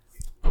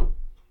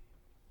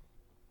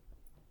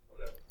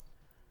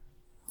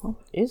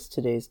is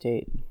today's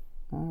date?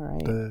 All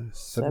right. The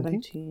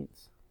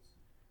 17th?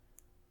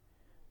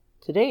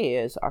 Today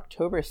is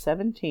October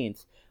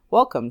 17th.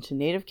 Welcome to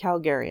Native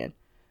Calgarian.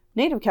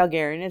 Native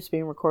Calgarian is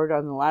being recorded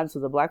on the lands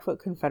of the Blackfoot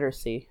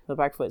Confederacy. The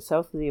Blackfoot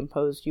south of the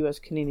imposed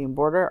U.S.-Canadian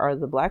border are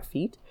the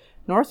Blackfeet.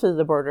 North of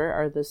the border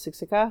are the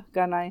Siksika,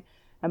 Kainai,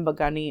 and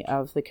Piikani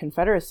of the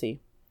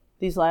Confederacy.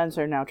 These lands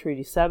are now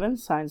Treaty 7,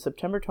 signed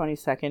September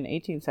 22,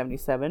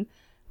 1877,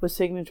 with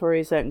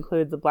signatories that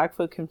include the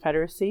Blackfoot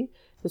Confederacy,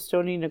 the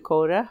Stoney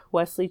Nakoda,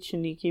 Wesley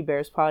Chiniki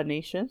Bearspaw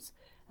Nations,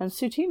 and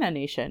Tsuut'ina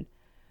Nation.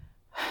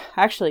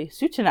 Actually,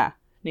 Tsuut'ina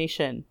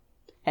Nation.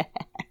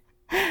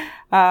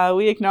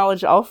 We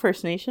acknowledge all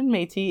First Nation,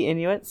 Métis,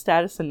 Inuit,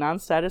 status and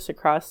non-status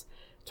across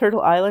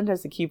Turtle Island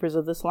as the keepers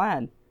of this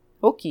land.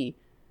 Oki,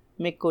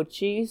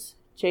 Mikochis,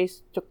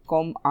 Chase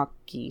Tukom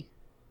Aki,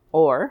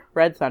 or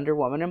Red Thunder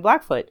Woman in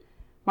Blackfoot.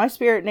 My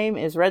spirit name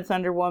is Red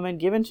Thunder Woman,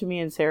 given to me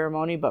in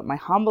ceremony, but my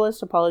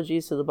humblest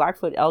apologies to the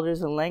Blackfoot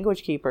elders and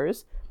language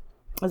keepers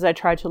as I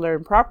try to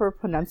learn proper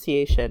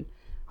pronunciation.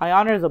 I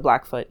honor the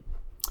Blackfoot.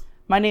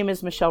 My name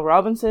is Michelle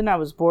Robinson. I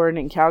was born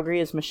in Calgary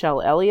as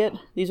Michelle Elliott.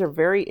 These are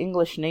very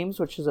English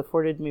names, which has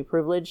afforded me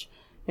privilege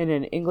in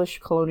an English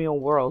colonial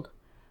world.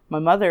 My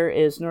mother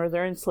is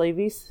Northern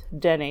Slavis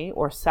Dene,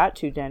 or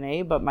Satu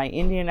Dene, but my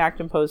Indian Act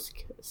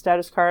imposed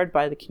status card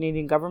by the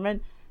Canadian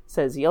government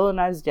says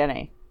Yellowknives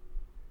Dene.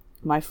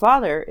 My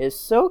father is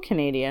so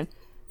Canadian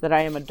that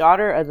I am a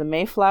daughter of the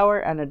Mayflower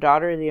and a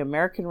daughter of the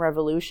American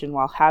Revolution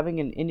while having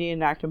an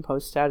Indian Act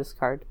imposed status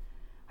card.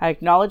 I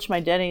acknowledge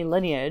my Dene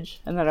lineage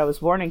and that I was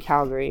born in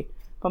Calgary,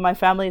 but my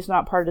family is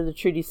not part of the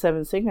Treaty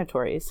 7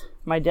 signatories.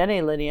 My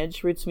Dene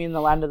lineage roots me in the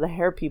land of the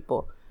Hare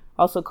people,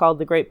 also called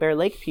the Great Bear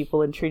Lake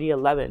people in Treaty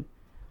 11.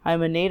 I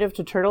am a native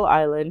to Turtle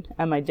Island,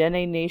 and my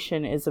Dene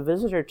nation is a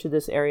visitor to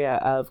this area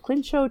of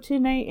Clincho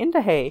Tine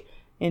Indahe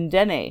in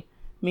Dene,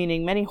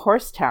 meaning many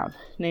horse town,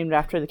 named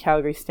after the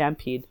Calgary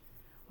Stampede.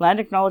 Land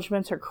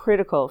acknowledgements are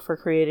critical for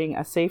creating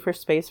a safer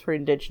space for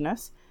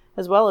Indigenous,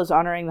 as well as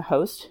honoring the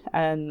host,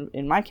 and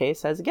in my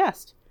case, as a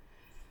guest.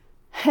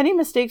 Any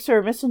mistakes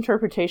or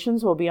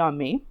misinterpretations will be on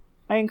me.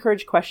 I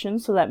encourage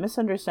questions so that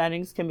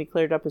misunderstandings can be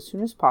cleared up as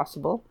soon as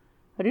possible.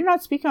 I do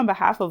not speak on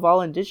behalf of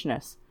all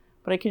Indigenous,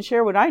 but I can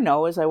share what I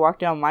know as I walk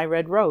down my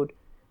red road.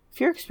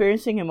 If you're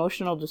experiencing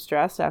emotional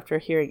distress after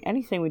hearing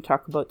anything we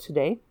talk about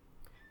today,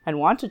 and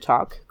want to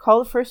talk,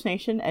 call the First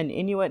Nation and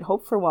Inuit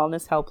Hope for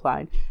Wellness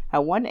helpline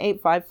at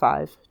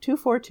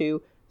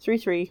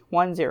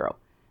 1-855-242-3310.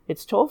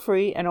 It's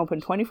toll-free and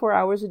open 24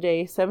 hours a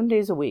day, 7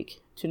 days a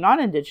week. To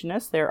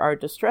non-Indigenous, there are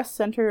distress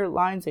center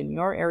lines in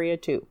your area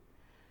too.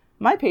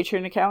 My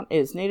Patreon account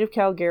is Native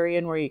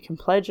Calgarian, where you can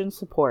pledge and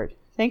support.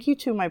 Thank you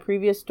to my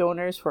previous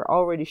donors for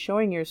already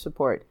showing your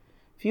support.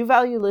 If you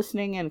value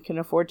listening and can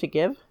afford to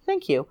give,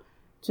 thank you.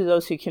 To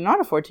those who cannot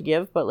afford to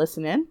give but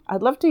listen in,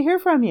 I'd love to hear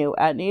from you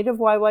at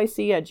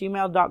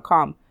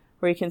nativeyyc@gmail.com,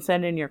 where you can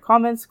send in your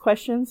comments,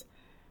 questions,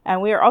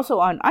 and we are also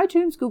on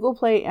iTunes, Google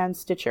Play, and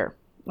Stitcher.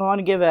 I want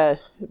to give a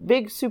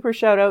big super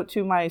shout out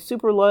to my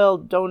super loyal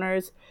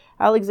donors,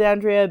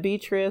 Alexandria,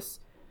 Beatrice,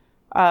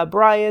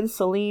 Brian,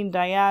 Celine,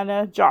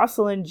 Diana,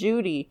 Jocelyn,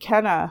 Judy,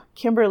 Kenna,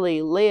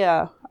 Kimberly,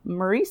 Leah,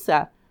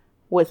 Marisa,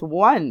 with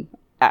one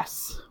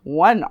S,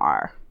 one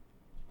R,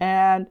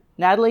 and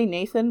Natalie,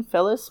 Nathan,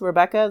 Phyllis,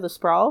 Rebecca, the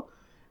Sprawl,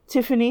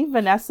 Tiffany,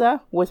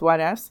 Vanessa, with one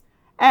S,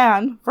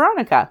 and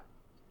Veronica.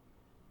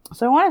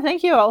 So I want to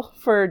thank you all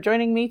for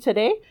joining me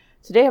today.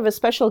 Today I have a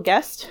special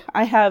guest.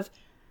 I have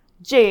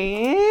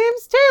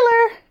James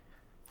Taylor.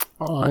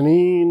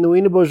 Ani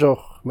Nuina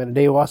Bojo,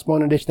 Menaday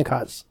Wasmon and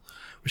Dishnakas.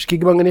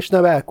 Wishkigabang and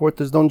Ishnaba,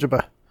 Quartas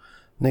Donjaba,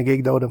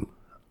 Negig Dodum.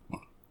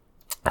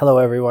 Hello,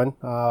 everyone.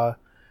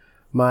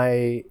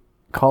 My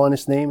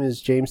colonist name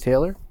is James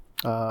Taylor.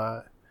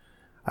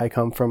 I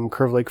come from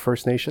Curve Lake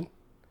First Nation,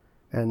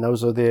 and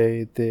those are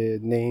the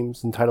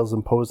names and titles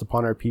imposed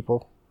upon our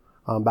people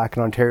back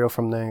in Ontario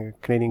from the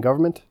Canadian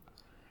government.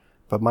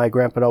 But my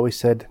grandpa always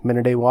said,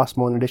 Menaday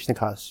Wasmo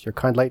Nadishnikas, your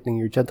kind lightning,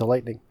 your gentle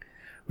lightning.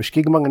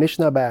 Wishkigamang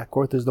Anishnaba,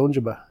 Korthas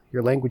Donjaba,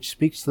 your language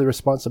speaks to the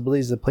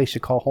responsibilities of the place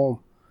you call home.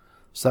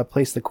 So that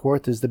place, the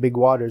Korth, is the Big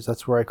Waters.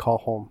 That's where I call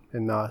home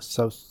in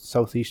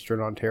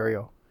southeastern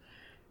Ontario.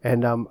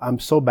 And I'm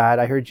so bad.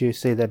 I heard you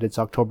say that it's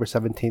October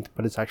 17th,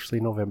 but it's actually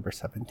November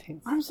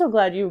 17th. I'm so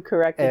glad you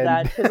corrected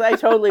that, because I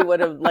totally would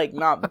have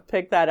not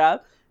picked that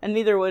up, and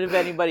neither would have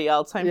anybody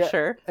else, I'm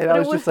sure. And but I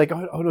was just like,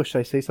 oh no, should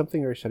I say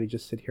something, or should I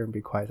just sit here and be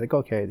quiet? Like,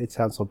 okay, it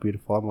sounds so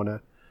beautiful. I'm gonna.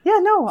 Yeah,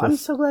 no, I'm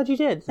so glad you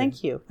did.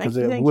 Thank you. Thank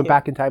you. We went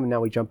back in time, and now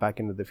we jump back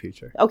into the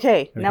future.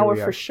 Okay, now we're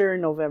for sure in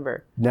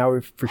November. Now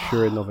we're for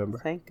sure in November.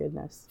 Thank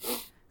goodness.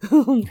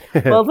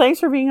 Well, thanks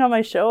for being on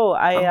my show.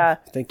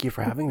 Thank you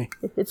for having me.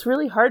 It's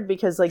really hard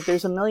because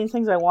there's a million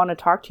things I want to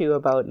talk to you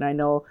about, and I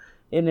know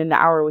in an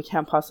hour we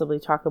can't possibly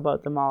talk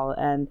about them all.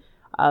 And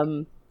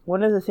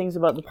one of the things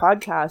about the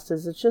podcast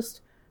is it's just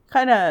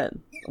kind of,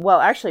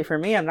 well, actually for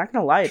me, I'm not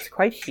going to lie, it's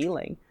quite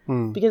healing.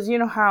 Because you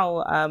know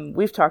how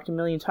we've talked a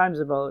million times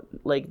about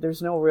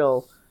there's no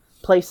real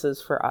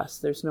places for us.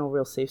 There's no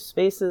real safe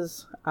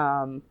spaces.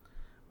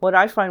 what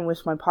I find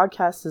with my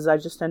podcast is I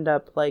just end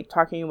up like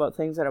talking about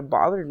things that have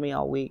bothered me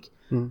all week.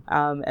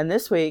 And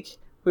this week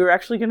we were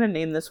actually going to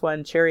name this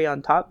one Cherry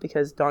on Top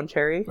because Don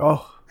Cherry.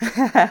 Oh,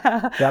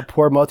 that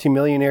poor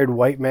multimillionaire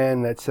white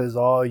man that says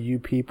all you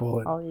people.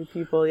 And, all you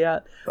people, yeah.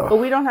 But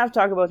we don't have to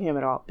talk about him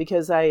at all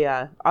because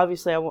I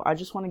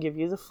just want to give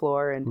you the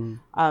floor. And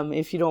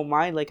if you don't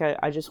mind, like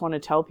I just want to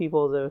tell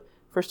people the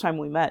first time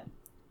we met.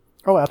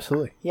 Oh,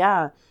 absolutely.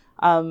 Yeah.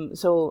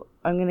 So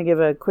I'm going to give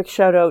a quick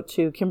shout out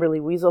to Kimberly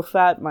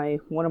Weaselfat,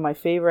 one of my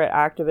favorite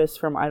activists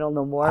from Idle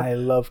No More. I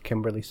love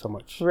Kimberly so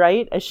much.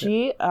 Right?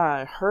 She,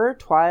 her,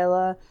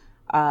 Twyla,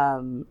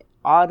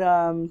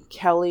 Autumn,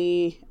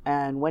 Kelly,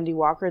 and Wendy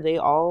Walker, they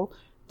all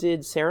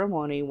did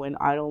ceremony when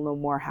Idle No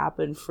More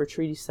happened for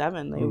Treaty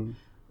 7.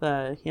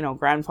 The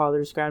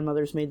grandfathers,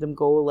 grandmothers made them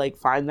go like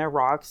find their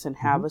rocks and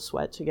have a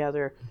sweat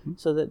together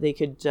so that they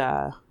could,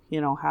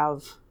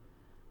 have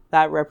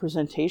that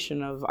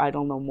representation of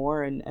Idle No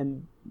More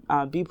and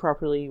be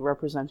properly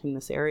representing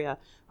this area.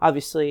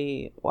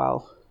 Obviously,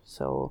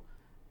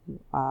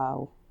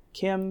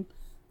 Kim,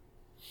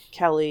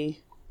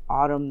 Kelly,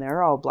 Autumn,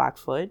 they're all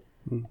Blackfoot.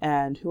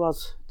 And who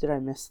else did I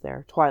miss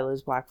there?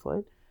 Twyla's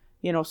Blackfoot.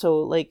 So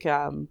like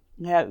you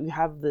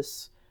have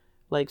this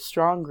like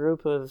strong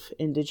group of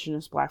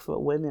Indigenous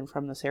Blackfoot women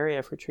from this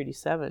area for Treaty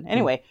 7.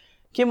 Anyway,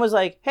 Kim was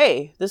like,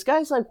 hey, this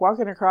guy's like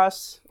walking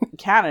across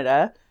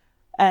Canada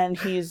and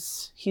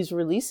he's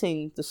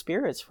releasing the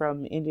spirits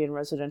from Indian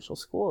residential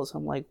schools.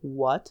 I'm like,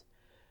 what?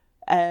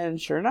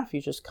 And sure enough,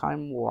 you just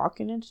come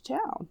walking into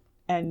town.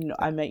 And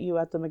I met you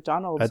at the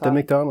McDonald's. At the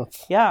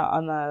McDonald's. Yeah,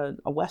 on the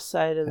west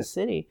side of the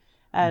city.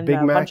 And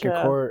Big Mac,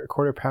 a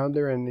quarter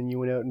pounder, and then you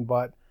went out and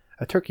bought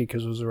a turkey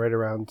because it was right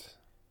around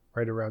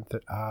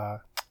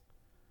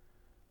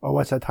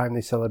what's that time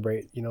they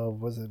celebrate?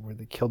 Was it where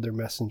they killed their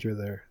messenger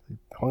there? They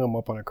hung him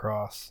up on a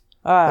cross.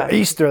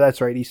 Easter,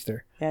 that's right,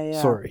 Easter.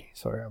 Yeah. Sorry,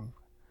 I'm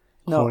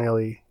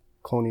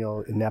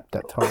colonial inept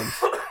at times.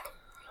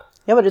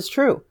 Yeah, but it's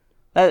true.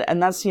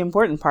 And that's the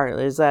important part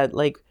is that,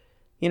 like,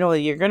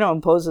 you're going to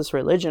impose this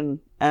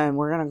religion and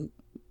we're going to,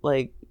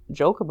 like,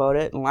 joke about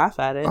it and laugh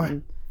at it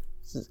and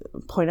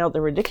point out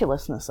the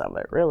ridiculousness of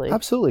it, really.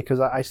 Absolutely, because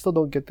I still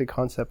don't get the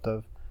concept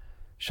of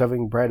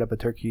shoving bread up a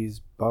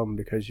turkey's bum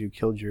because you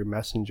killed your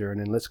messenger and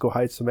then let's go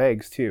hide some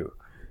eggs, too.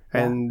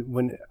 Yeah. And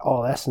when,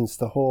 all essence,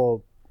 the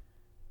whole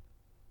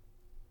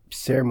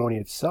ceremony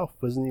itself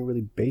wasn't even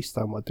really based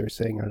on what they're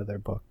saying out of their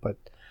book, but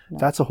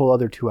that's a whole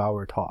other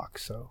 2-hour talk.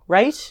 So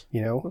right,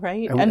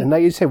 right, and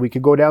like you said, we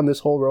could go down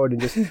this whole road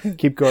and just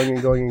keep going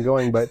and going and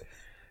going. But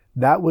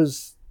that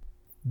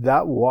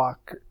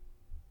walk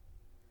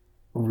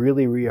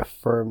really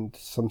reaffirmed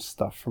some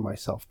stuff for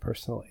myself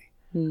personally.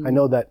 I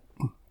know that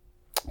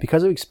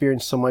because I've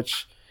experienced so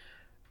much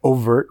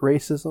overt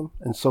racism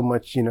and so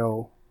much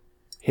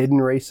hidden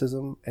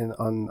racism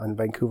on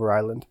Vancouver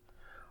Island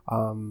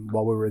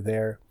while we were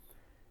there.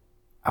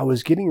 I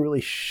was getting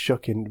really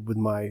shooken with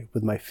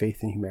my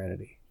faith in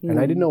humanity. And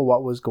I didn't know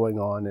what was going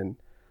on. And,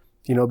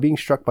 being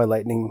struck by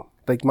lightning,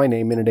 like my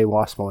name, Minade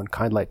Wasmo, and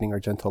kind lightning or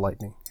gentle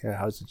lightning,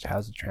 how it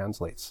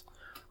translates.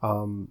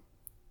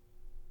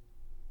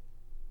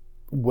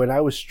 When I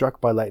was struck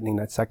by lightning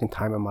that second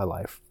time in my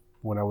life,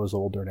 when I was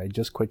older and I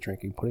just quit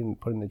drinking,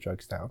 putting the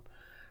drugs down,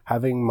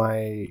 having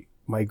my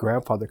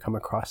grandfather come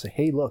across and say,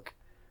 hey, look,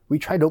 we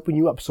tried to open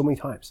you up so many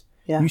times.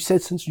 Yeah. You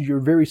said since you're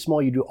very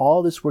small, you do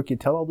all this work, you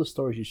tell all the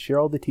stories, you share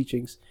all the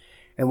teachings,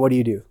 and what do?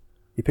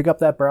 You pick up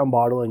that brown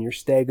bottle and you're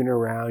staggering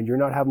around, you're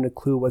not having a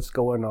clue what's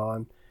going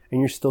on, and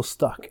you're still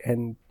stuck,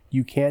 and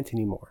you can't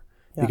anymore.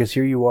 Yeah. Because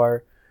here you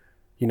are,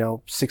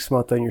 6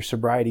 months on your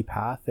sobriety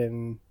path,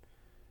 and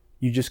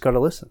you just got to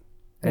listen.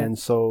 Yeah. And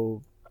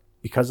so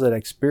because of that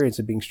experience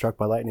of being struck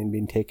by lightning,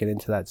 being taken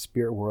into that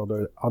spirit world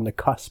or on the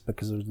cusp,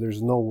 because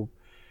there's no,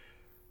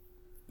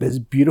 as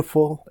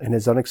beautiful and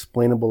as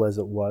unexplainable as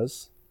it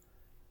was,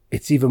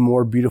 it's even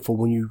more beautiful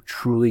when you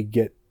truly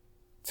get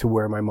to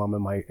where my mom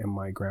and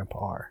my grandpa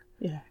are.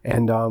 Yeah.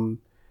 And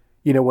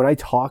when I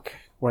talk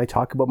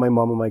about my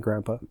mom and my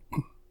grandpa,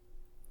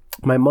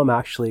 my mom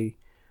actually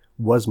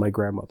was my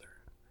grandmother,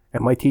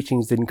 and my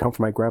teachings didn't come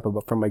from my grandpa,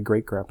 but from my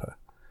great grandpa.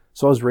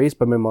 So I was raised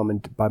by my mom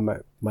and by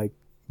my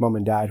mom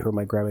and dad, who are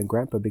my grandma and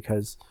grandpa,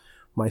 because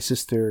my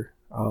sister,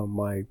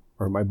 my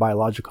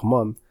biological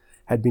mom,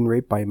 had been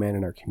raped by a man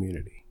in our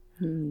community.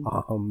 Who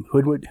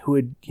had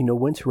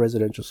went to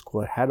residential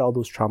school, had all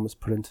those traumas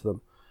put into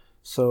them.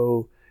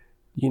 So,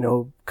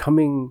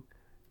 coming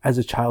as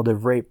a child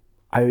of rape,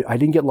 I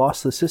didn't get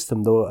lost in the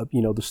system, though,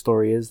 the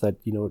story is that,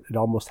 it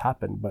almost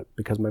happened. But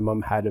because my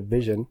mom had a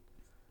vision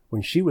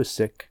when she was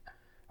sick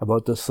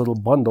about this little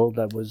bundle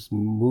that was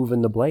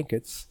moving the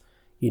blankets,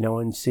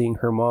 and seeing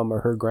her mom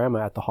or her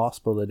grandma at the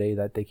hospital the day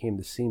that they came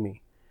to see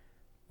me,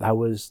 that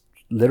was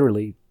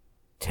literally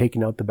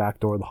taken out the back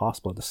door of the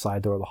hospital, the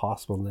side door of the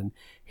hospital, and then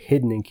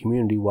hidden in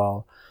community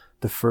while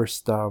the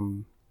first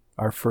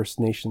First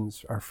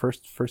Nations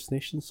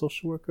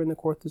social worker in the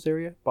Cortez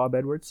area, Bob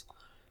Edwards,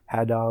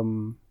 had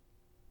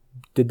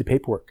did the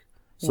paperwork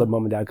so that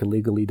mom and dad could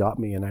legally adopt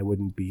me and I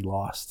wouldn't be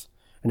lost.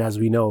 And as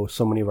we know,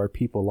 so many of our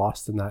people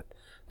lost in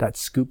that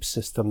scoop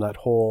system, that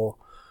whole,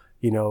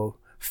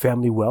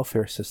 family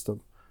welfare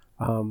system.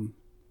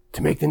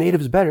 To make the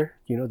natives better,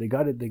 they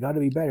got to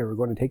be better. We're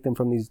going to take them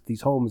from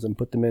these homes and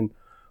put them in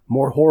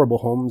more horrible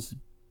homes.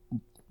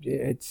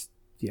 It's,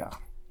 yeah.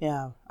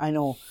 Yeah, I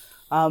know.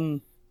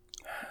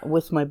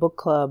 With my book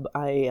club,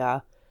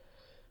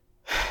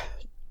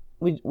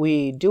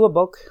 we do a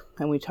book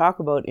and we talk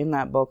about in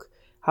that book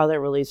how that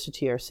relates to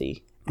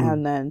TRC.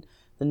 And then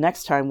the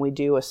next time we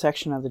do a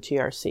section of the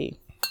TRC.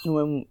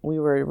 When we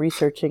were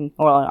researching,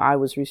 I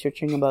was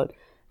researching about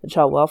the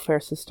child welfare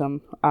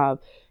system,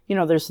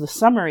 there's the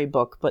summary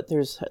book, but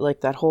there's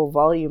like that whole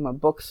volume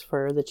of books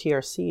for the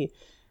TRC.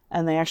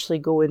 And they actually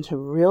go into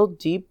real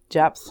deep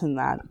depth in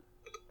that,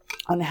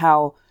 on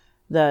how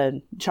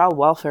the child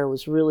welfare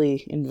was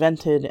really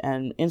invented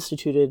and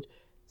instituted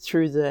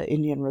through the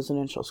Indian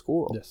residential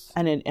school. Yes.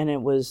 And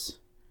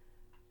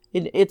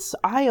it's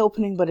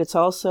eye-opening, but it's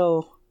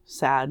also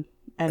sad.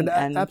 And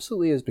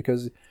absolutely is,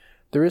 because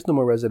there is no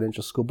more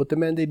residential school, but the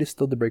mandate is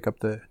still to break up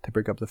the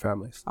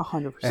families.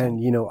 100%.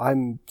 And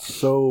I'm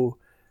so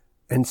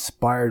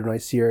inspired when I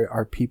see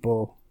our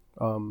people,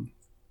 some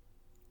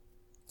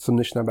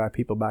Anishinaabe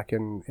people back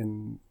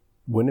in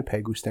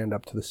Winnipeg who stand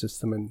up to the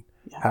system and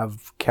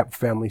have kept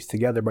families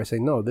together by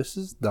saying, no, this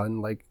is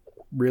done. Like,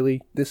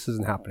 really, this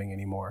isn't happening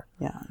anymore.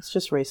 Yeah, it's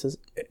just racism.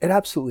 It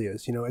absolutely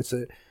is.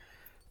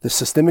 The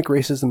systemic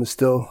racism is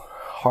still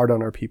hard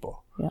on our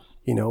people.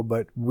 Yeah.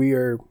 But we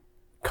are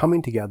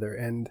coming together,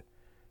 and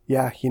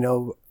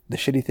the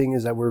shitty thing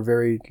is that we're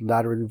very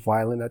laterally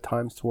violent at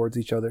times towards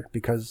each other,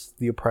 because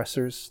the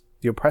oppressed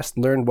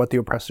learn what the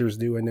oppressors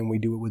do, and then we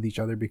do it with each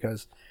other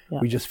because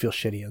we just feel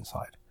shitty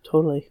inside.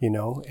 Totally.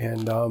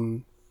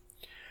 And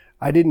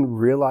I didn't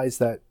realize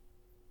that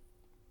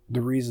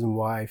the reason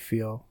why I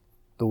feel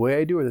the way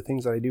I do, or the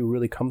things that I do,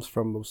 really comes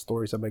from those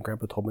stories that my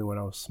grandpa told me when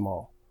I was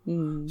small.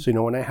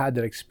 So, when I had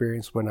that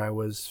experience when I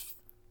was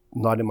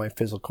not in my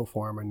physical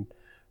form, and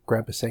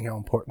grandpa saying how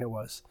important it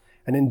was,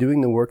 and then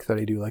doing the work that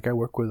I do, like I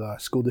work with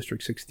School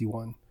District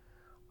 61,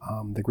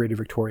 the Greater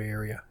Victoria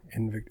area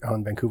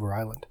on Vancouver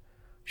Island,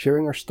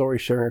 sharing our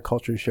stories, sharing our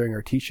culture, and sharing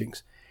our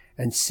teachings,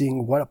 and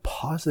seeing what a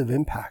positive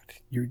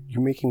impact you're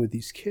making with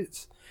these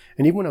kids.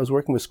 And even when I was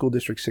working with School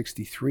District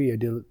 63, I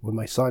did it when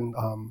my son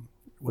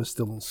was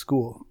still in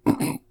school.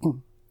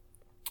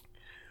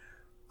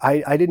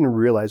 I didn't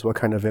realize what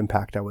kind of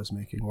impact I was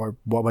making, or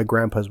what my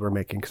grandpas were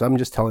making, because I'm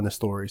just telling the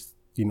stories,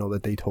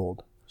 that they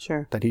told.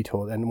 Sure. That he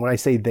told. And when I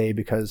say they,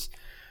 because,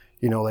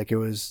 like it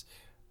was,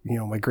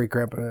 my great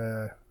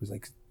grandpa was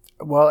like,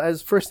 well,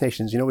 as First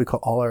Nations, we call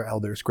all our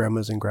elders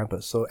grandmas and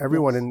grandpas. So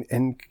everyone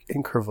in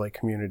Curve Lake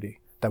community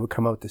that would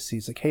come out to see,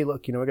 it's like, hey,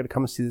 look, I got to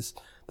come and see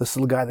this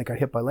little guy that got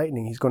hit by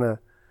lightning. He's going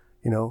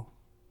to,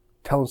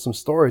 tell him some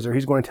stories, or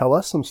he's going to tell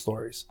us some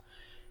stories.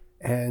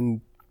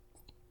 And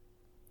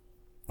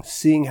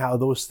seeing how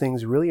those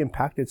things really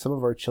impacted some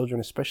of our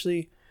children,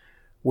 especially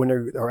when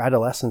they're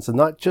adolescents, and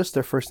not just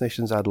their First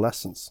Nations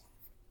adolescents.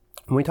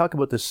 When we talk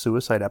about this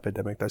suicide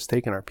epidemic that's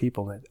taken our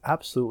people, and it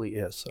absolutely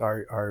is,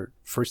 our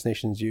First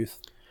Nations youth.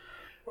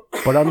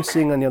 But I'm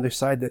seeing on the other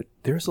side that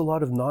there's a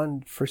lot of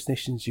non-First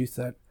Nations youth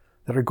that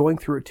are going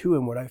through it too.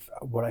 And what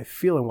I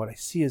feel and what I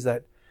see is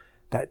that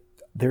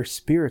their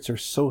spirits are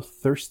so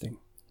thirsting.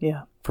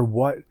 Yeah. For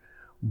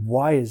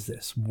why is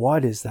this?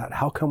 What is that?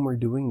 How come we're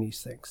doing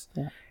these things?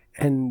 Yeah.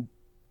 And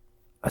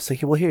I say,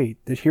 well,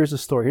 here's a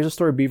story. Here's a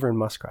story of beaver and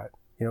muskrat.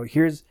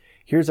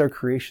 Here's our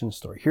creation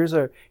story. Here's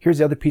the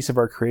other piece of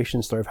our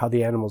creation story of how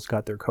the animals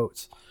got their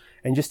coats,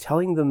 and just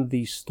telling them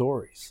these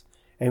stories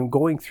and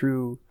going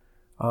through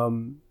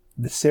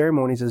the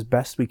ceremonies as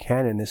best we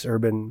can in this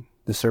urban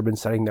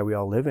setting that we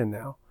all live in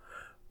now.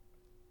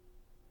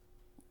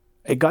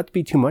 It got to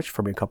be too much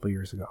for me a couple of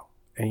years ago,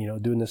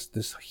 and doing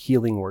this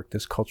healing work,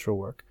 this cultural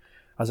work,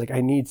 I was like,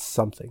 I need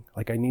something.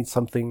 Like, I need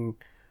something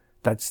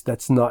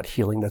that's not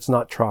healing, that's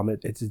not trauma.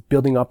 It's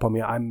building up on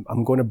me. I'm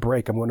going to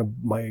break.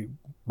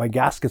 My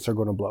gaskets are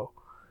going to blow.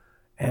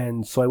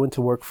 And so I went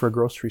to work for a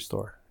grocery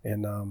store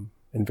in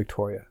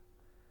Victoria.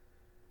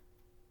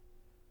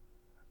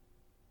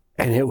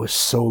 And it was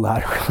so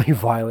laterally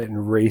violent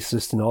and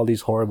racist and all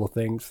these horrible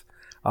things.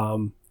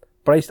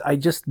 But I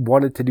just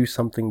wanted to do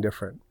something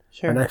different.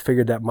 Sure. And I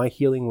figured that my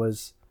healing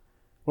was,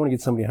 I want to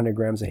get somebody 100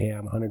 grams of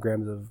ham, 100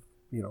 grams of,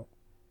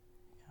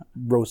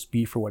 roast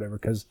beef or whatever,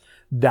 because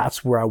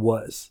that's where I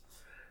was.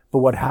 But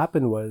what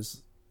happened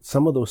was,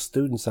 some of those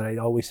students that I'd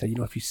always say,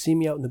 if you see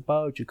me out and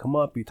about, you come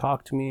up, you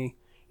talk to me,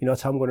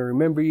 that's how I'm going to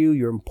remember you.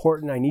 You're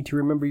important. I need to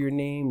remember your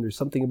name. There's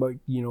something about,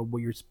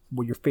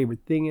 what your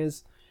favorite thing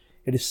is.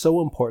 It is so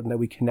important that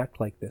we connect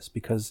like this,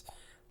 because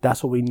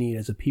that's what we need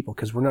as a people,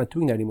 because we're not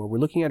doing that anymore. We're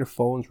looking at our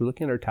phones, we're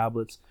looking at our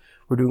tablets,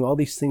 we're doing all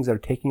these things that are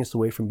taking us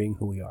away from being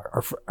who we are,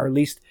 or at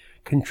least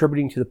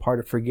contributing to the part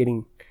of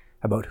forgetting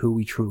about who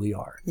we truly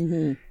are.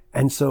 Mm-hmm.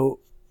 And so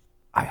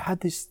I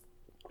had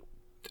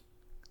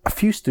a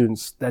few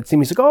students that see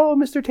me, like, oh,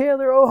 Mr.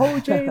 Taylor, oh,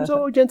 James,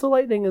 oh, Gentle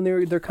Lightning, and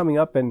they're coming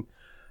up, and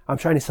I'm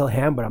trying to sell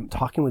ham, but I'm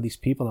talking with these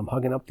people, and I'm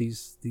hugging up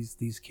these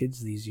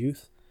kids, these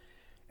youth,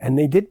 And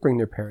they did bring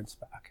their parents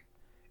back.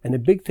 And the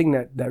big thing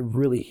that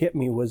really hit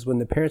me was when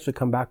the parents would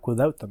come back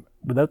without them,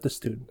 without the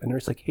student. And they're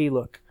just like, hey,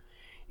 look,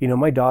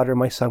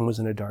 my son was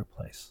in a dark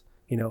place.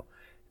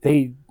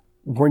 They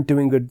weren't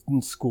doing good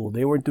in school.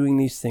 They weren't doing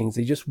these things.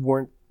 They just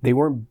weren't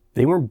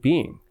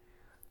being.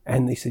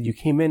 And they said, you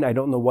came in, I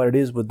don't know what it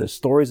is with the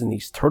stories and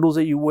these turtles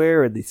that you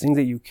wear or these things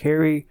that you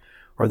carry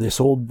or this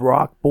old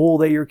rock bowl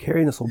that you're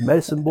carrying, this old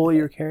medicine bowl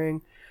you're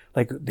carrying.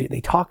 Like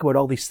they talk about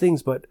all these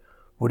things, but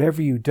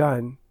whatever you've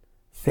done,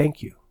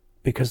 thank you.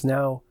 Because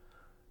now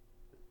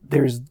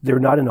they're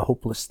not in a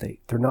hopeless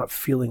state. They're not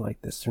feeling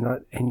like this.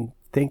 And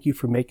thank you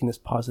for making this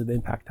positive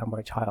impact on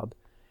my child.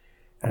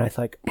 And I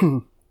thought,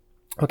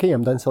 okay,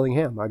 I'm done selling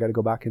ham. I got to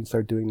go back and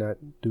start doing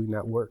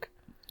that work.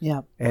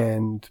 Yeah.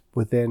 And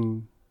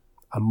within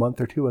a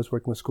month or two, I was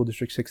working with School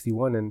District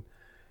 61, and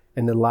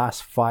in the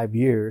last 5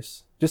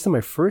 years, just in my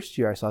first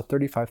year, I saw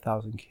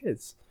 35,000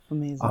 kids.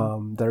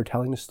 Amazing. That are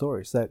telling the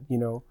stories that,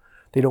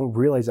 they don't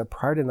realize that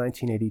prior to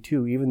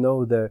 1982, even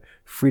though the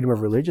Freedom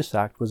of Religious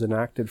Act was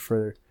enacted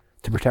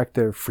to protect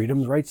the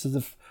freedom rights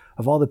of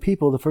all the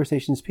people, the First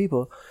Nations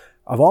people,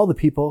 of all the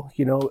people,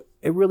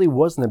 it really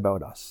wasn't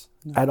about us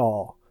at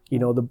all.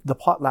 The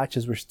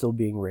potlatches were still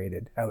being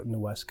raided out in the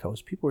West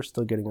Coast. People were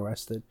still getting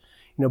arrested.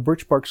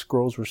 Birch bark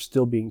squirrels were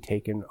still being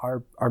taken.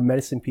 Our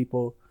medicine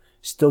people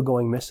still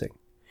going missing.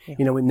 Yeah.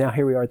 And now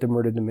here we are at the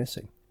murdered and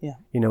missing. Yeah.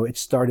 It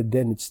started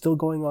then. It's still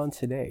going on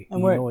today.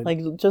 And we're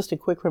just a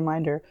quick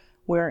reminder,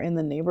 we're in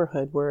the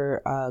neighborhood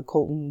where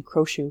Colton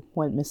Crowshoe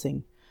went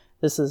missing.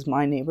 This is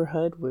my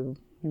neighborhood. We've,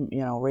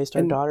 raised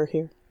our daughter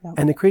here. Yeah.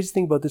 And the crazy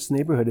thing about this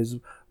neighborhood is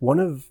one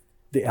of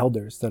the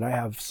elders that I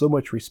have so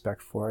much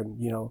respect for,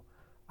 and,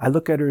 I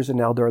look at her as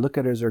an elder, I look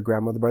at her as her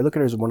grandmother, but I look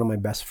at her as one of my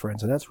best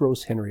friends, and that's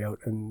Rose Henry out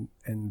in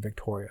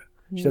Victoria.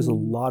 She does a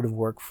lot of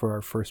work for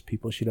our First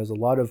People. She does a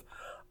lot of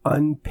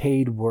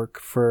unpaid work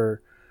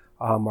for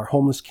our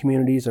homeless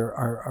communities,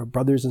 our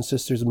brothers and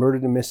sisters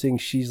murdered and missing.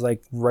 She's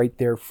like right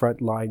there, front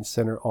line,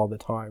 center all the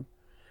time.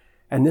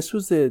 And this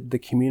was the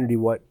community,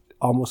 what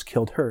almost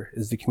killed her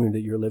is the community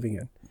that you're living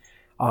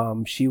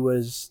in. She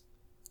was,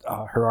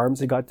 her arms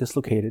had got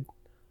dislocated.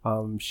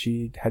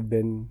 She had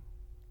been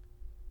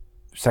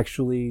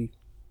sexually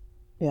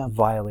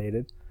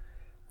violated,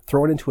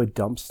 thrown into a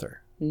dumpster,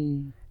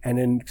 and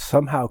then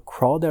somehow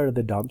crawled out of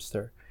the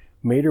dumpster,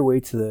 made her way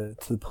to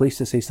the police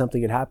to say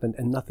something had happened,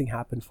 and nothing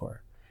happened for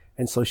her.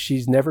 And so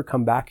she's never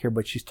come back here,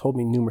 but she's told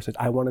me numerous times,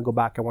 I want to go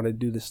back, I want to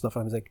do this stuff.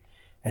 And I was like,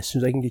 as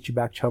soon as I can get you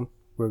back, chum,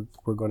 we're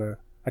gonna,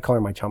 I call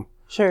her my chum.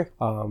 Sure.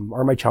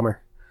 Or my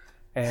chummer.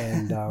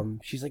 And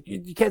she's like,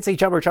 you can't say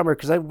chummer,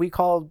 because we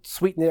call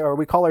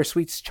our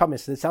sweets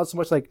chummis. It sounds so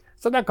much like,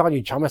 so I'm not calling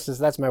you chummis,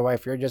 that's my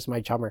wife, you're just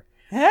my chummer.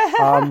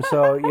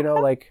 So,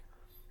 like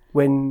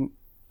when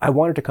I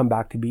wanted to come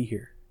back to be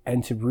here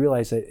and to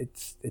realize that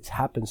it's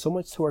happened so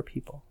much to our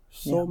people,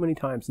 so many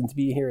times, and to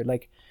be here,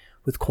 like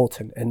with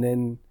Colton, and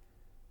then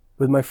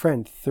with my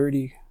friend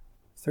 30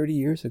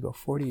 years ago,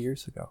 40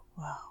 years ago.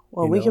 Wow.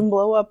 Well, we can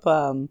blow up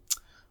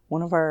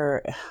one of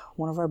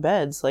our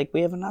beds. Like,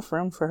 we have enough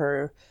room for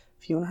her.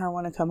 If you and her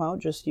want to come out,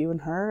 just you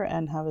and her,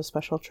 and have a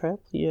special trip,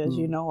 as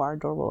you know, our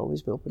door will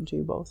always be open to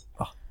you both.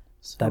 Oh,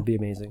 so, that'd be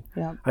amazing.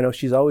 Yeah. I know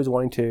she's always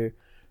wanting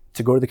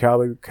to go to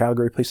the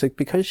Calgary place, like,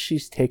 because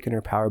she's taken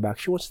her power back.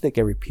 She wants to take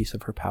every piece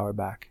of her power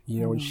back,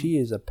 and she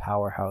is a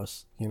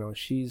powerhouse.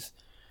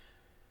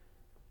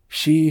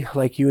 She,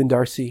 like you and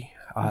Darcy,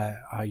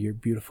 your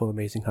beautiful,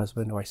 amazing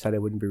husband, who I said I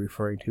wouldn't be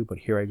referring to, but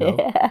here I go.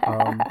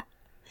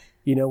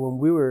 When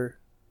we were,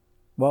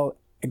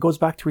 it goes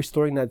back to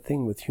restoring that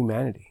thing with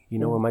humanity.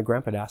 When my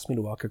grandpa asked me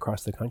to walk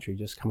across the country,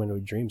 just come into a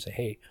dream, say,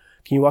 hey,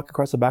 can you walk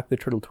across the back of the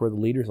turtle to where the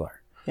leaders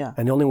are? Yeah.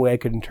 And the only way I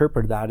could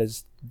interpret that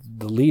is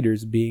the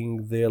leaders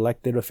being the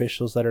elected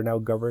officials that are now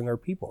governing our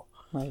people.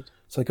 Right.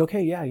 It's like,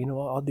 okay, yeah,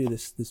 I'll do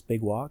this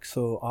big walk.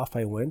 So off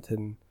I went,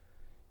 and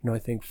I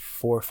think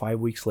 4 or 5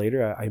 weeks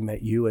later, I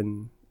met you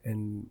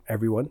and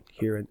everyone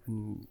here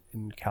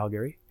in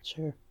Calgary.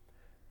 Sure.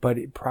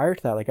 But prior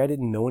to that, like, I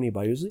didn't know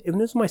anybody. It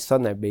was my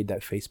son that made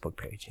that Facebook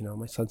page.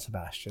 My son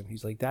Sebastian.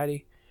 He's like,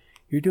 Daddy,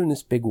 you're doing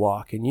this big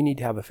walk, and you need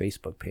to have a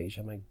Facebook page.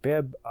 I'm like,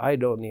 Babe, I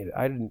don't need it.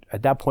 I didn't.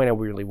 At that point, I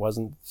really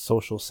wasn't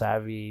social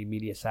savvy,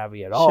 media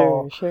savvy at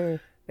all.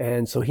 Sure.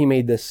 And so he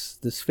made this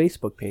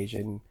Facebook page,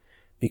 and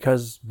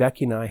because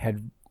Becky and I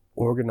had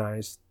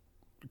organized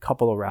a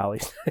couple of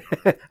rallies.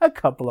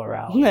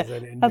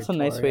 That's a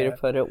nice way to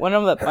put it. One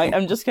of the,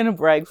 I'm just going to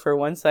brag for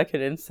 1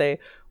 second and say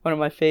one of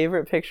my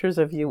favorite pictures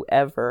of you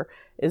ever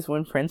is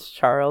when Prince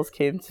Charles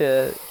came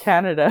to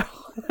Canada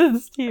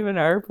with Stephen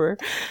Harper.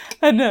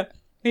 And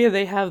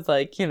they have,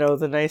 like,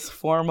 the nice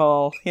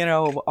formal,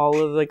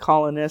 all of the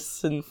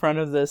colonists in front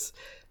of this,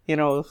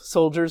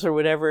 soldiers or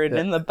whatever, and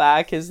in the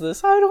back is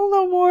this, I don't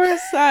know more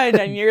sign,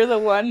 and you're the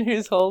one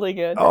who's holding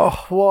it.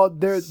 Oh, well,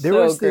 there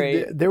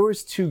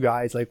was two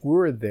guys, like, we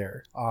were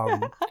there.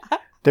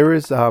 There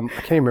was, I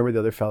can't remember the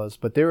other fellas,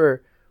 but we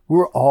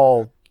were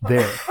all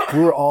there. We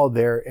were all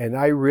there, and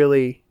I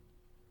really,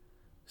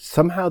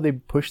 somehow they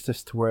pushed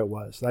us to where it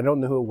was. I don't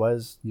know who it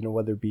was,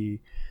 whether it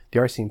be the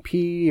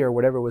RCMP or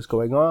whatever was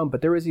going on.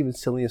 But there was even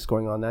silliness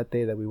going on that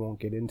day that we won't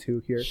get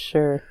into here.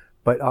 Sure.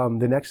 But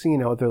the next thing you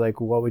know, they're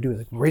like, what we do is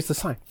like, raise the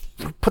sign,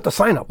 put the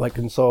sign up. Like,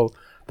 and so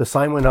the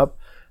sign went up,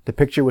 the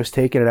picture was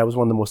taken, and that was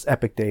one of the most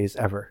epic days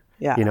ever.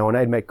 Yeah. You know, and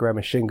I'd met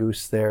Grandma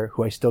Shingoose there,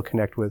 who I still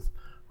connect with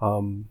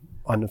on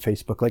the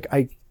Facebook. Like,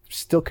 I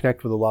still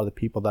connect with a lot of the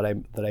people that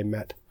I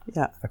met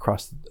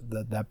across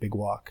that big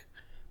walk.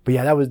 But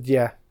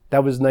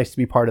that was nice to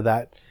be part of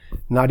that,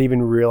 not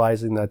even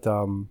realizing that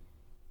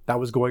that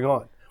was going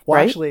on. Well,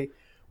 right? Actually,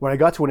 when I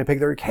got to Winnipeg,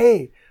 they're like,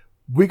 hey,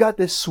 we got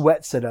this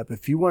sweat set up.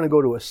 If you want to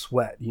go to a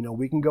sweat, you know,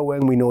 we can go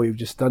in. We know you've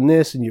just done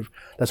this, and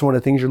that's one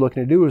of the things you're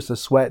looking to do is to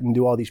sweat and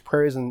do all these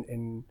prayers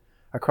and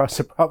across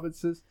the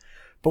provinces.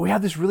 But we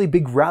have this really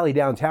big rally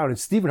downtown, and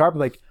Stephen Harper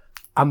like,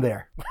 I'm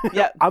there.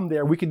 Yeah, I'm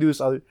there. We can do this.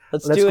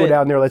 Let's do go it.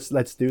 down there.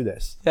 Let's do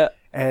this. Yeah.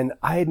 And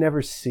I had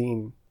never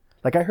seen,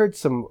 like, I heard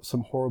some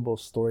horrible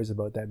stories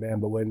about that man,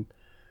 but when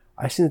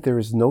I seen that there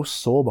was no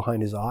soul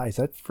behind his eyes,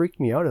 that freaked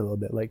me out a little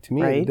bit. Like, to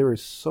me, right? They were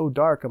so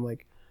dark. I'm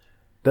like,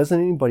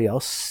 doesn't anybody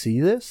else see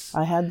this?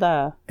 I had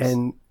the...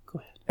 And go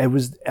ahead. It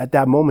was at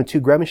that moment too,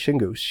 Grandma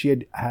Shingoose,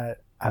 she had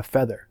a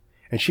feather,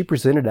 and she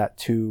presented that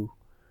to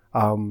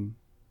the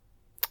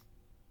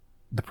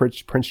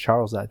Prince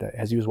Charles that day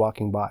as he was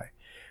walking by.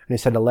 And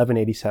it said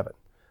 1187,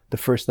 the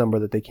first number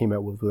that they came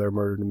out with their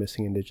murdered and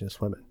missing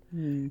Indigenous women.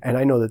 And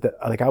I know that,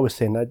 like I was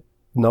saying, that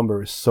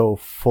number is so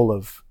full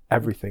of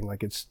everything.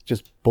 Like, it's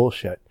just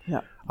bullshit.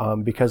 Yeah.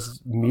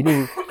 Because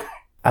meeting,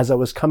 as I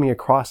was coming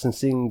across and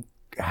seeing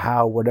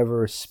how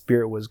whatever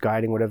spirit was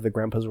guiding, whatever the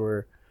grandpas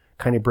were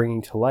kind of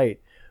bringing to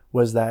light,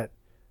 was that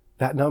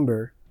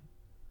number.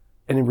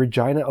 And in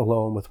Regina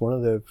alone, with one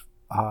of the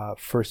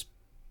first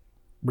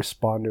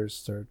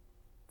responders or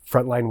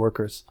frontline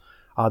workers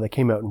that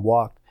came out and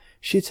walked,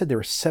 she had said there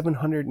were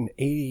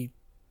 780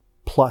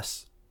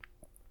 plus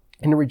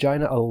in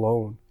Regina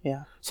alone.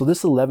 Yeah. So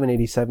this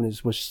 1187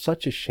 was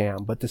such a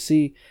sham. But to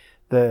see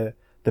the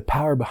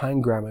power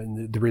behind Grandma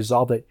and the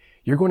resolve that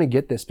you're going to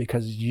get this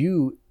because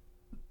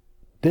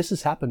this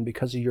has happened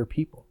because of your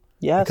people.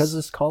 Yes. Because of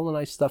this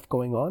colonized stuff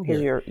going on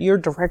here. Your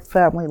direct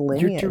family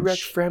lineage. Your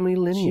direct family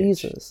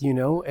lineage. Jesus. You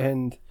know,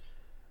 and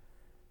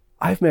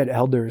I've met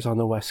elders on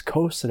the West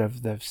Coast that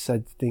have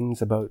said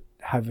things about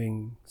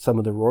having some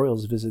of the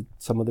royals visit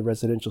some of the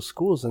residential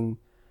schools and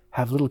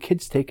have little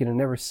kids taken and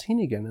never seen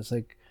again. It's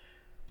like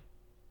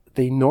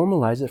they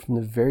normalize it from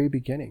the very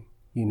beginning,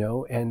 you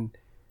know, and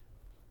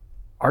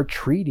our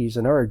treaties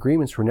and our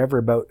agreements were never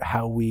about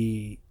how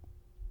we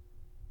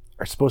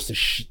are supposed to,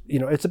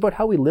 it's about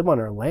how we live on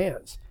our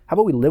lands. How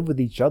about we live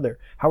with each other?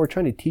 How we're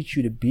trying to teach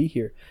you to be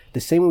here.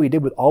 The same way we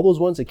did with all those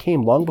ones that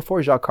came long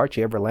before Jacques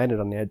Cartier ever landed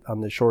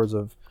on the shores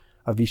of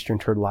Eastern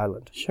Turtle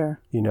Island.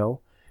 Sure. You know?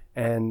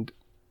 And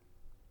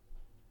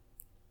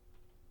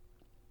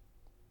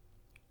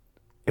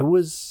it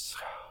was,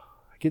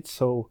 I get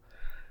so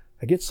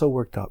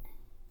worked up.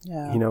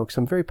 Yeah. You know, because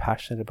I'm very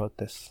passionate about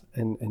this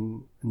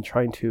and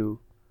trying to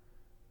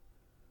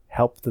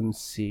help them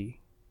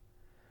see.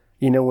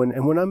 You know,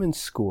 when I'm in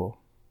school,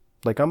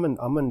 like I'm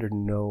under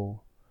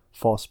no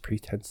false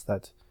pretense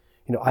that,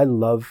 you know, I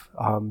love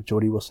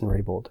Jody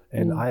Wilson-Raybould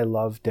and I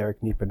love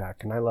Derek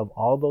Nepanak and I love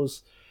all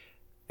those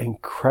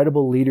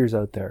incredible leaders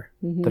out there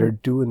that are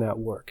doing that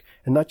work,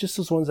 and not just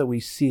those ones that we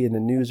see in the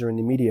news or in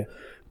the media,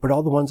 but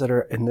all the ones that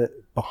are in the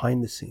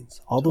behind the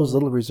scenes, all those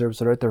little reserves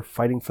that are out there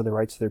fighting for the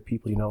rights of their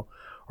people, you know,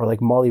 or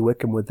like Molly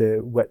Wickham with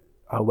the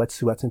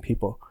Wet'suwet'en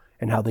people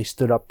and how they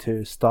stood up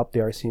to stop the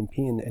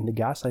RCMP and the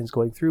gas lines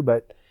going through,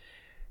 but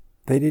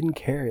they didn't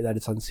care that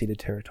it's unceded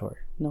territory.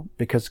 No,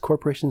 because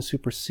corporation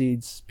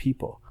supersedes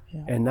people,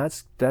 and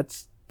that's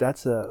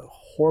a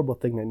horrible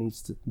thing that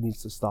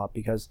needs to stop.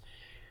 Because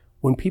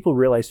when people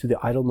realize through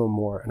the idle no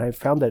more, and I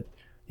found that,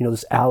 you know,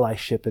 this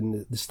allyship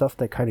and the stuff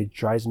that kind of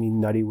drives me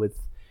nutty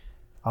with,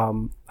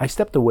 I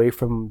stepped away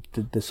from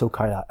the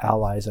so-called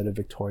allies out of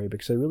Victoria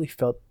because I really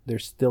felt they're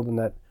still in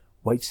that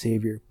white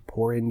savior,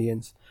 poor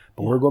Indians.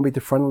 But we're going to be at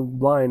the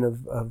front line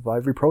of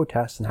every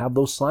protest and have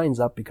those signs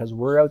up because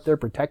we're out there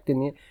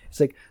protecting it. It's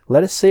like,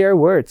 let us say our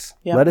words.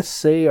 Yeah. Let us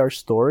say our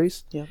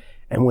stories. Yeah.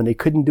 And when they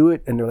couldn't do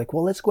it, and they're like,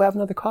 well, let's go have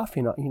another coffee,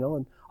 and, you know,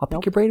 and I'll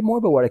pick your brain more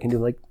about what I can do.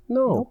 Like,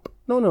 no.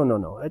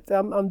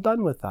 I'm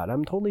done with that.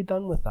 I'm totally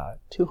done with that.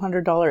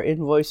 $200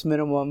 invoice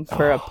minimum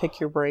for a pick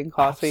your brain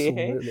coffee.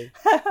 Absolutely.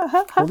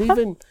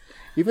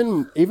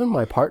 Well, even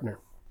my partner,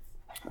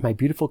 my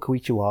beautiful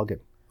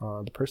Coichiwagan,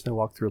 the person I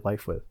walked through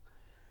life with,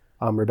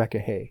 Rebecca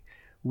Hay,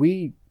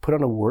 we put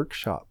on a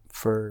workshop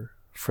for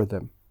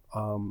them,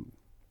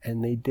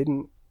 and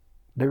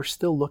they were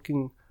still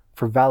looking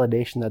for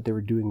validation that they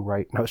were doing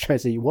right. And I was trying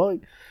to say, well,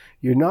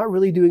 you're not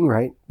really doing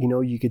right. You know,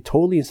 you could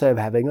totally, instead of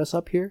having us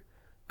up here,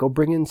 go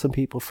bring in some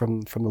people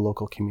from the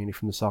local community,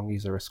 from the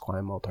Songhees or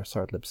Esquimalt or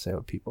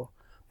Sart-Lipseo people,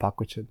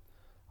 Pakwachin.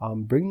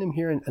 Bring them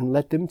here and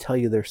let them tell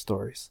you their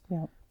stories.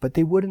 Yeah. But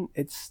they wouldn't.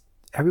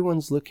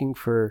 Everyone's looking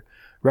for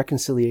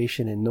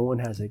reconciliation, and no one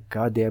has a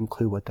goddamn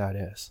clue what that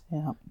is.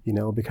 Yeah. You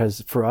know,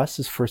 because for us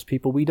as First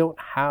People, we don't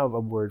have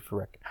a word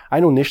for I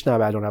know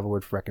Anishinaabe, I don't have a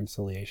word for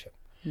reconciliation.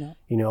 No.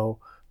 You know,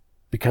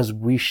 because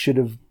we should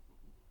have,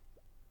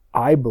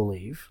 I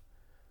believe,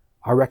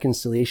 our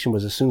reconciliation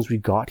was as soon as we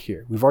got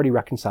here. We've already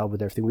reconciled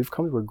with everything. We've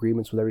come to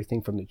agreements with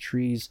everything from the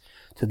trees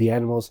to the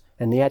animals,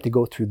 and they had to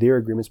go through their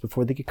agreements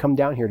before they could come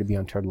down here to be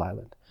on Turtle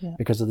Island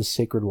because of the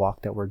sacred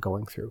walk that we're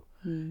going through.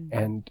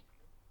 And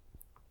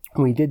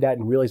when we did that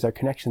and realized our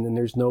connection, then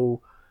there's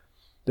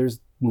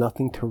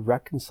nothing to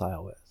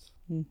reconcile with.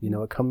 You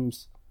know, it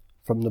comes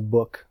from the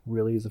book,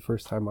 really is the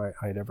first time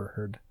I'd ever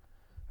heard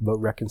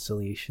about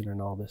reconciliation and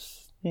all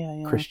this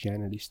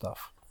Christianity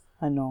stuff.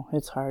 I know,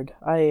 it's hard.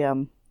 I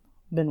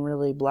been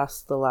really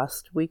blessed the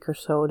last week or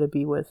so to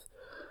be with,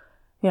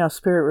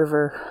 Spirit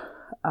River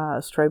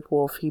Stripe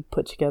Wolf. He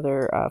put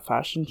together a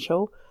fashion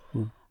show.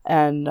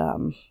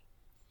 And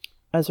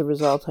as a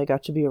result, I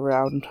got to be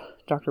around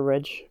Dr.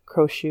 Reg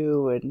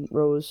Crowshoe and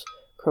Rose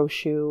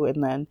Crowshoe.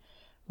 And then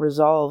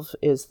Resolve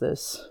is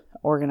this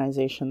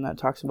organization that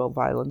talks about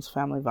violence,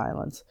 family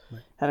violence.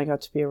 And I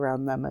got to be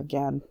around them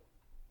again.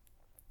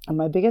 And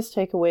my biggest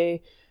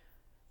takeaway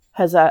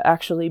has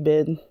actually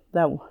been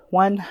that,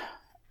 one,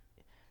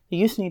 the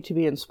youth need to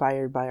be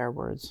inspired by our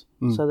words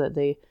so that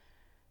they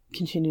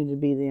continue to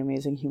be the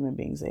amazing human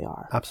beings they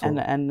are.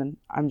 Absolutely. And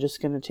I'm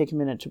just going to take a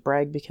minute to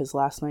brag because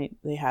last night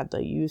they had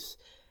the youth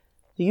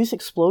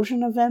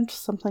explosion event,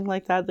 something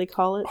like that they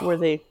call it, where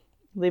they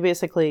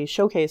basically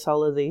showcase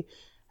all of the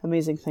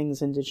amazing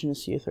things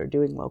Indigenous youth are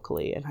doing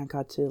locally. And I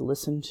got to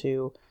listen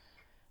to,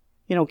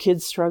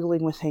 kids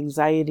struggling with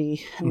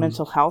anxiety and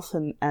mental health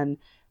and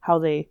how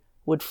they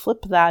would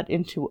flip that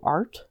into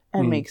art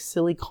and make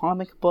silly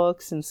comic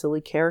books and silly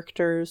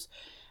characters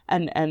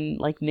and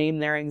like name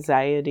their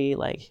anxiety,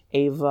 like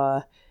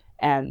Ava,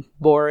 and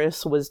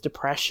Boris was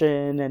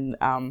depression,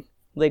 and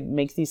they'd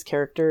make these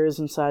characters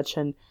and such.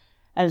 And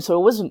so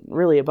it wasn't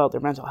really about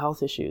their mental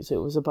health issues.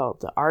 It was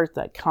about the art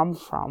that come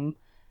from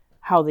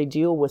how they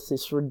deal with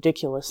this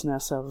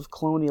ridiculousness of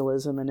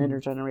colonialism and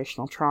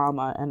intergenerational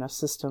trauma and a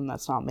system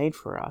that's not made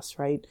for us,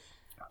 right?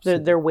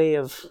 Their way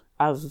of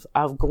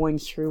going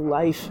through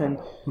life. And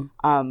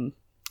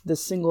the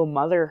single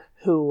mother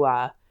who,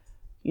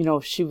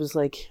 she was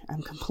like,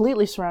 I'm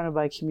completely surrounded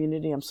by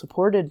community. I'm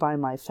supported by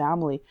my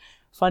family.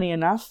 Funny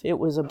enough, it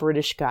was a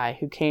British guy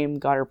who came,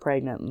 got her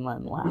pregnant, and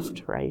then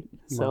left, right?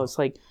 So it's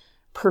like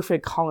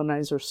perfect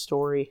colonizer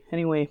story.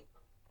 Anyway,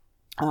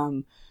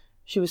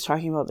 she was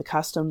talking about the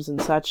customs and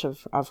such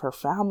of her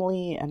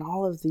family and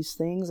all of these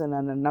things. And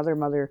then another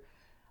mother,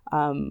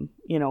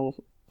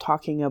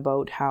 talking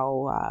about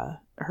how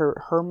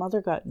her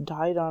mother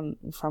died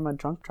from a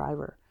drunk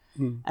driver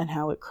and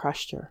how it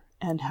crushed her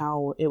and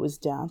how it was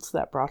dance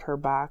that brought her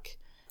back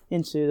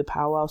into the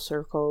powwow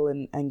circle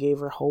and gave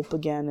her hope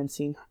again, and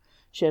seeing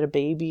she had a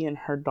baby and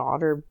her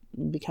daughter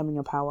becoming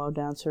a powwow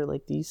dancer.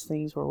 Like, these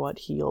things were what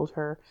healed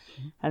her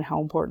and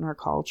how important our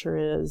culture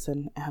is.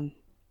 And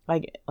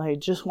I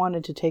just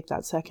wanted to take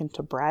that second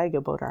to brag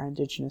about our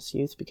Indigenous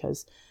youth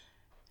because,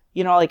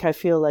 I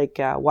feel like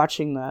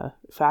watching the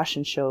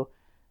fashion show,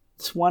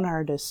 this one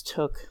artist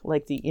took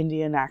like the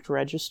Indian Act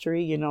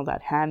Registry,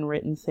 that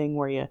handwritten thing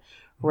where you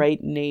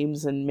write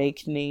names and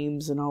make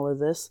names and all of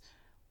this.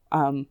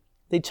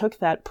 They took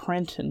that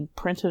print and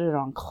printed it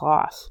on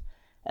cloth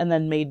and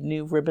then made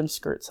new ribbon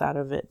skirts out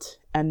of it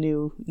and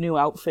new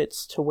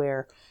outfits to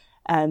wear.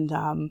 And,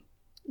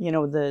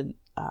 the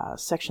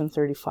Section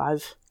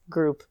 35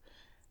 group,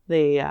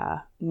 they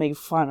made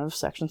fun of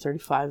Section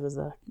 35 of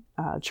the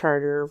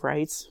Charter of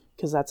Rights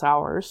because that's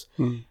ours.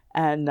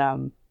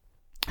 And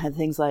had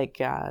things like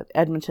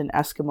Edmonton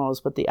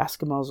Eskimos, but the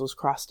Eskimos was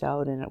crossed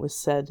out and it was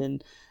said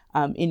in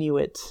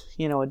Inuit,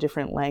 a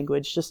different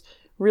language, just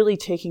really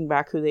taking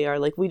back who they are.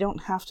 Like, we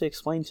don't have to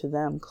explain to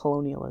them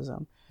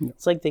colonialism.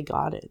 It's like they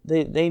got it.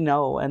 They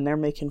know, and they're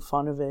making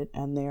fun of it,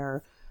 and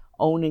they're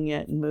owning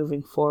it and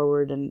moving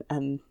forward and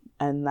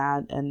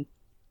that. And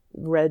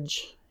Reg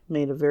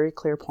made a very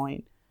clear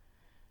point.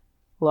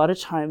 A lot of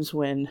times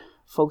when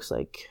folks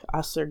like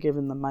us are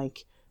given the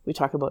mic, we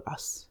talk about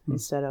us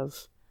instead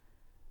of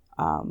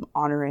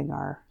honoring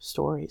our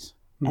stories.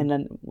 And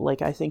then,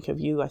 like, I think of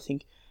you, I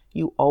think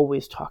you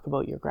always talk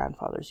about your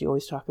grandfathers. You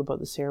always talk about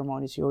the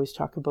ceremonies. You always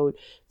talk about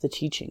the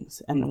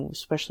teachings. And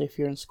especially if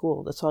you're in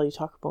school, that's all you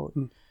talk about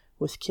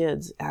with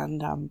kids,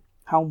 and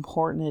how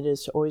important it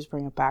is to always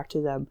bring it back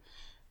to them.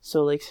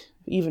 So, like,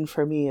 even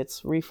for me,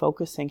 it's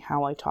refocusing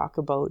how I talk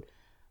about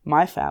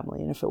my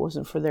family. And if it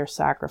wasn't for their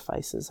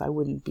sacrifices, I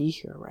wouldn't be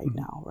here right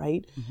now,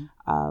 right?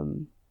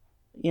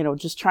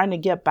 Just trying to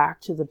get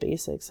back to the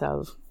basics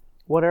of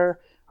what are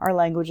our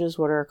languages,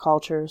 what are our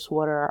cultures,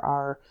 what are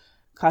our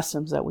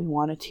customs that we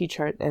want to teach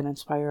and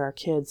inspire our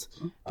kids,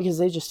 because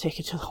they just take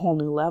it to the whole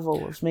new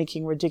level of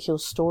making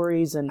ridiculous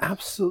stories. And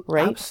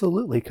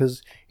absolutely,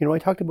 because I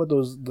talked about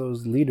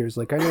those leaders,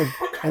 like, I know,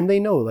 and they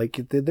know, like,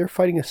 they're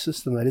fighting a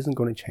system that isn't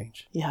going to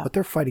change, but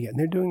they're fighting it and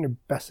they're doing their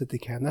best that they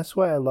can. That's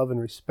why I love and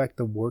respect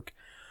the work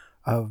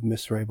of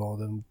Miss Raybould,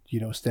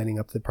 and standing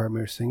up to the Prime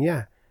Minister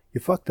saying, you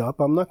fucked up.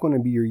 I'm not going to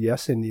be your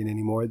yes Indian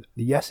anymore.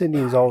 The yes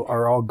Indians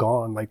are all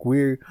gone. Like,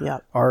 we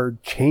are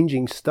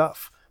changing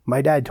stuff.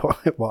 My dad told,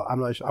 well, I'm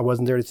not sure, I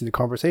wasn't there to see the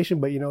conversation,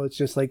 but it's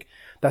just like,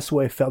 that's the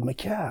way I felt. I'm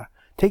like, yeah,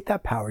 take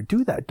that power,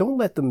 do that. Don't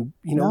let them,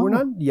 No. we're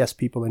not yes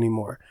people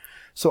anymore.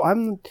 So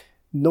I'm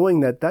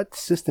knowing that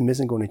system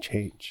isn't going to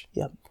change.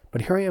 Yep.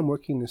 But here I am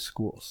working in the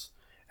schools.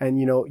 And,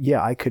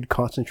 yeah, I could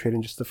concentrate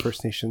on just the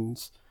First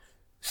Nations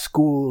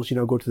schools,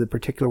 go to the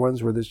particular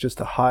ones where there's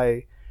just a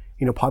high,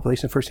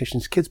 population of First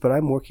Nations kids, but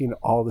I'm working in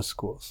all the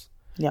schools.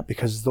 Yep.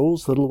 Because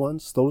those little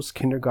ones, those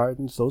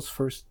kindergartens, those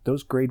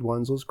grade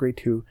 1s, those grade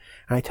 2,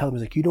 and I tell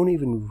them, you don't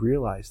even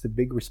realize the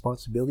big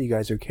responsibility you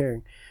guys are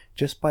carrying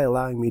just by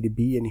allowing me to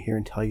be in here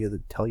and tell you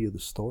the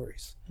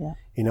stories. Yeah.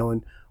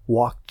 And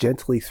walk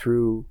gently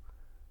through,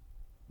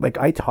 like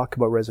I talk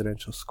about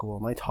residential school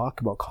and I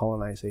talk about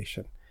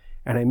colonization,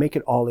 and I make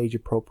it all age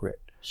appropriate.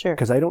 Sure.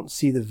 Because I don't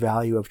see the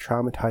value of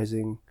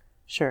traumatizing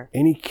Sure.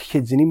 any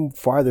kids any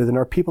farther than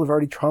our people have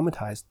already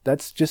traumatized.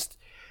 That's just,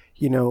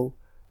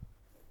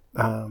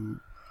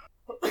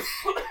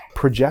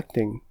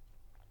 projecting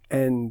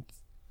and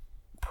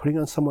putting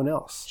on someone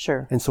else.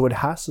 Sure. And so it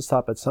has to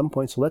stop at some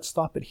point. So let's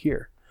stop it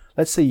here.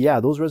 Let's say, yeah,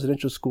 those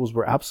residential schools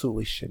were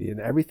absolutely shitty and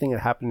everything that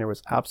happened there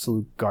was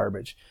absolute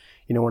garbage.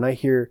 When I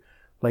hear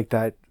like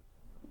that,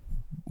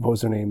 what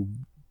was her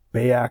name?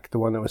 Bayak, the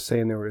one that was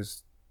saying there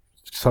was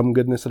some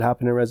goodness that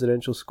happened in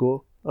residential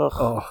school. Ugh.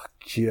 Oh,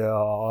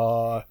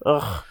 yeah.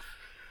 Ugh.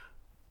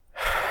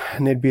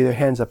 And they'd be their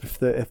hands up if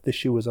the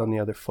shoe was on the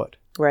other foot.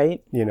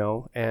 Right?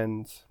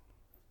 And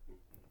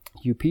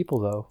you people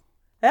though.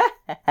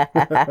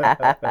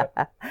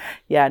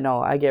 Yeah,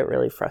 no, I get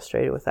really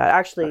frustrated with that.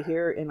 Actually,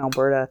 here in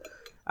Alberta,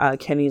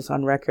 Kenny's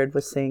on record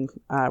with saying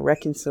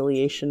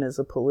reconciliation is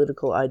a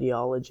political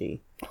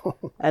ideology.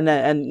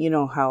 and you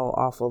know how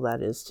awful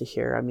that is to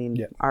hear. I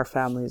mean, Our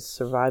families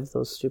survived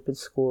those stupid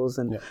schools.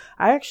 And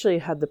I actually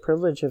had the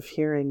privilege of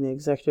hearing the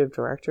executive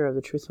director of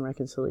the Truth and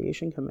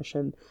Reconciliation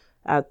Commission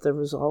at the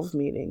Resolve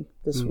meeting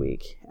this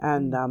week.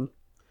 And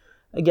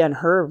again,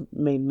 her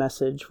main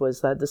message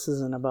was that this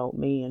isn't about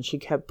me. And she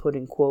kept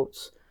putting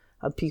quotes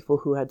of people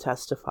who had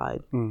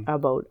testified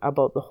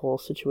about the whole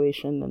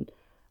situation,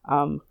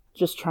 and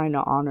just trying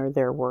to honor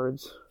their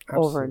words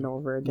over and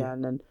over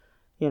again. And,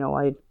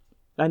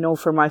 I know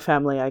for my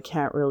family, I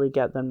can't really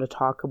get them to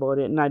talk about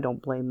it, and I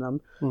don't blame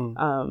them.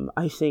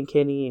 I think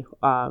any,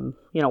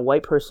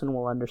 white person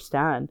will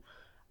understand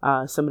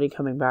somebody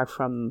coming back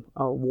from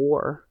a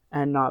war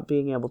and not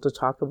being able to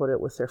talk about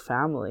it with their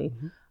family.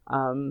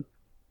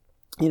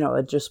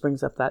 It just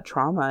brings up that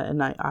trauma,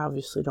 and I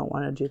obviously don't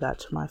want to do that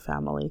to my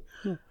family.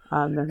 They're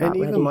not and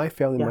even ready. my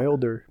family, my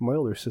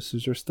older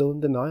sisters are still in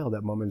denial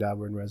that mom and dad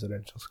were in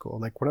residential school.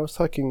 Like when I was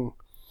talking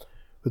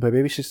with my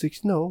baby, she's like,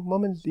 no,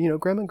 mom and,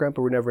 grandma and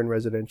grandpa were never in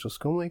residential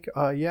school. I'm like,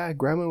 yeah,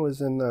 grandma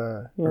was in,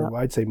 or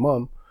I'd say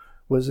mom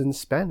was in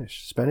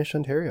Spanish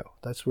Ontario.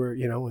 That's where,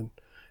 and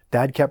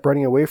dad kept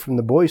running away from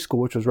the boys' school,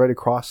 which was right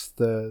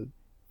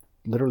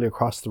literally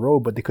across the road,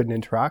 but they couldn't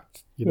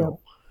interact,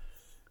 know.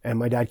 And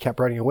my dad kept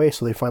running away,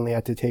 so they finally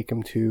had to take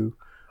him to,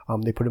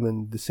 they put him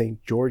in the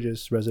St.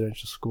 George's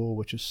residential school,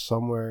 which is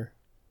somewhere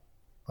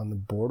on the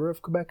border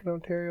of Quebec and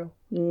Ontario.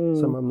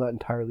 I'm not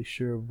entirely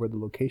sure where the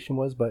location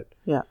was, but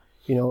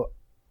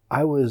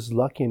I was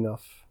lucky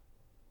enough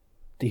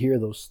to hear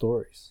those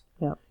stories.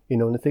 And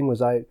the thing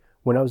was,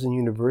 when I was in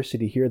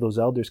university, hear those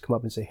elders come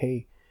up and say,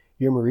 hey,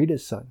 you're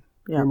Marita's son.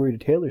 You're Marita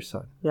Taylor's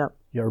son.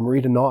 You're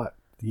Marita Knott,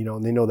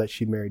 and they know that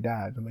she married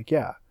dad. I'm like,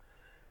 yeah.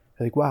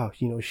 They're like, wow,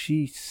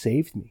 she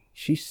saved me.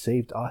 She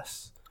saved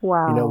us.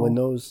 Wow. When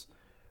those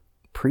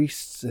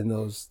priests and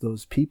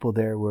those people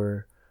there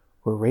were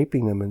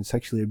raping them and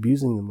sexually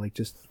abusing them, like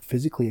just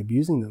physically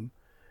abusing them,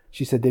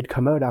 she said they'd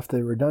come out after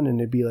they were done and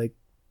they'd be like,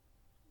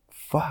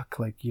 fuck,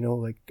 like,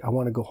 I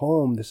want to go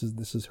home. This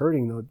is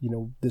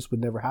hurting. This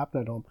would never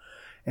happen at home.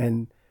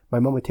 And my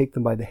mom would take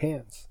them by the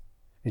hands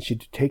and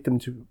she'd take them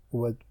to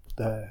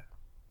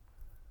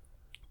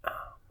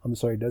I'm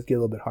sorry, it does get a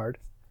little bit hard.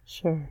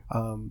 Sure.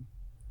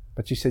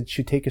 But she said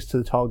she'd take us to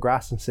the tall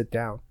grass and sit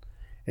down,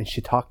 and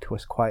she'd talk to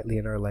us quietly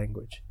in our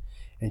language,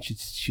 and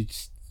she'd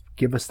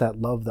give us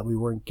that love that we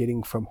weren't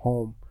getting from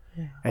home.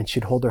 And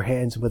she'd hold our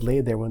hands and would lay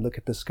there and would look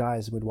at the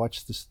skies and would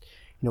watch this,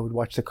 would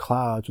watch the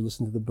clouds, would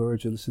listen to the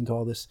birds, would listen to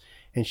all this,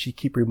 and she'd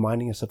keep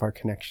reminding us of our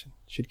connection.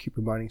 She'd keep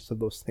reminding us of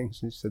those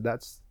things. And she said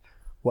that's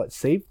what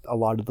saved a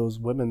lot of those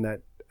women,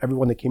 that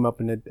everyone that came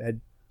up and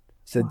had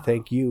said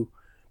thank you,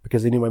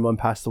 because they knew my mom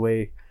passed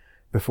away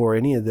before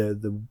any of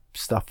the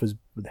stuff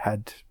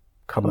had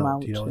come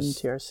out. In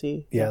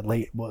TRC.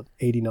 Late,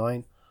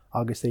 89,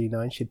 August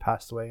 89, she'd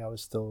passed away. I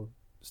was still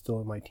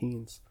in my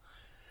teens.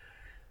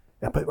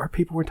 Yeah, but our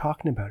people weren't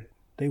talking about it.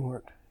 They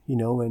weren't,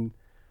 and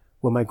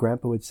when my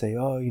grandpa would say,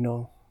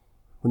 oh,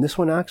 when this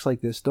one acts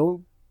like this,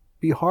 don't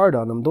be hard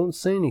on them. Don't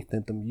say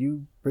anything to them.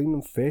 You bring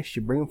them fish,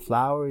 you bring them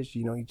flowers,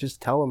 you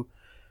just tell them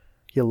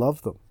you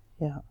love them.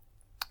 Yeah.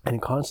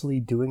 And constantly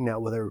doing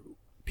that with our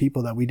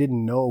people that we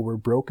didn't know were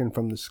broken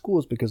from the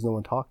schools because no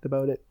one talked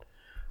about it.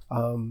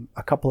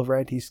 A couple of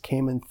aunties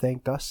came and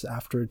thanked us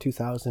after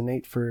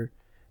 2008 for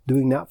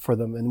doing that for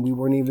them, and we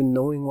weren't even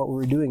knowing what we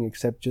were doing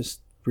except just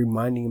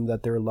reminding them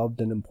that they're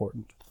loved and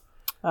important.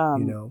 you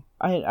know.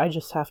 I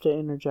just have to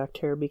interject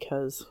here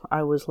because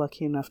I was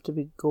lucky enough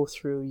to go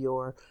through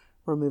your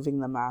removing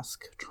the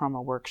mask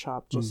trauma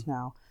workshop just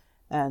now,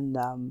 and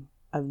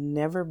I've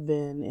never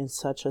been in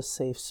such a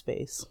safe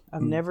space.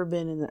 I've never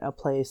been in a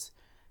place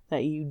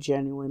that you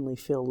genuinely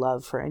feel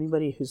love. For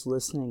anybody who's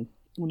listening,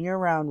 when you're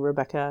around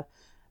Rebecca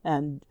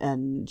and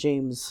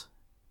James,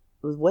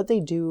 what they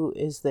do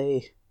is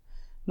they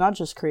not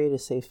just create a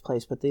safe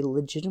place, but they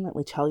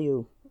legitimately tell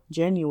you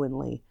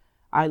genuinely,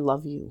 I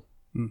love you.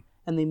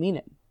 And they mean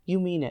it. You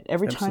mean it.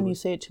 Every time you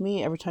say it to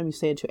me, every time you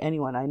say it to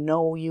anyone, I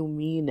know you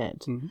mean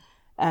it.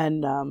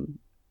 And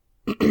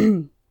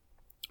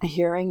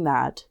hearing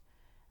that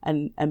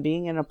and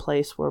being in a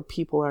place where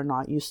people are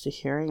not used to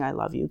hearing I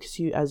love you, because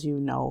as you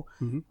know,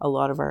 a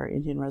lot of our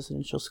Indian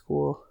residential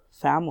school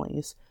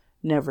families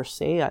never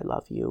say I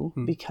love you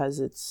because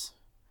it's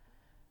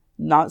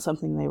not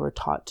something they were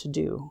taught to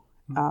do,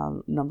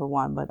 number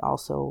one, but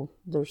also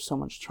there's so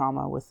much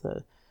trauma with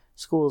the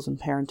schools and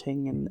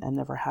parenting and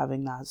never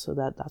having that, so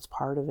that's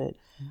part of it.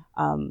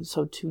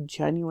 So to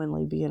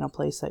genuinely be in a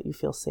place that you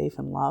feel safe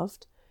and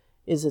loved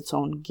is its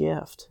own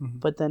gift.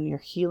 But then your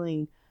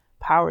healing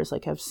powers,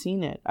 like I've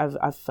seen it,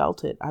 I've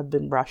felt it, I've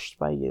been brushed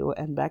by you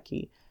and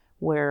Becky,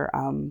 where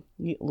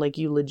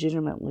you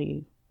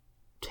legitimately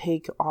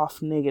take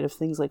off negative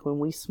things. Like when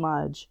we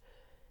smudge,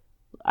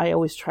 I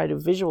always try to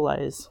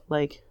visualize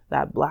like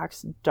that black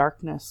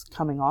darkness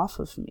coming off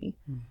of me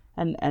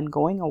and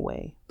going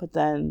away. But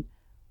then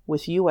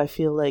with you, I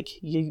feel like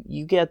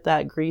you get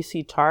that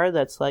greasy tar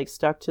that's like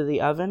stuck to the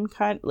oven,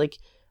 kind like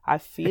I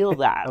feel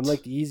that. I'm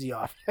like the easy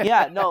off.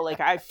 Yeah, no, like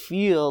I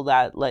feel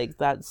that, like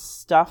that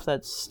stuff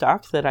that's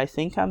stuck that I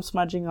think I'm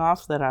smudging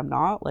off that I'm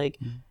not, like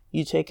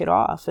you take it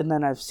off. And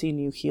then I've seen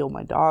you heal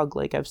my dog.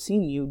 Like I've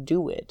seen you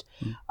do it.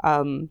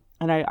 And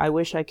I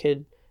wish I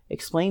could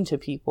explain to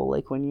people,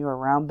 like when you're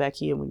around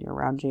Becky and when you're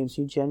around James,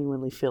 you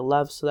genuinely feel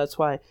love. So that's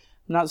why I'm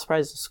not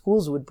surprised the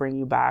schools would bring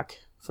you back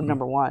for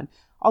number one.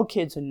 All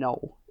kids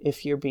know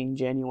if you're being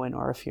genuine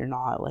or if you're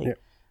not. Like,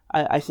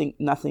 I think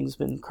nothing's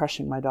been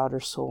crushing my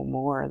daughter's soul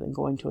more than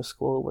going to a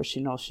school where she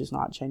knows she's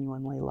not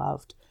genuinely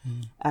loved.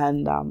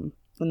 And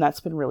that's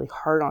been really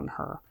hard on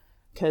her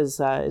because,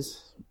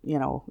 as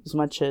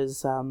much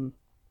as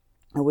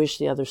I wish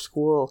the other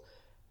school,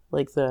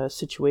 like the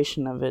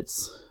situation of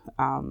its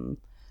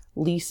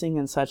leasing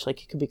and such,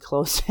 like it could be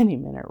closed any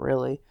minute,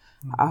 really.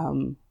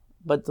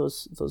 But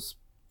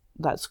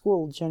that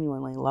school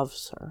genuinely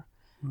loves her.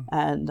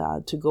 And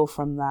to go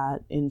from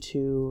that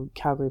into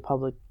Calgary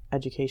Public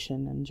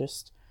Education and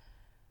just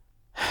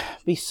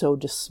be so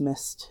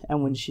dismissed,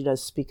 and when she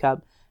does speak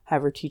up,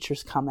 have her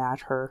teachers come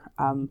at her,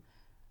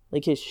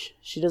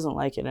 she doesn't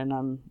like it. And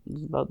I'm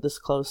about this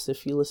close.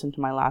 If you listen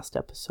to my last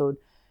episode,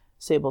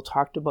 Sable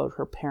talked about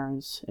her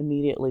parents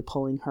immediately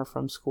pulling her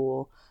from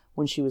school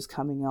when she was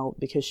coming out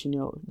because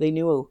they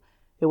knew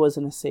it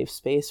wasn't a safe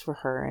space for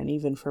her. And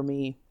even for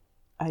me,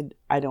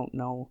 I don't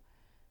know.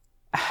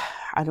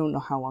 I don't know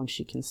how long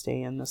she can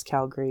stay in this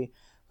Calgary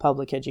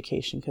public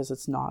education because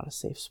it's not a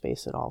safe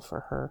space at all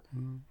for her.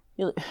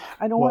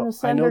 I don't want to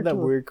send her to... I know that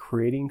we're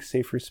creating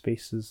safer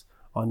spaces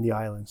on the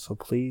island, so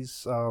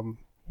please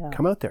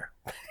come out there.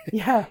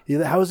 Yeah.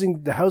 The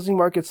housing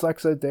market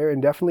sucks out there,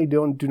 and definitely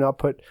do not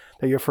put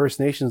that your First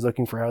Nations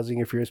looking for housing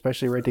if you're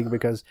especially renting,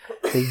 because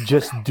they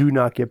just do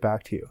not get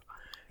back to you.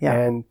 Yeah.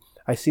 And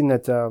I seen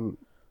that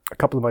a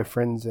couple of my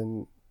friends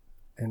in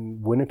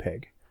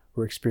Winnipeg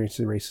were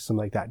experiencing racism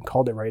like that and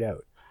called it right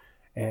out.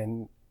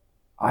 And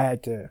I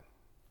had to,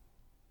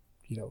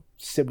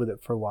 sit with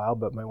it for a while.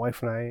 But my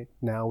wife and I,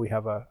 now we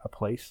have a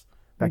place.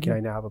 Becky and I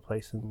now have a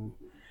place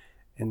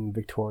in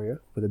Victoria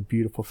with a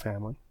beautiful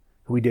family.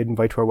 We did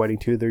invite to our wedding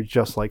too. They're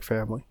just like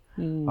family.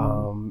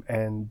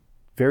 And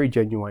very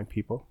genuine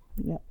people.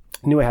 Yeah.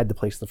 I knew I had the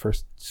place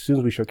as soon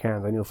as we shook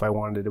hands, I knew if I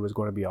wanted it, it was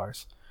going to be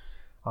ours.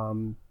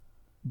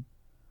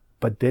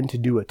 But then to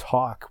do a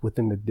talk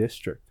within the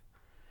district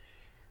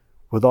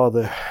with all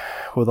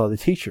the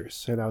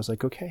teachers, and I was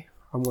like, okay,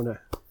 I'm going to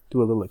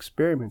do a little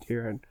experiment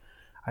here. And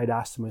I'd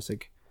asked them, I was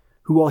like,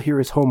 who all here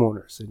is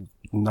homeowners? And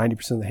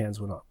 90% of the hands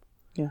went up.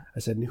 Yeah. I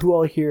said, and who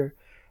all here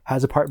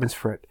has apartments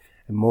for it?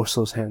 And most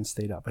of those hands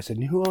stayed up. I said,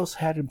 and who else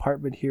had an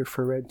apartment here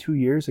for rent 2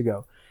 years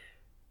ago?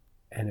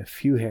 And a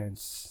few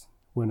hands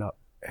went up.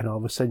 And all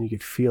of a sudden you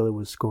could feel it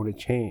was going to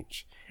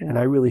change. Yeah. And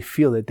I really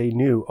feel that they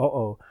knew,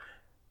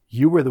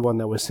 you were the one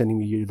that was sending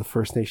me you, the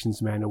First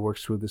Nations man who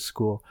works with this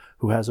school,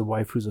 who has a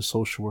wife who's a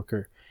social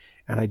worker,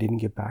 and I didn't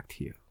get back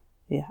to you.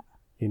 Yeah.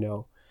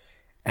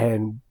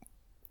 And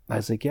I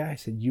was like, I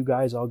said, you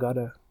guys all got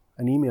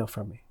an email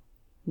from me.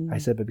 I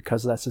said, but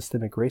because of that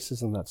systemic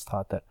racism that's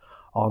taught that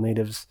all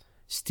natives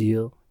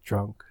steal,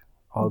 drunk,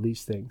 all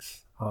these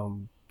things,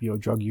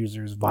 drug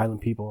users,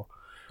 violent people,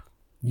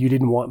 you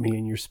didn't want me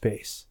in your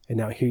space. And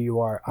now here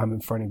you are, I'm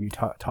in front of you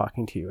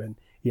talking to you. And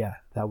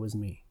that was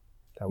me.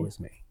 That was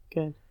me.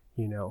 Good.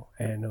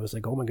 And it was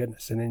like, oh my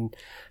goodness. And then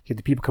you get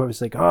the people come up,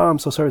 it's like, oh, I'm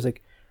so sorry. It's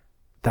like,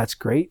 that's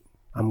great.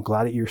 I'm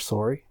glad that you're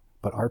sorry.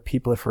 but our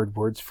people have heard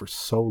words for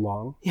so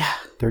long. Yeah.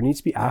 There needs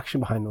to be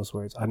action behind those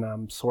words. And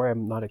I'm sorry,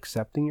 I'm not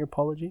accepting your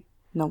apology.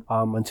 No.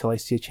 Until I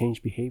see a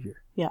change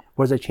behavior. Yeah.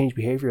 What does that change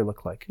behavior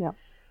look like? Yeah.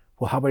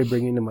 Well, how about I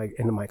bring it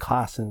into my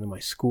class and into my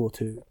school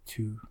to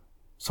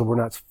so we're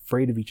not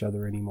afraid of each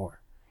other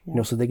anymore.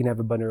 Yeah. So they can have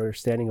a better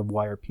understanding of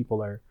why our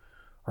people are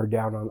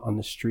down on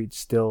the streets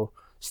still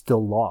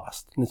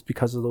lost. And it's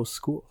because of those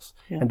schools.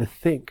 Yeah. And to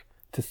think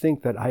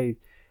that I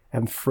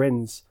am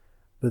friends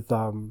with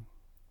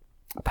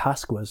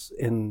Pasquas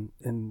in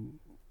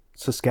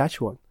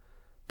Saskatchewan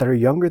that are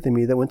younger than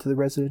me that went to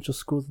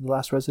the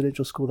last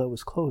residential school that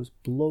was closed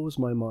blows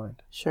my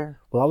mind. Sure.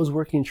 Well, I was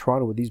working in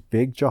Toronto with these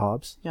big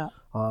jobs, Yeah.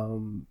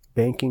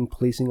 Banking,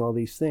 policing, all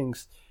these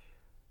things.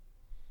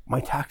 My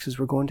taxes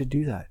were going to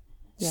do that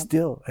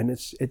still. And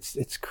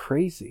it's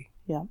crazy.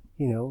 Yeah.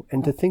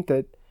 And to think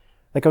that,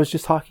 like I was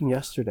just talking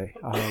yesterday,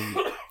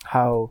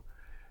 how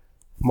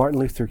Martin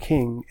Luther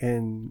King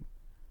and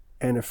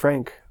Anna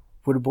Frank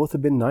would have both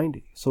have been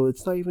 90. So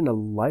it's not even a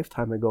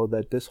lifetime ago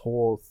that this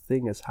whole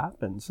thing has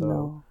happened.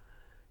 So,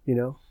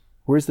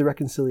 where's the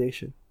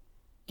reconciliation?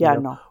 Yeah,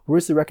 no.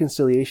 Where's the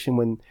reconciliation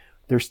when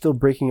they're still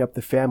breaking up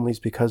the families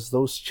because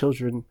those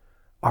children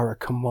are a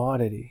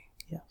commodity?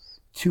 Yes.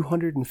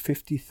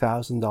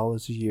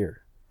 $250,000 a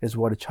year is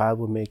what a child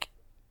will make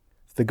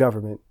the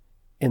government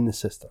in the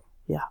system.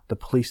 Yeah. The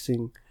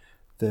policing,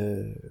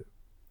 the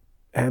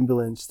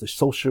ambulance, the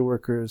social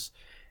workers.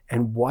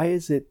 And why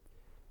is it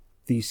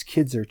these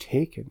kids are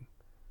taken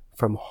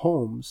from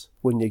homes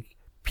when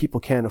people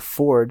can't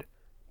afford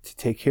to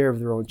take care of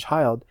their own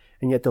child,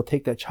 and yet they'll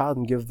take that child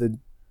and give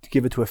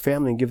it to a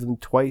family and give them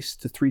 2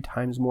 to 3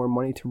 times more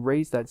money to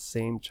raise that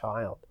same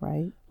child.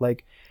 Right.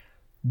 Like,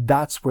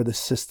 that's where the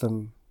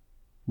system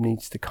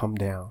needs to come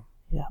down.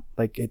 Yeah.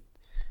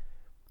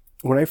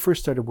 When I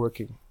first started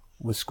working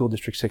with School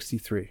District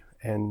 63,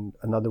 and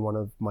another one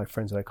of my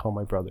friends that I call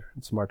my brother,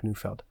 it's Mark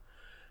Neufeld.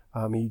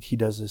 He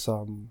does this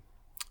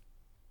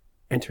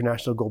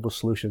International Global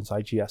Solutions,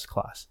 IGS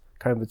class,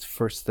 kind of its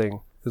first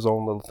thing, his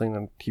own little thing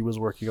that he was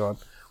working on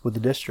with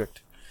the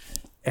district.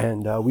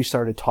 And we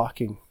started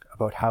talking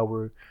about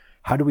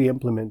how do we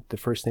implement the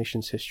First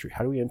Nations history?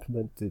 How do we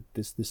implement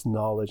this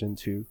knowledge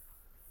into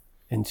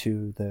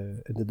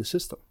the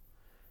system?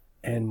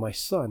 And my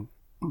son,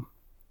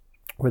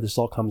 where this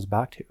all comes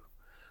back to,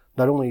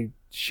 not only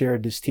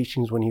shared his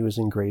teachings when he was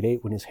in grade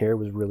 8, when his hair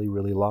was really,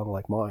 really long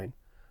like mine.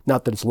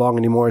 Not that it's long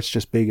anymore, it's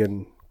just big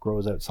and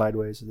grows out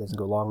sideways. It doesn't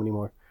go long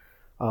anymore.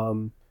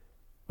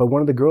 But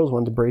one of the girls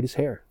wanted to braid his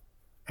hair.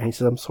 And he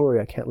said, I'm sorry,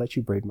 I can't let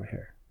you braid my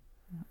hair.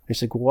 And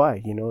she's like,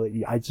 why?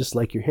 I just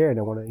like your hair and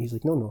I want to. He's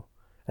like, no,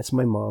 that's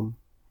my mom,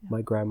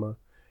 my grandma,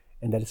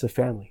 and that it's a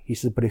family. He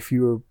said, but if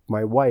you were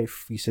my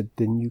wife, he said,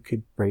 then you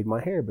could braid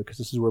my hair because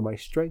this is where my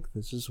strength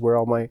is. This is where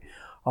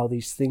all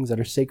these things that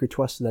are sacred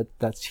to us,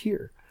 that's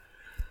here.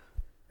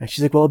 And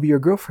she's like, well, I'll be your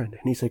girlfriend.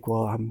 And he's like,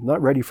 well, I'm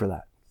not ready for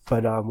that.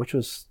 But, which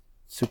was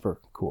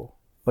super cool.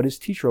 But his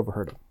teacher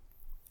overheard him.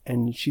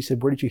 And she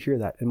said, where did you hear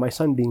that? And my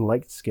son, being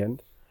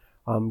light-skinned,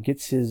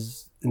 gets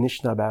his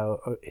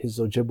Anishinaabe, his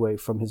Ojibwe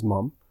from his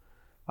mom.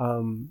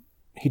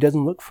 He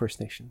doesn't look First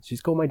Nations.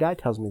 He's my dad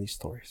tells me these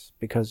stories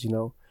because,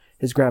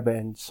 his grandpa.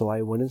 And so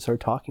I went and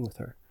started talking with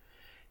her.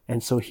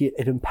 And so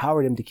it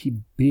empowered him to keep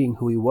being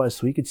who he was.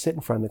 So he could sit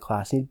in front of the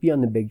class and he'd be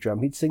on the big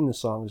drum. He'd sing the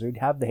songs or he'd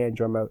have the hand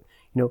drum out,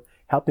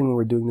 helping when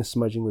we're doing the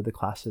smudging with the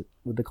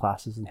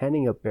classes and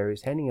handing out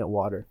berries, handing out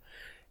water,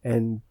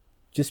 and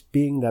just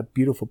being that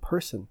beautiful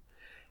person.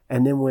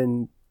 And then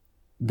when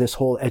this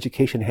whole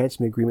education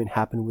enhancement agreement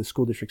happened with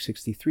School District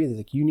 63, they're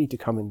like, you need to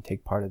come and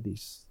take part of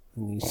these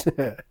in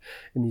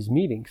these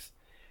meetings.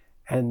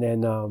 And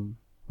then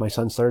my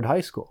son started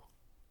high school,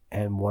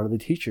 and one of the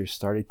teachers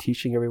started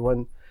teaching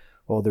everyone,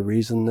 well, the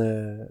reason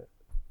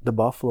the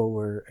buffalo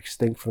were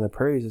extinct from the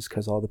prairies is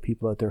because all the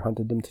people out there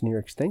hunted them to near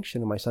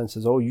extinction. And my son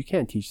says, oh, you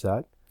can't teach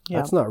that. Yeah.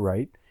 That's not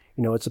right.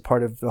 It's a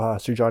part of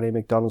Sir John A.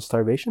 Macdonald's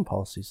starvation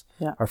policies,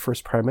 our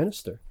first prime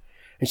minister.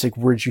 And she's like,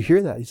 where'd you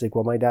hear that? He's like,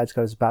 well, my dad's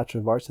got his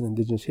Bachelor of Arts in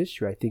Indigenous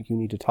History. I think you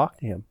need to talk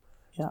to him.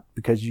 Yeah.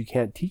 Because you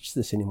can't teach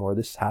this anymore.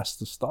 This has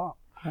to stop.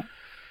 Yeah.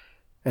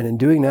 And in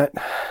doing that,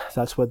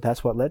 that's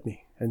what led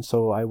me. And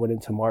so I went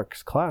into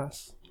Mark's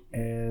class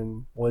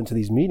and went into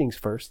these meetings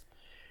first.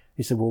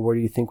 He said, well, where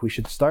do you think we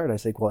should start? I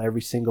said, well,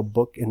 every single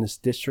book in this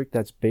district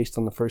that's based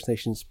on the First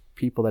Nations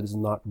people that is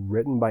not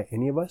written by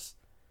any of us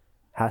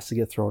has to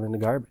get thrown in the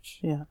garbage.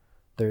 Yeah.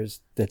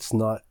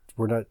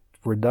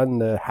 We're done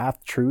the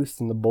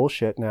half-truth and the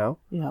bullshit now.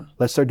 Yeah.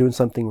 Let's start doing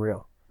something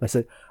real. I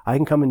said, I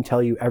can come and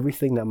tell you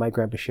everything that my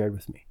grandpa shared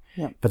with me.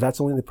 Yeah. But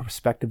that's only the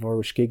perspective of our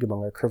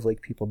Wishkigabung, our Curve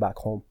Lake people back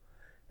home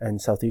in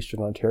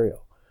southeastern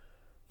Ontario.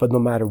 But no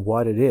matter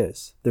what it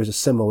is, there's a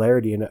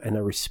similarity and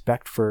a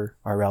respect for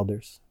our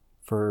elders,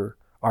 for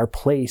our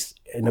place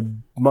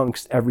and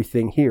amongst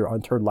everything here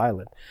on Turtle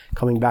Island.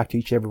 Coming back to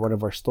each and every one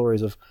of our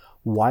stories of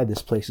why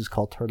this place is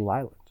called Turtle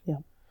Island. Yeah.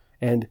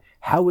 And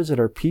how is it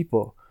our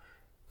people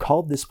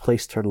called this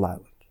place Turtle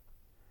Island?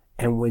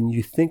 And when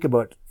you think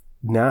about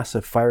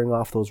NASA firing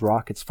off those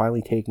rockets,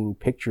 finally taking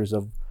pictures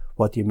of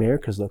what the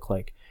Americas look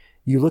like,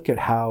 you look at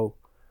how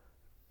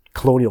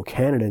colonial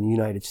Canada and the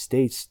United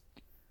States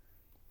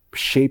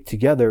shaped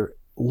together,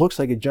 looks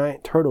like a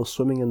giant turtle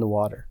swimming in the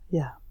water.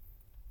 Yeah.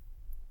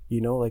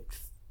 You know, like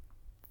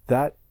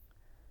that.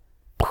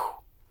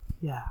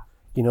 Yeah.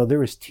 You know, there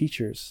was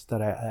teachers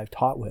that I've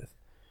taught with.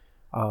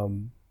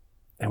 And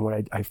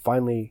when I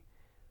finally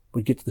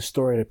would get to the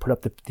story, and I put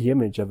up the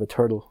image of a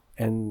turtle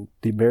and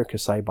the America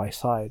side by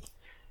side,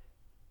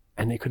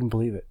 and they couldn't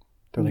believe it.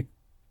 They're like,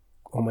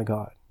 oh my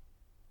God.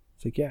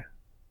 It's like, yeah.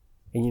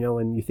 And, you know,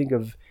 and you think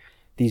of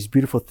these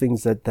beautiful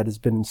things that has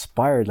been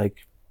inspired,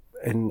 like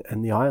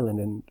in the island,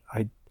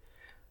 and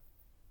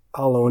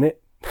I'll own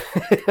it.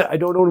 I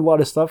don't own a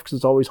lot of stuff because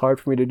it's always hard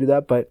for me to do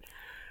that, but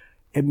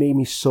it made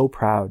me so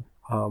proud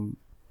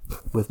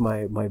with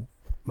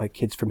my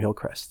kids from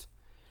Hillcrest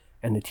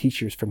and the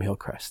teachers from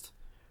Hillcrest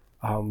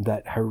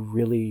that are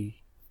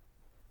really,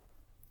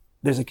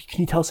 there's like,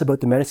 can you tell us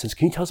about the medicines?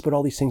 Can you tell us about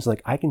all these things?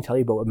 Like, I can tell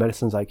you about what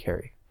medicines I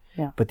carry.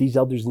 Yeah. But these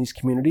elders in these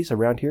communities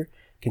around here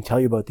can tell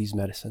you about these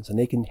medicines, and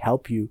they can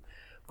help you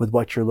with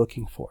what you're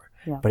looking for.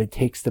 Yeah. But it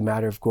takes the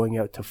matter of going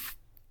out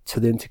to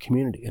the into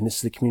community, and this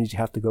is the community you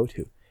have to go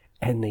to.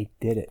 And they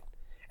did it.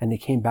 And they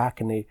came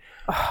back, and they,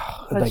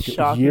 like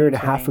a year and a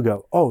half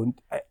ago.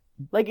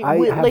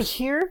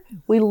 Here,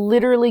 we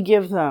literally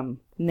give them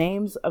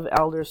names of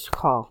elders to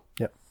call.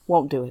 Yep.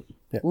 Won't do it.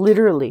 Yep.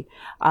 Literally.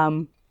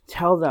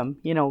 Tell them,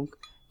 you know,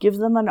 give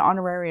them an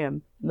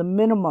honorarium, the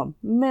minimum,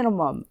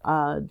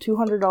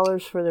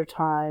 $200 for their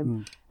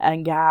time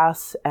and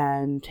gas,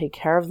 and take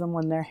care of them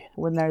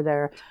when they're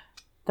there.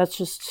 That's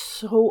just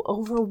so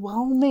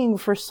overwhelming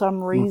for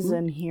some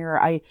reason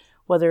here.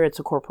 Whether it's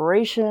a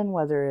corporation,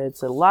 whether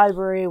it's a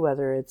library,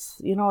 whether it's,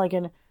 you know, like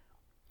I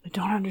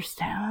don't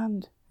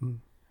understand.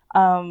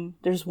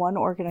 There's one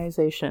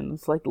organization,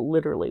 it's like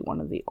literally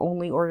one of the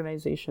only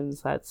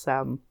organizations that's,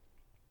 you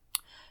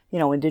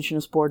know,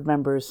 Indigenous board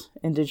members,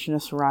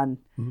 Indigenous run.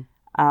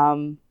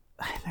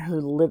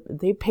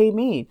 They pay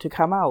me to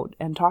come out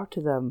and talk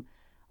to them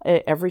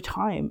every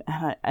time.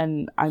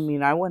 And I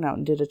mean, I went out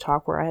and did a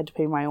talk where I had to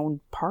pay my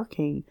own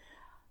parking.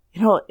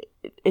 You know,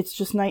 it's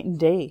just night and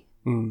day.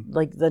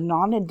 Like the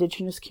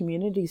non-Indigenous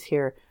communities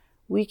here,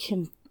 we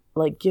can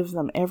like give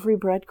them every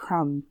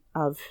breadcrumb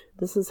of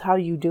this is how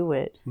you do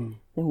it. And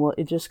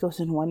it just goes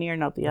in one ear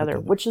and out the other,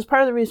 which is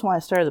part of the reason why I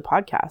started the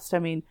podcast. I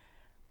mean,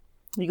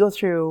 you go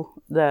through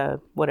the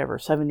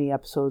 70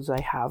 episodes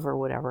I have or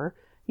whatever,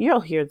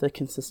 you'll hear the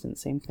consistent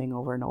same thing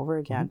over and over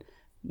again.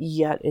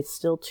 Yet it's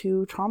still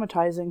too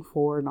traumatizing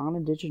for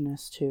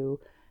non-Indigenous to,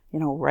 you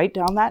know, write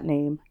down that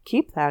name,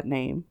 keep that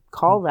name,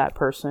 call that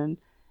person,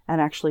 and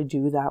actually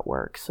do that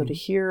work. So to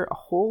hear a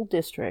whole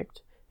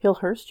district,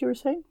 Hillhurst, you were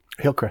saying?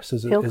 Hillcrest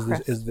is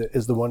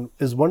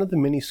one of the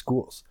many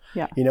schools.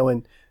 Yeah. You know,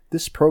 and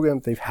this program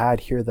they've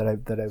had here that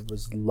I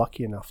was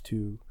lucky enough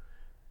to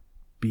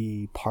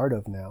be part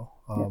of now,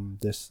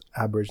 this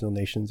Aboriginal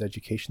Nations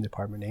Education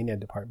Department, ANED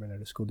department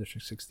at a school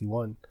district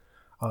 61,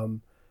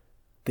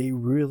 they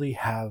really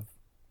have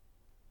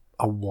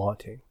a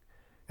wanting.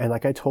 And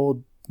like I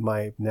told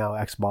my now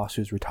ex-boss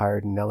who's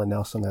retired, Nella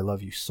Nelson, I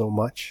love you so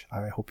much.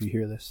 I hope you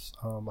hear this.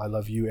 I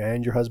love you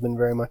and your husband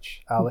very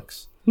much,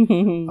 Alex.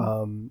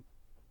 To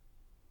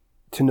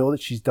know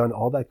that she's done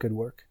all that good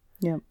work,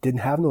 didn't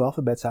have no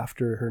alphabets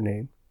after her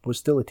name, was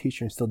still a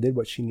teacher and still did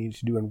what she needed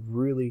to do and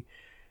really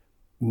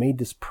made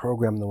this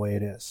program the way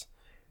it is.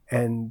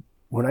 And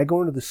when I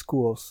go into the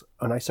schools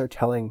and I start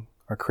telling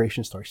our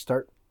creation story,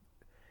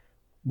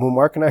 when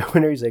Mark and I went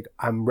there, he's like,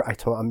 I'm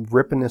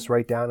ripping this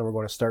right down and we're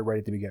going to start right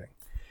at the beginning.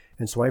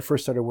 And so when I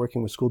first started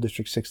working with School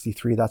District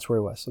 63, that's where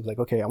it was. I was like,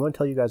 okay, I'm going to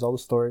tell you guys all the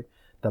story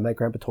that my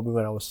grandpa told me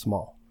when I was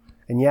small.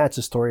 And yeah, it's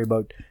a story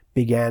about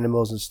big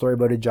animals and a story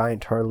about a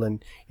giant turtle.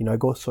 And, you know, I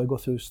go through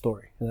the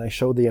story and I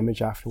show the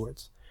image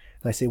afterwards.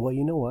 And I say, well,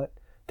 you know what?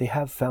 They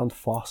have found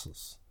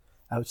fossils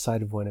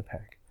outside of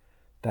Winnipeg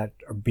that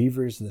are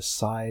beavers the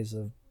size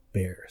of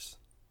bears,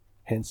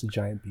 hence a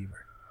giant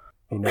beaver.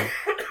 You know,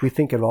 we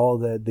think of all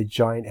the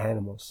giant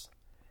animals.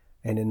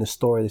 And in the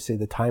story, they say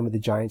the time of the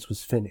giants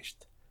was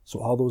finished. So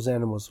all those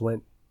animals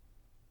went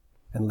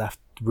and left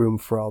room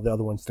for all the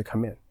other ones to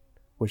come in,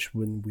 which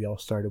when we all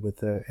started with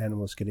the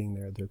animals getting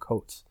their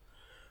coats.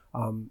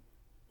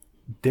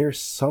 There's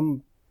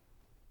some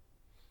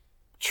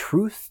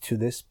truth to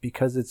this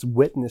because it's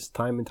witnessed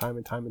time and time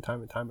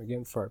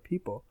again for our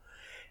people.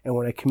 And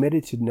when I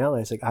committed to Nella, I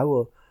was like,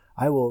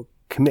 I will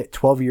commit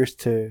 12 years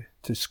to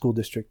School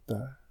District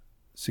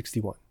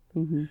 61.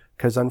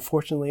 Because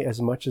unfortunately,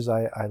 as much as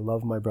I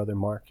love my brother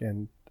Mark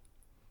and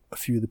a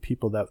few of the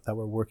people that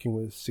were working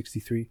with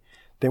 63,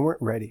 they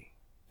weren't ready.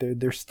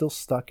 They're still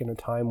stuck in a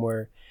time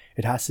where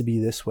it has to be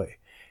this way.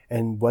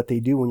 And what they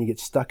do when you get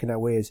stuck in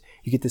that way is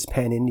you get this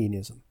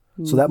pan-Indianism.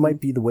 So that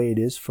might be the way it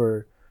is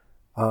for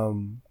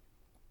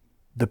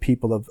the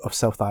people of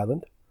South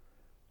Island,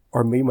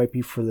 or maybe it might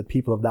be for the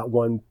people of that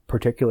one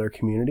particular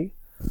community.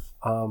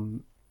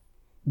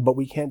 But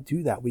we can't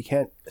do that. We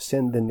can't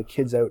send then the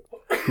kids out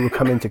who will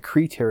come into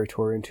Cree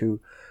territory, into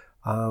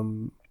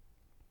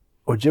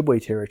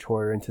Ojibwe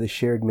territory, into the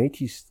shared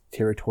Métis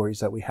territories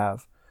that we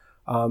have,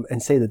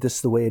 and say that this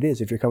is the way it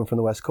is if you're coming from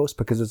the West Coast,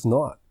 because it's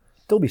not.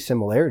 There'll be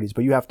similarities,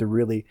 but you have to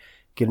really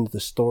get into the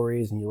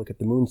stories, and you look at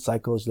the moon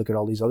cycles, look at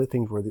all these other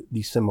things where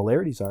these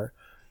similarities are.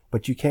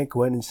 But you can't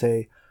go in and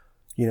say,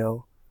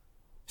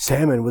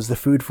 salmon was the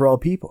food for all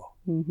people.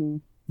 Mm-hmm.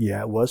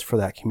 Yeah, it was for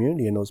that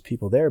community and those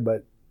people there,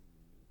 but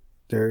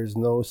there's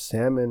no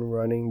salmon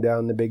running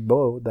down the Big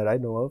Bow that I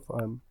know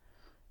of.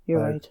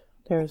 You're right.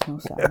 There is no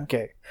salmon.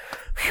 Okay.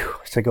 Whew.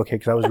 It's like, okay,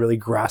 because I was really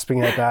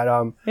grasping at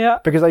that. Yeah.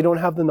 Because I don't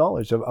have the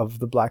knowledge of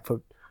the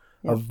Blackfoot,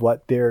 of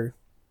what their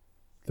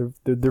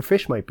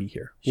fish might be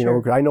here.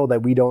 Sure. I know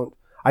that we don't.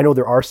 I know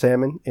there are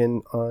salmon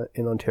in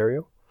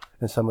Ontario,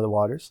 in some of the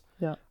waters.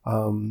 Yeah.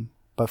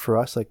 But for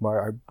us, like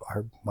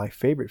my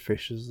favorite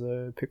fish is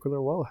the pickerel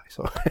or walleye.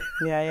 So.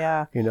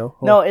 Yeah.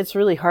 No, it's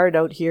really hard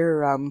out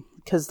here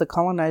because the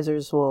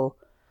colonizers will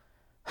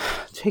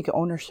take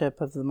ownership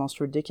of the most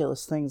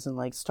ridiculous things and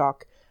like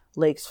stock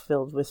lakes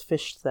filled with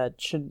fish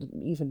that shouldn't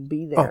even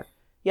be there. Oh.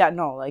 Yeah,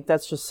 no, like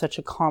that's just such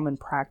a common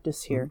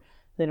practice here. Mm-hmm.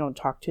 They don't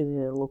talk to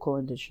the local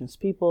indigenous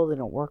people. They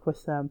don't work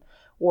with them,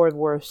 or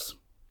worse,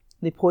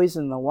 they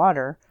poison the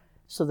water,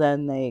 so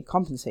then they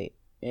compensate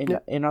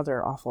in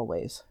other awful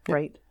ways,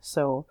 right?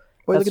 So,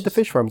 look at the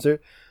fish farms.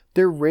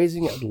 They're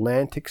raising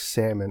Atlantic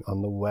salmon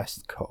on the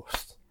West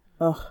Coast.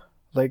 Ugh.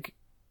 Like,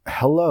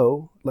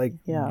 hello, like,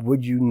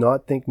 would you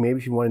not think maybe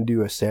if you want to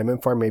do a salmon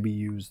farm, maybe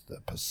use the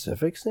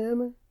Pacific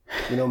salmon?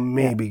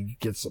 Maybe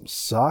get some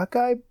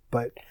sockeye,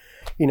 but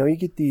you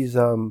get these.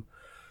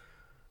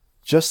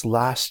 Just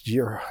last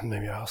year,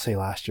 maybe I'll say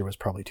last year was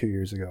probably 2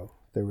 years ago.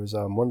 There was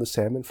one of the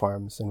salmon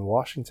farms in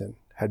Washington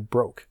had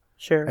broke.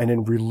 Sure. And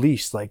then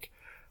released like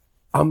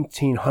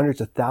umpteen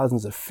hundreds of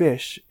thousands of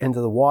fish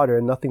into the water,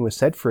 and nothing was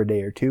said for a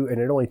day or two.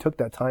 And it only took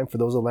that time for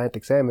those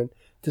Atlantic salmon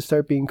to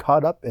start being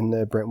caught up in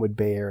the Brentwood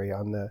Bay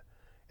area in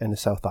the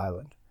South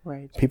Island.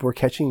 Right. People were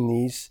catching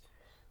these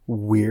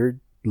weird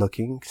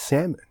looking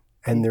salmon,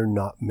 and they're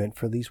not meant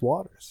for these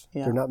waters.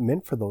 Yeah. They're not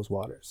meant for those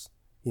waters,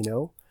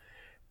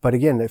 But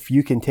again, if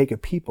you can take a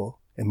people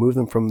and move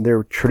them from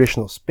their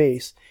traditional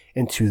space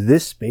into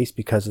this space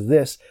because of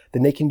this,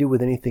 then they can do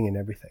with anything and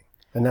everything.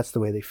 And that's the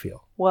way they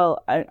feel.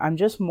 Well, I'm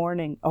just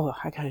mourning. Oh,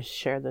 I got to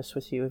share this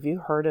with you. Have you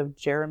heard of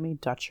Jeremy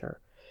Dutcher?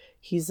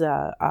 He's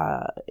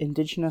a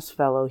Indigenous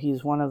fellow.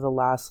 He's one of the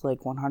last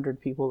 100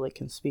 people that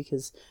can speak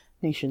his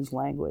nation's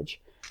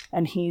language.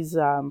 And he's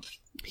a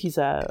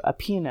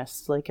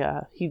pianist.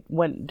 He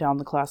went down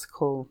the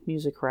classical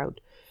music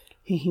route.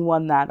 He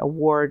won that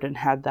award and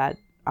had that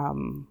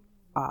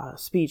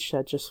speech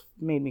that just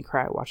made me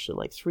cry. I watched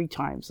it 3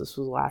 times. This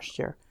was last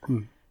year.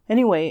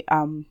 Anyway,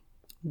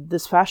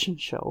 this fashion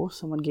show,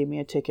 someone gave me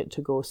a ticket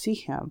to go see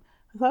him.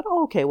 I thought,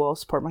 okay, well, I'll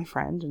support my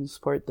friend and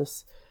support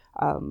this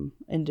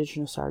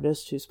Indigenous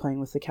artist who's playing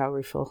with the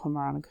Calgary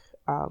Philharmonic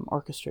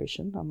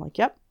Orchestration. I'm like,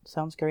 yep,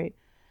 sounds great.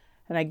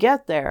 And I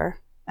get there,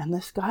 and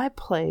this guy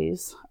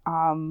plays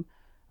a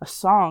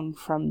song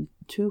from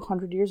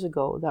 200 years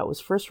ago that was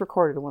first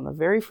recorded, one of the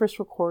very first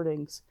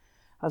recordings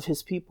of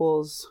his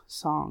people's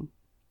song.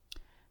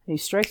 And he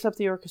strikes up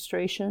the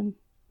orchestration,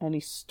 and he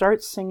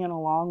starts singing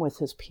along with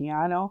his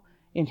piano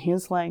in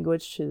his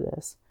language to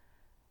this.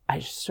 I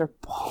just start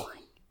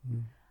bawling.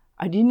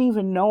 I didn't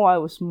even know I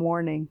was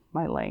mourning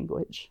my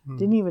language.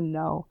 Didn't even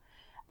know.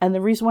 And the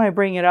reason why I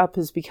bring it up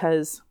is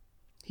because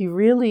he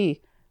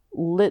really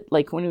lit,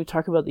 when we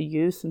talk about the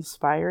youth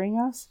inspiring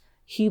us,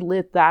 he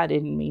lit that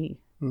in me.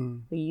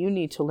 You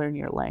need to learn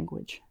your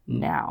language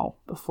now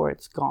before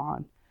it's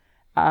gone.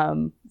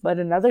 But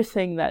another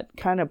thing that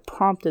kind of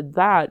prompted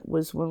that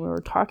was when we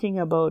were talking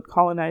about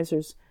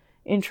colonizers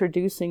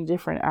introducing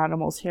different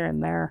animals here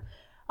and there.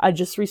 I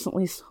just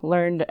recently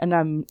learned, and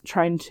I'm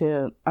trying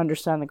to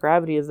understand the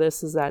gravity of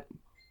this, is that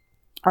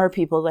our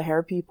people, the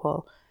Hare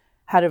people,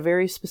 had a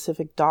very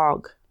specific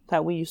dog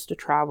that we used to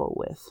travel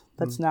with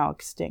that's now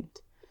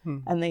extinct.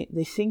 And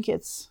they think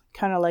it's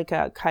kind of like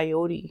a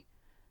coyote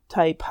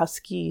type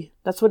husky.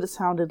 That's what it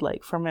sounded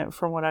like from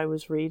what I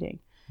was reading.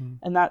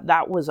 And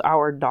that was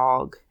our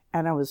dog.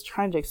 And I was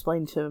trying to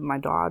explain to my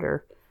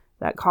daughter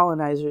that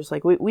colonizers,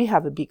 we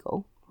have a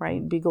beagle,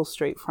 right? Beagle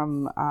straight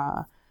from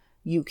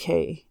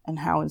UK, and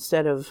how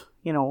instead of,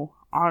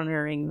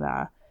 honoring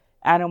the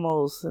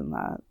animals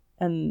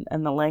and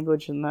the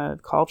language and the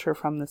culture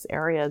from this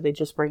area, they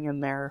just bring in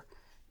their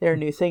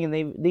new thing. And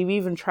they've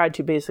even tried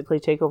to basically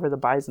take over the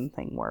bison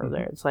thing where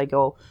it's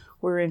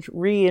we're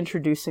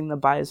reintroducing the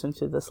bison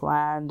to this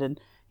land, and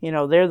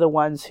they're the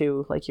ones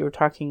who, you were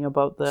talking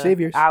about, the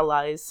saviors.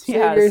 Allies.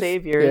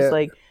 Saviors.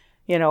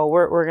 Yeah.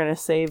 We're going to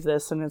save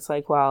this. And it's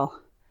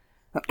well,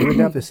 you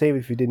wouldn't have to save it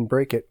if you didn't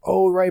break it.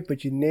 Oh, right.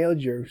 But you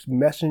nailed your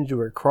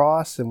messenger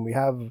across, and we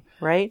have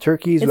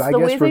turkeys. It's I the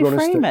guess way we're they going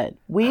frame to it.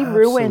 We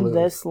ruined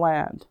this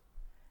land.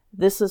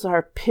 This is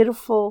our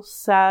pitiful,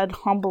 sad,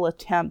 humble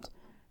attempt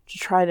to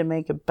try to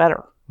make it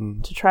better,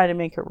 to try to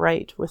make it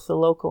right with the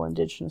local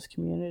Indigenous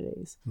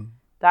communities.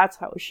 That's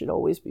how it should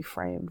always be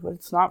framed, but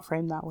it's not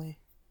framed that way.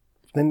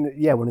 Then,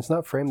 when it's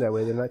not framed that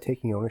way, they're not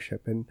taking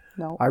ownership. And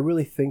no. I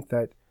really think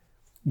that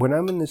when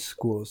I'm in the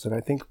schools, and I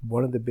think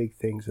one of the big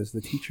things is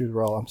the teachers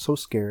were all, I'm so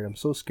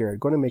scared,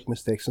 going to make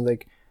mistakes. And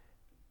like,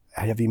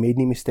 have you made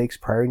any mistakes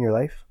prior in your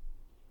life?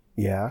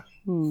 Yeah.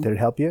 Did it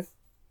help you?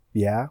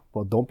 Yeah.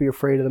 Well, don't be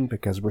afraid of them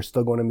because we're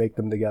still going to make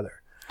them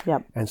together.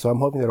 Yep. And so I'm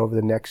hoping that over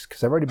the next,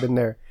 because I've already been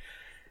there,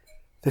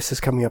 this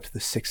is coming up to the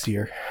 6th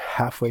year,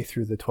 halfway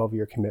through the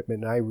 12-year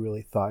commitment. And I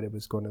really thought it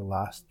was going to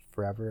last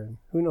forever. And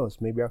who knows,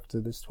 maybe after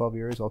this 12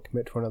 years, I'll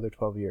commit to another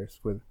 12 years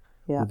with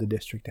the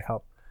district to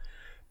help.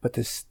 But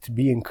this, to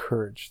be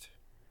encouraged.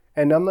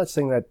 And I'm not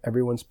saying that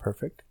everyone's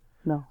perfect.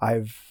 No.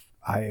 I've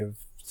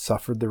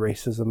suffered the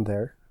racism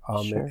there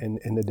Sure.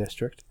 in the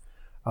district.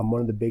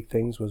 One of the big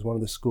things was one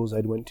of the schools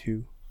I'd went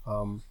to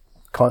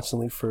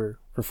constantly for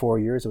 4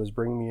 years. It was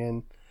bringing me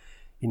in.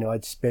 You know,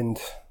 I'd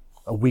spend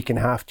a week and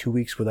a half, 2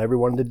 weeks with every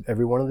one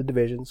of the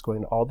divisions,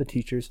 going to all the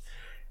teachers,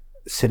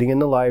 sitting in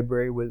the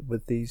library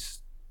with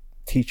these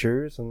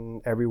teachers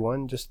and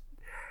everyone, just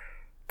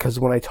because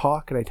when I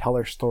talk and I tell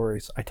our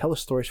stories, I tell the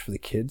stories for the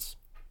kids,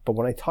 but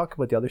when I talk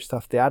about the other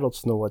stuff, the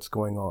adults know what's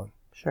going on.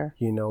 Sure.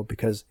 You know,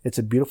 because it's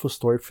a beautiful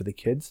story for the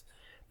kids,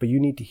 but you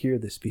need to hear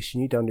this because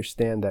you need to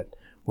understand that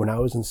when I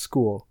was in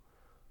school,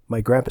 my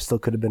grandpa still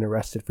could have been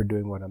arrested for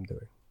doing what I'm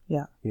doing.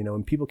 Yeah. You know,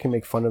 and people can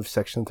make fun of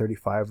Section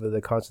 35 of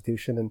the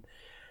Constitution, and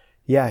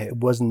yeah, it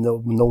wasn't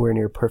nowhere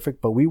near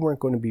perfect, but we weren't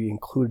going to be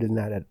included in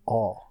that at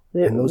all.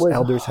 It and those was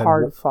elders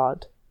hard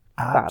fought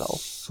battle.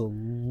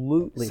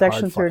 Absolutely.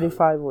 Section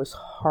 35 was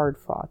hard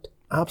fought.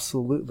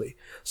 Absolutely.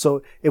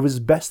 So it was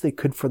best they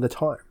could for the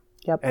time.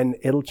 Yep. And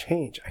it'll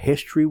change.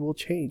 History will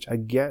change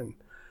again.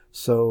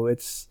 So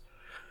it's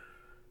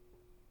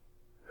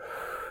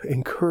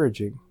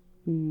encouraging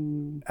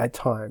at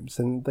times.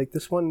 And like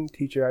this one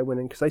teacher, I went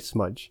in because I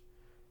smudge,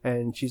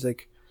 and she's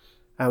like,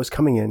 I was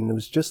coming in, and it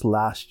was just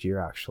last year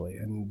actually,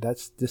 and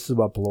this is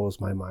what blows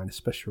my mind,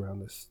 especially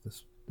around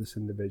this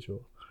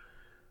individual,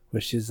 where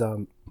she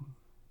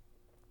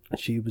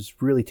was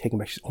really taken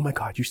back. She's, oh my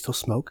God, you still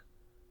smoke?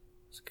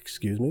 I was like,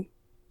 excuse me?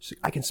 She's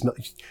like, I can smell.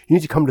 You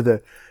need to come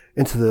to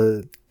into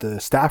the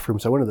staff room.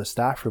 So I went to the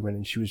staff room,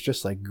 and she was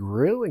just like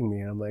grilling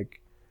me. And I'm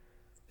like,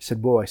 I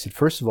said, whoa. I said,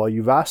 first of all,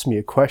 you've asked me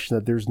a question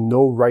that there's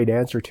no right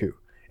answer to.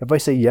 If I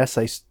say yes,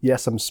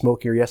 I'm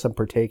smoking, or yes, I'm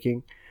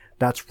partaking,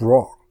 that's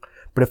wrong.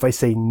 But if I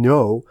say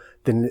no,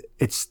 then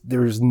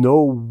there's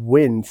no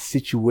win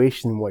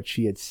situation in what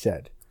she had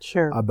said.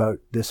 Sure. About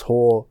this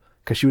whole,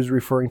 because she was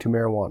referring to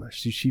marijuana.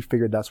 She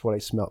figured that's what I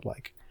smelled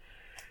like.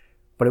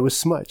 But it was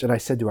smudge. And I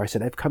said to her,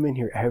 I've come in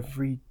here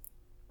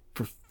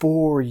for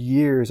 4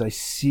 years. I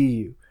see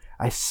you.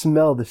 I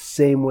smell the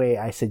same way.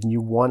 I said, you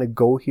want to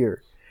go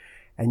here?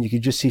 And you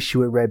could just see she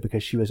went red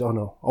because she was, oh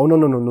no.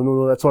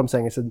 That's what I'm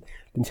saying. I said,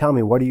 then tell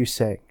me, what are you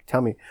saying?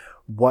 Tell me,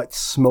 what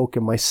smoke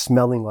am I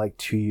smelling like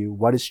to you?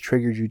 What has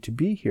triggered you to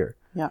be here?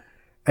 Yeah.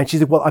 And she's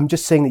like, well, I'm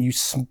just saying that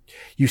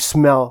you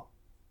smell.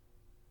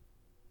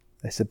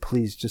 I said,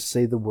 please just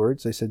say the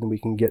words. I said, then we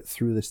can get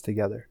through this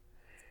together.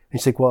 And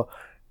she's like, well,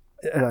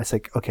 and I was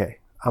like, okay,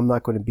 I'm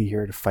not going to be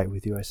here to fight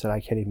with you. I said, I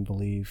can't even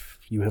believe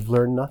you have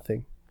learned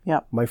nothing.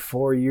 Yeah. My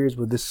 4 years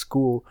with this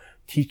school,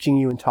 teaching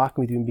you and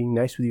talking with you and being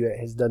nice with you,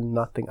 has done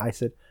nothing. I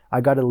said, I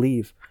got to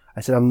leave.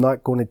 I said, I'm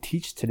not going to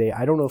teach today.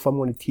 I don't know if I'm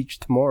going to teach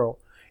tomorrow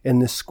in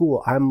this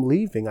school. I'm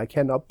leaving. I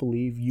cannot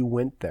believe you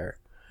went there.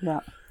 Yeah.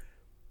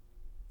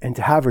 And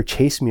to have her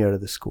chase me out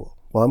of the school.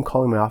 Well, I'm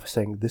calling my office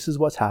saying, this is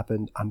what's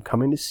happened. I'm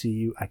coming to see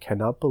you. I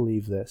cannot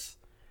believe this.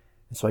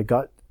 And so I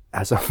got,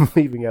 as I'm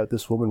leaving out,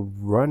 this woman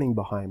running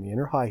behind me in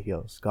her high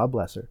heels. God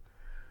bless her.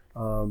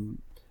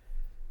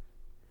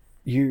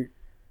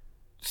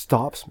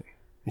 Stops me.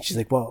 And she's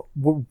like, well,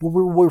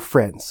 we're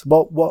friends.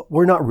 Well,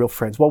 we're not real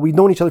friends. Well, we've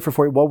known each other for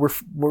 4 years. Well,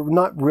 we're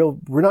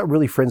not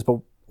really friends.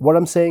 But what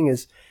I'm saying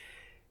is,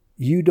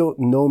 you don't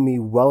know me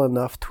well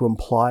enough to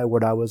imply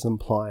what I was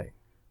implying.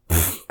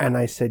 And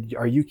I said,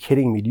 are you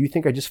kidding me? Do you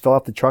think I just fell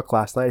off the truck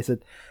last night? I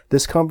said,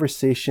 this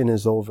conversation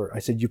is over. I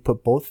said, you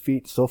put both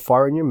feet so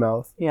far in your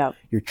mouth. Yeah.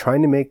 You're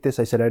trying to make this.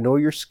 I said, I know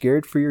you're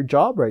scared for your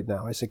job right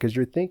now. I said, because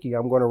you're thinking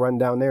I'm going to run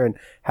down there and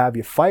have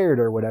you fired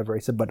or whatever. I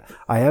said, but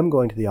I am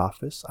going to the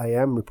office. I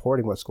am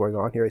reporting what's going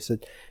on here. I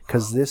said,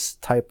 because this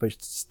type of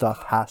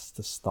stuff has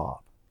to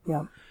stop.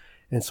 Yeah.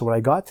 And so when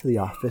I got to the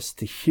office,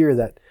 to hear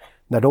that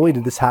not only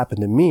did this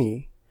happen to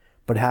me,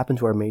 but it happened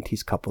to our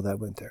Métis couple that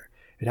went there.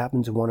 It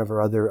happened to one of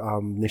our other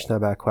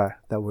Nishnabakwa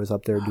that was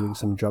up there doing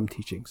some drum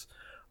teachings,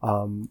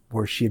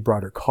 where she had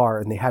brought her car,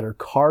 and they had her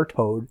car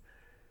towed,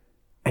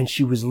 and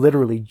she was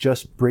literally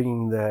just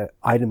bringing the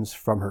items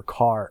from her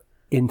car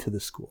into the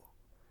school.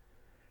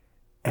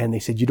 And they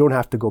said, you don't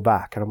have to go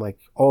back. And I'm like,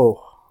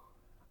 oh,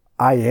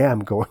 I am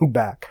going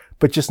back,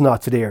 but just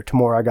not today or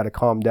tomorrow. I got to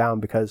calm down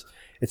because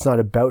it's not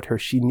about her.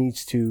 She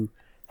needs to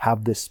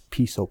have this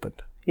piece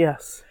opened.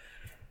 Yes.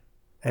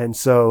 And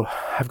so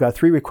I've got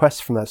 3 requests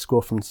from that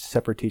school from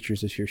separate teachers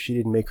this year. She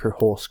didn't make her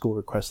whole school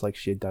request like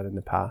she had done in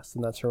the past.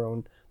 And that's her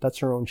own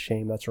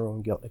shame. That's her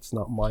own guilt. It's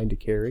not mine to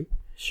carry.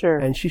 Sure.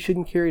 And she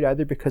shouldn't carry it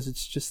either because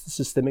it's just the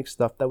systemic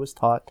stuff that was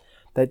taught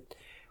that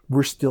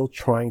we're still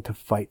trying to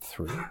fight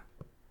through,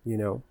 you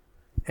know.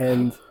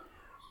 And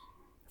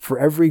for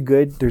every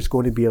good, there's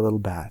going to be a little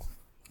bad.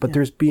 But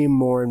there's being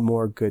more and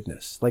more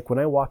goodness. Like when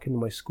I walk into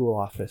my school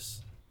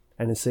office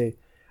and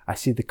I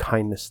see the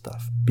kindness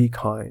stuff. Be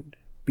kind,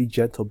 be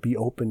gentle, be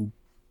open,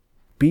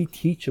 be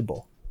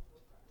teachable.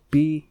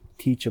 Be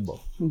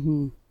teachable.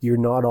 Mm-hmm. You're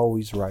not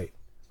always right.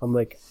 I'm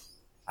like,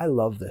 I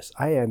love this.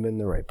 I am in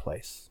the right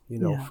place,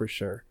 for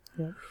sure.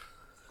 Yeah.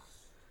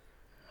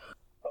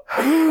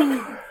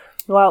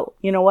 Well,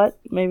 you know what?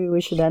 Maybe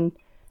we should end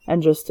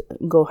and just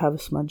go have a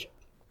smudge.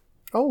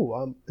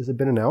 Oh, has it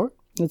been an hour?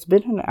 It's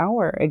been an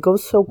hour. It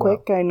goes so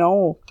quick. Wow. I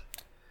know.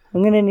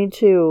 I'm going to need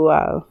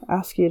to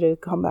ask you to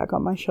come back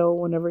on my show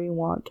whenever you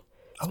want.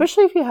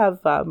 Especially if you have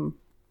an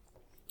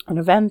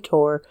event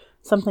or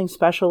something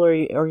special or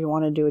you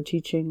want to do a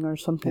teaching or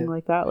something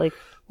like that.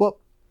 Well,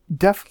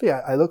 definitely.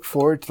 I look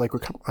forward to,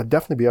 I'll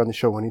definitely be on the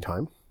show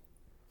anytime.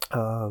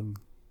 I'm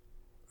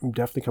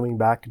definitely coming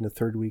back in the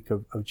third week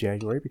of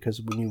January, because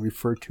when you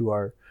refer to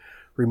our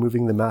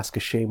Removing the Mask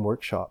of Shame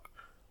workshop,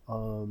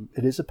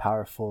 it is a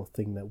powerful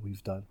thing that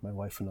we've done, my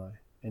wife and I.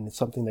 And it's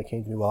something that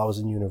came to me while I was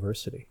in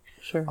university.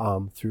 Sure.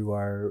 Through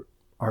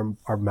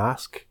our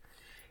mask.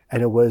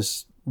 And it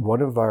was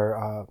one of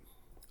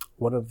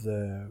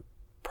the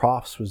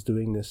profs was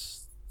doing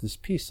this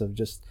piece of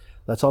just,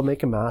 let's all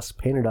make a mask,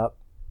 paint it up,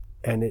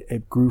 and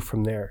it grew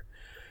from there.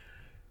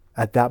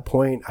 At that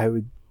point, I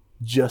would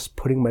just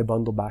putting my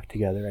bundle back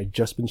together. I'd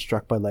just been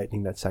struck by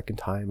lightning that second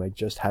time. I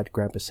just had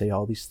Grandpa say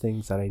all these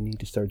things that I need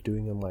to start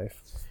doing in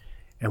life.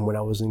 And when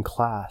I was in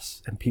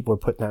class and people were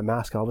putting that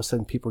mask, all of a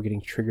sudden people were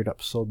getting triggered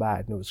up so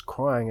bad, and it was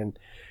crying and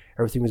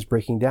everything was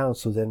breaking down.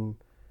 So then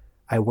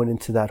I went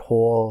into that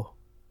whole,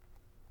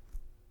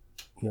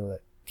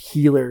 that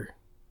healer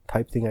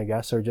type thing, I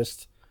guess, or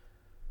just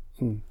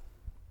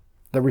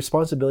the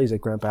responsibilities that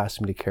Grandpa asked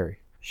me to carry.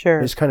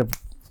 Sure. It's kind of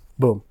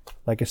boom,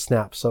 like a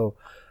snap. So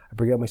I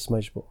bring out my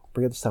smudge bowl,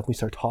 bring out the stuff, we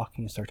start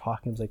talking. I was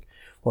like,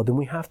 well, then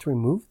we have to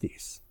remove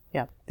these.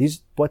 Yeah.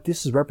 What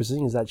this is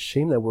representing is that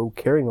shame that we're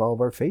carrying all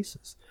of our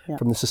faces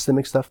from the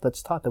systemic stuff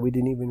that's taught that we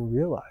didn't even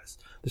realize,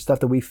 the stuff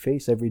that we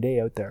face every day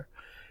out there.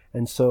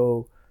 And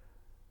so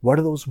what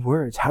are those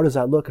words? How does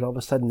that look? And all of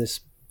a sudden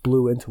this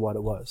blew into what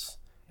it was.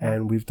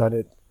 And we've done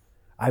it.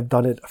 I've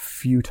done it a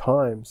few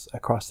times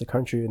across the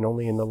country, and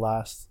only in the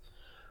last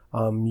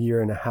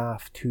year and a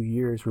half, 2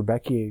 years,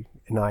 Rebecca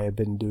and I have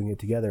been doing it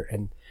together.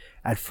 And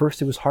at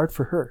first it was hard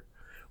for her.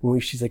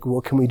 She's like,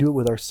 well, can we do it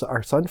with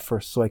our son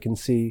first so I can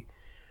see?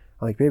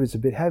 I'm like, babe, it's a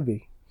bit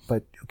heavy,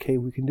 but okay,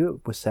 we can do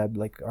it with Seb.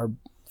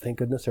 Thank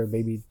goodness our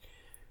baby,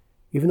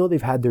 even though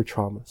they've had their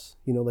traumas,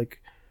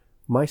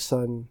 my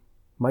son,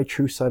 my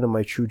true son and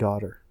my true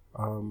daughter,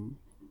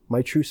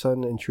 my true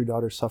son and true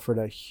daughter suffered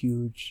a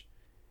huge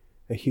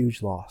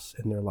loss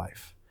in their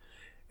life.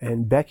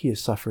 And Becky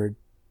has suffered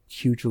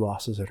huge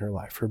losses in her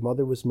life. Her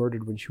mother was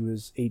murdered when she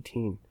was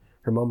 18.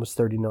 Her mom was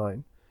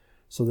 39.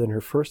 So then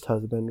her first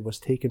husband was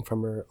taken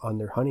from her on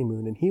their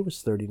honeymoon, and he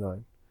was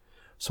 39.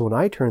 So when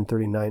I turned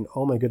 39,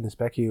 oh my goodness,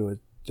 Becky it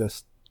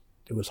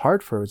was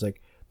hard for her. It was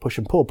like push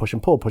and pull, push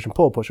and pull, push and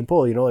pull, push and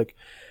pull,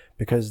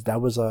 because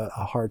that was a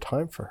hard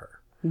time for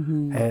her.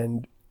 Mm-hmm.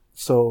 And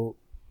so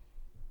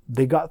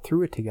they got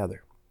through it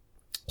together.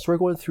 So we're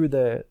going through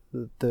the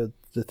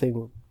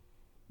thing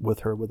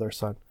with our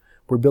son.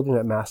 We're building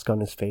that mask on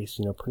his face,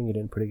 putting it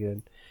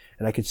in.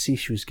 And I could see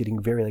she was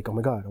getting very like, oh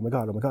my God.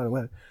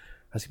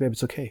 I said, babe,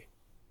 it's okay.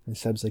 And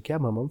Seb's like, yeah,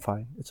 Mom, I'm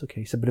fine. It's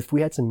okay. He said, but if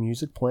we had some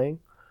music playing,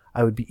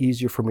 it would be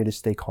easier for me to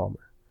stay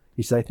calmer.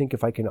 He said, I think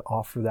if I can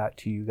offer that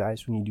to you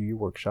guys when you do your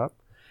workshop,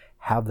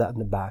 have that in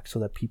the back so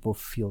that people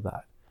feel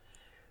that.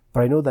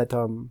 But I know that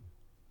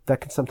that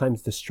can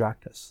sometimes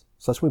distract us.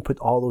 So that's when we put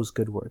all those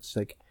good words.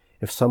 Like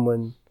if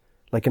someone,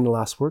 like in the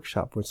last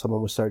workshop, when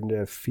someone was starting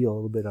to feel a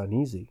little bit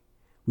uneasy,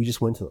 we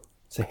just went to them.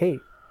 Say, hey,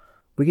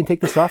 we can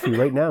take this off you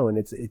right now.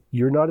 And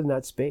you're not in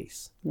that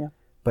space. Yeah.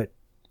 But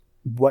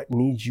what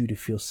needs you to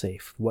feel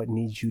safe? What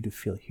needs you to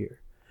feel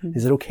here? Mm-hmm.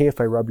 Is it okay if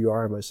I rub your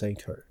arm? I was saying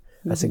to her.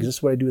 I said, this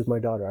is what I do with my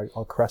daughter.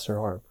 I'll caress her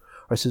arm.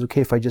 Or I said,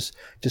 okay, if I just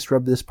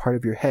rub this part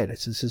of your head. I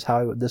said,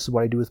 this is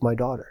what I do with my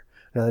daughter.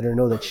 And I let her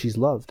know that she's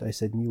loved. I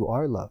said, you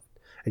are loved.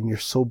 And you're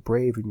so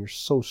brave and you're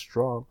so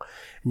strong.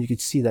 And you could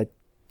see that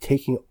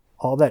taking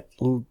all that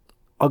little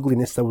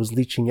ugliness that was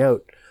leaching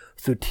out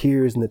through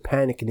tears and the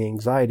panic and the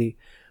anxiety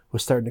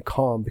was starting to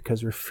calm,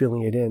 because we're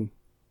filling it in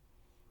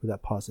with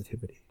that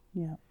positivity.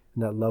 Yeah.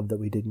 And that love that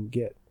we didn't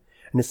get.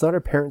 And it's not our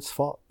parents'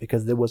 fault,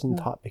 because it wasn't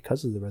taught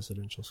because of the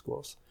residential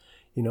schools.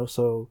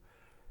 So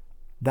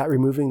that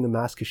Removing the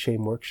Mask of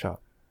Shame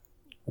workshop,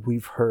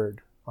 we've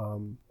heard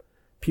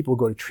people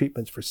go to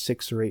treatments for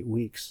 6 or 8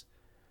 weeks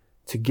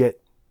to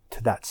get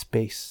to that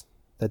space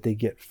that they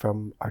get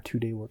from our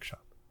 2-day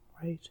workshop.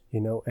 Right.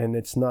 And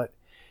it's not,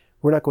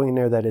 we're not going in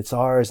there that it's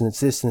ours and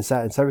it's this and it's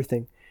that and it's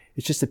everything.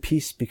 It's just a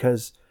piece,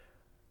 because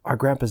our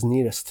grandpas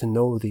need us to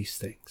know these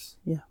things.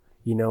 Yeah.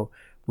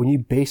 When you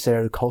base it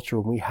out of culture,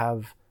 when we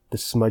have the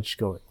smudge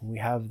going, when we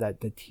have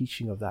the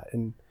teaching of that.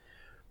 And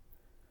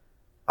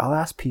I'll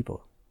ask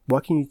people,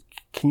 what can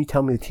you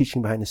tell me the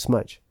teaching behind the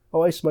smudge?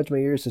 Oh, I smudge my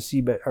ears to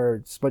see better,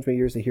 or smudge my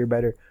ears to hear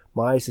better,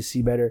 my eyes to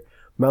see better,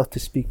 mouth to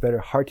speak better,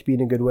 heart to be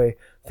in a good way,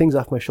 things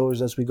off my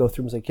shoulders as we go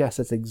through. I was like, yes,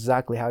 that's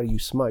exactly how you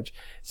smudge.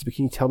 So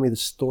can you tell me the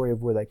story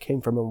of where that came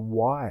from and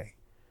why?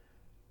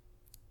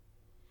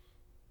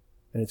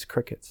 And it's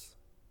crickets.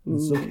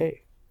 It's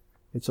okay.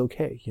 It's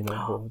okay. You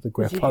know, the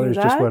grandfathers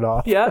just went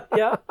off. Yeah.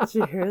 Did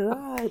you hear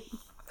that?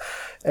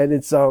 And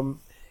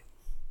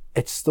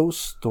it's those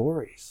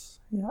stories.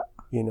 Yeah.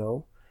 You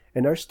know,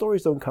 and our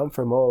stories don't come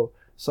from,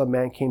 some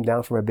man came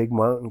down from a big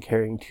mountain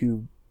carrying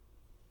two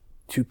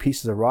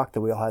pieces of rock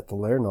that we all had to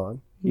learn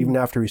on. Even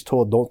after he's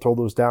told, don't throw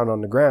those down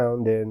on the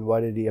ground. And what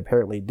did he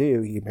apparently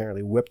do? He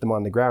apparently whipped them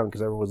on the ground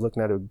because everyone was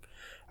looking at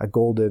a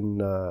golden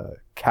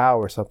cow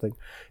or something.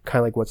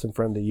 Kind of like what's in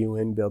front of the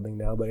UN building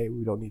now. But hey,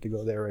 we don't need to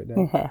go there right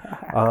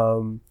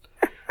now.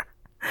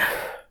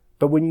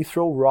 But when you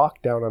throw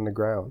rock down on the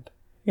ground,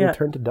 you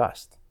turn to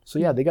dust. So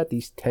yeah, they got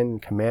these 10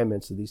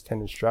 commandments or these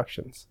 10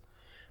 instructions.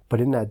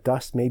 But in that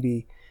dust,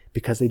 maybe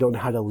because they don't know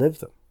how to live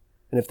them.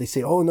 And if they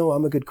say, oh no,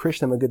 I'm a good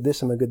Christian, I'm a good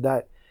this, I'm a good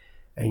that,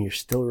 and you're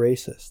still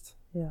racist.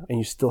 Yeah. And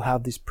you still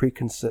have these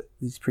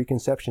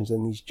preconceptions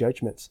and these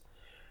judgments.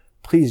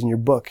 Please, in your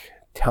book,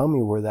 tell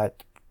me where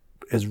that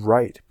is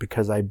right,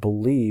 because I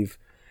believe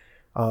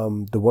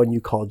the one you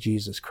call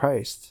Jesus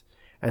Christ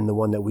and the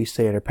one that we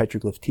say at our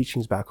petroglyph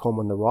teachings back home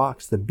on the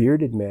rocks, the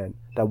bearded man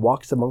that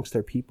walks amongst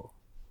our people.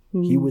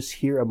 He was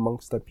here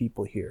amongst the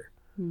people here.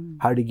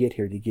 How did he get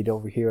here? Did he get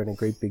over here in a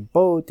great big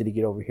boat? Did he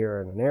get over here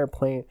on an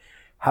airplane?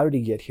 How did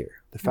he get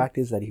here? The fact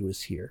is that he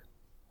was here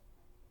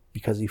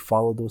because he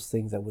followed those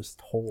things that was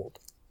told.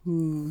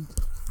 When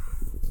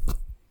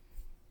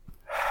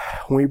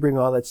we bring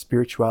all that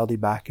spirituality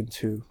back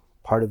into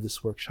part of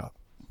this workshop,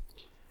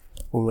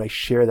 when I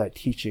share that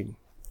teaching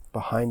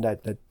behind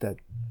that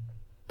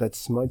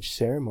smudge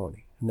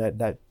ceremony and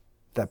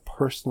that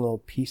personal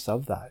piece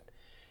of that,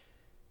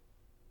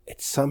 it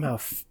somehow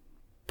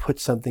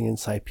puts something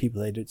inside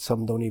people that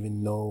some don't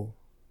even know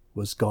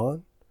was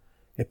gone.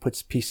 It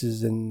puts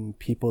pieces in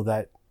people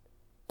that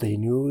they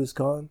knew was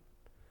gone.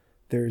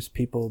 There's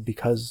people,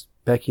 because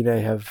Becky and I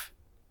have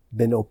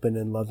been open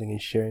and loving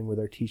and sharing with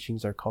our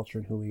teachings, our culture,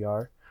 and who we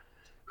are,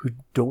 who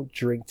don't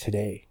drink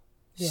today.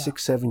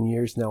 6-7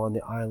 years now on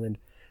the island,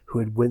 who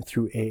had went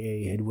through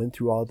AA, had went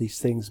through all these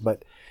things,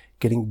 but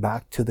getting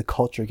back to the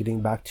culture,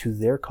 getting back to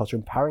their culture,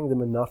 empowering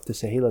them enough to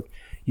say, hey, look,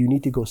 you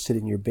need to go sit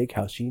in your big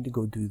house. You need to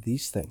go do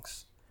these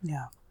things.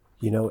 Yeah.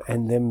 You know,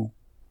 and them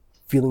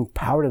feeling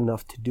powered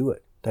enough to do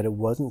it, that it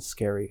wasn't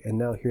scary. And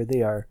now here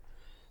they are,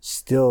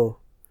 still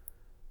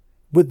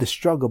with the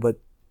struggle, but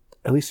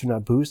at least they're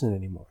not boozing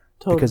anymore.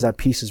 Totally. Because that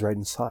piece is right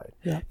inside.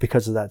 Yeah.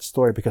 Because of that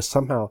story. Because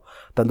somehow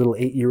that little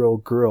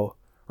 8-year-old girl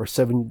or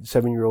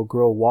 7-year-old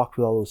girl walked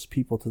with all those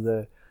people to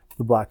the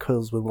Black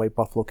Hills when White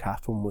Buffalo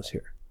Calf Woman was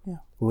here. Yeah.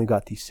 When we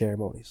got these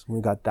ceremonies, when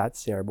we got that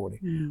ceremony,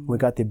 when we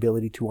got the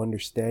ability to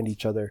understand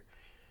each other.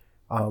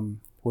 When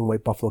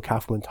White Buffalo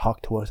Calf Woman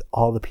talked to us,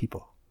 all the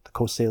people, the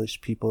Coast Salish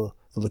people,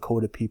 the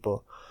Lakota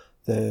people,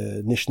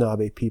 the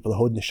Anishinaabe people, the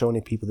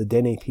Haudenosaunee people, the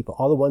Dene people,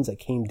 all the ones that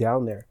came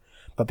down there.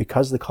 But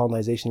because of the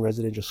colonization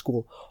residential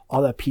school,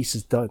 all that piece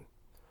is done.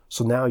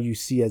 So now you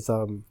see as,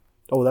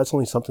 that's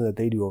only something that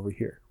they do over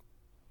here.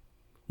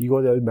 You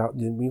go to the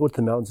mountain, when you go to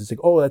the mountains, it's like,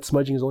 that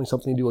smudging is only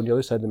something to do on the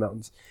other side of the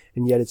mountains.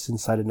 And yet it's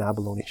inside an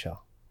abalone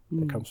shell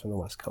that comes from the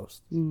West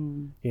Coast.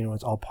 You know,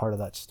 it's all part of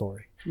that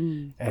story.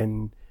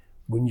 And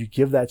when you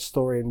give that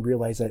story and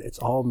realize that it's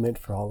all meant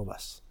for all of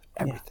us,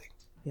 everything,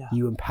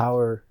 you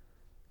empower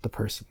the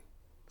person.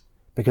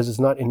 Because it's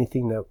not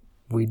anything that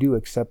we do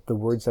except the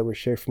words that were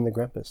shared from the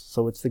grandpas.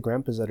 So it's the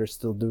grandpas that are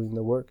still doing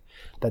the work,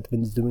 that's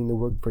been doing the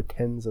work for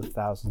tens of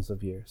thousands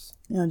of years.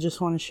 I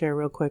just want to share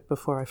real quick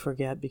before I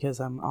forget, because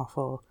I'm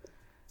awful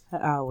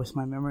with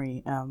my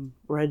memory.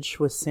 Reg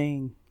was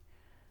saying,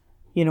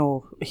 you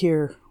know,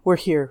 we're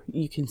here.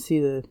 You can see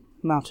the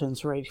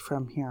mountains right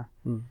from here.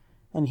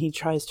 And he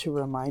tries to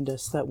remind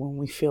us that when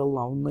we feel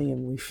lonely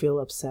and we feel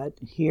upset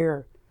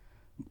here,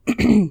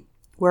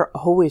 we're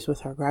always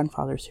with our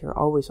grandfathers here,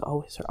 always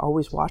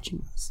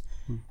watching us.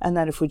 And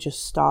that if we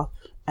just stop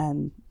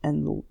and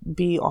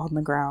be on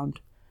the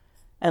ground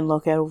and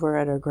look over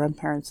at our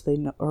grandparents, they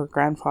know, or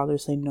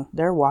grandfathers, they know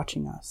they're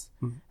watching us.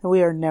 And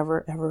we are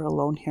never ever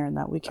alone here, and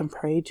that we can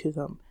pray to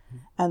them.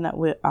 And that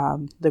we,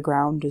 the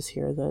ground is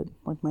here, that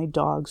like my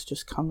dog's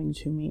just coming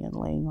to me and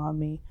laying on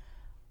me.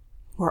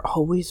 We're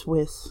always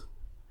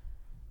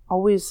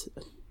always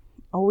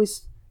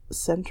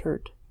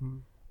centered.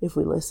 If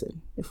we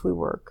listen, if we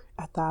work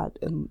at that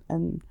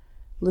and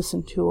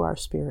listen to our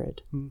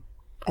spirit.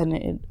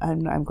 And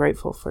I'm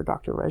grateful for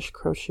Dr. Reg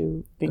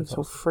Croshu being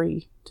so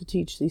free to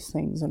teach these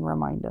things and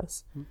remind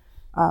us.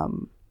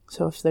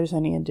 So if there's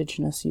any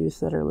Indigenous youth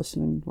that are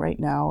listening right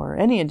now, or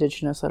any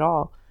Indigenous at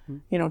all,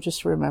 you know,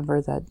 just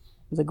remember that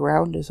the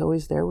ground is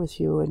always there with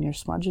you, and your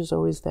smudge is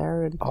always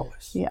there, and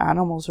the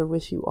animals are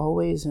with you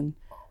always, and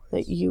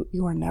that you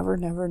are never,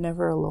 never,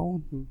 never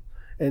alone.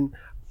 And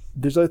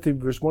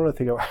there's one other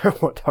thing I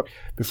want to talk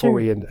before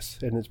we end this,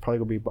 and it's probably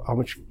going to be, I'm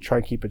going to try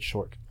and keep it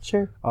short.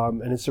 Sure.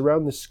 And it's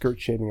around the skirt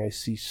shaming I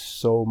see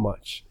so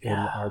much in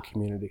our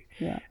community.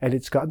 Yeah. And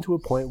it's gotten to a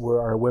point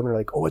where our women are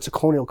like, oh, it's a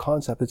colonial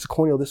concept. It's a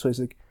colonial this way. It's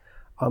like,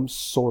 I'm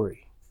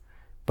sorry,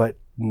 but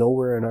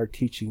nowhere in our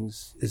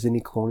teachings is any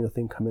colonial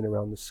thing coming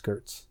around the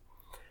skirts.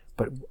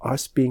 But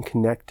us being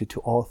connected to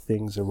all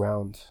things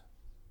around,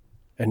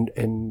 and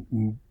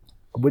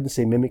I wouldn't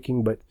say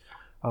mimicking, but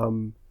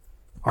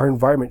our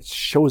environment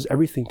shows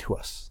everything to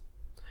us.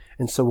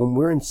 And so when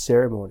we're in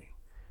ceremony,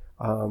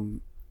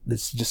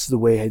 this is just the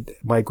way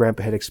my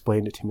grandpa had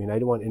explained it to me. And I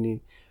don't want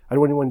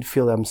anyone to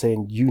feel that I'm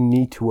saying you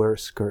need to wear a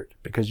skirt,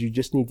 because you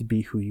just need to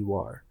be who you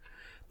are.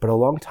 But a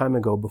long time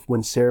ago,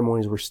 when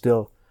ceremonies were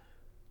still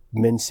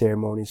men's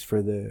ceremonies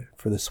for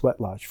the sweat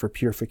lodge, for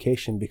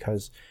purification,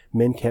 because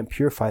men can't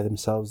purify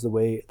themselves the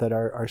way that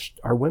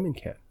our women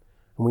can.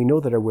 And we know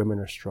that our women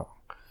are strong.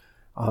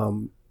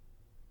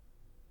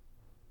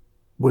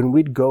 When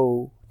we'd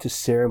go to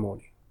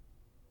ceremony,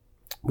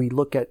 we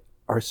look at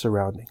our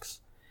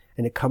surroundings,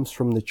 and it comes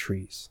from the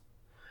trees.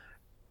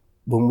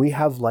 When we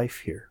have life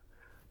here,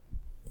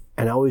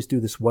 and I always do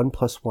this 1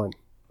 + 1,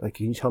 like,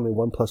 can you tell me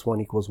 1 +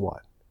 1 =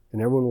 what?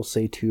 And everyone will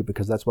say 2,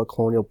 because that's what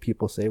colonial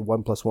people say.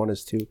 1 + 1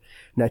 is 2. And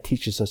that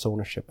teaches us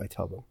ownership, I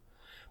tell them.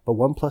 But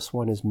 1 +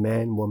 1 is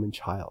man, woman,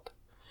 child.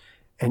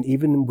 And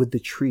even with the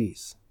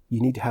trees, you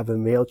need to have a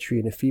male tree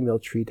and a female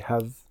tree to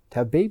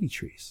have baby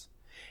trees.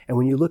 And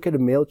when you look at a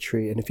male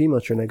tree and a female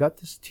tree, and I got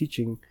this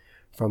teaching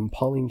from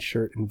Pauline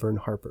Shirt and Vern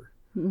Harper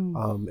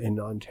in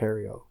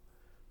Ontario,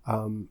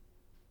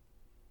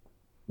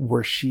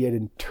 where she had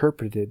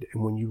interpreted,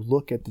 and when you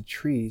look at the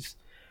trees,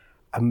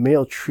 a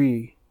male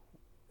tree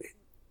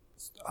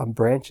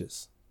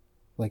branches,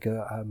 like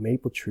a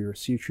maple tree or a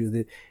cedar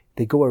tree,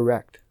 they go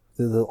erect.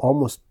 They're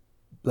almost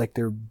like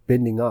they're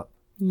bending up.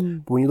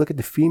 But when you look at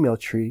the female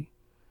tree,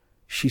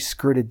 she's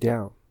skirted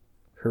down.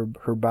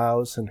 Her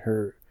boughs and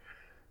her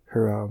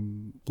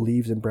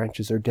leaves and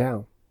branches are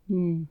down.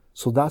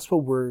 So that's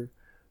what we're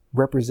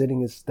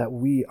representing, is that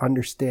we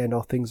understand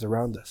all things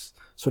around us.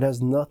 So it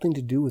has nothing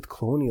to do with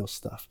colonial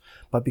stuff.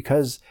 But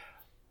because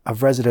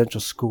of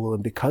residential school,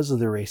 and because of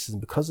the racism,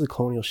 because of the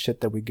colonial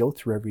shit that we go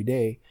through every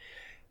day,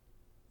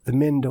 the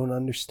men don't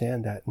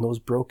understand that. And those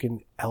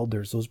broken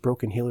elders, those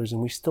broken healers,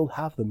 and we still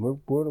have them.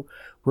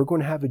 We're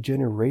going to have a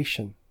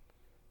generation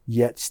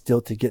yet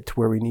still to get to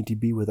where we need to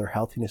be with our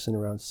healthiness and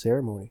around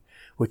ceremony,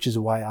 which is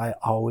why I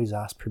always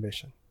ask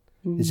permission.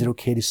 Is it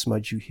okay to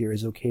smudge you here?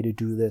 Is it okay to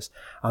do this?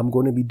 I'm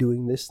going to be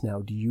doing this now.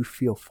 Do you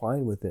feel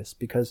fine with this?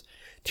 Because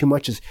too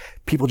much is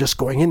people just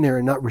going in there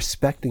and not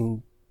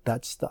respecting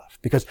that stuff,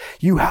 because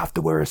you have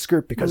to wear a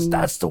skirt because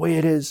that's the way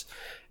it is.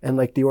 And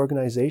like the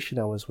organization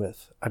I was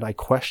with, and I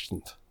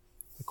questioned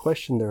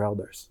their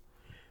elders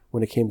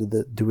when it came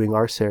to doing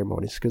our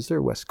ceremonies, because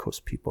they're West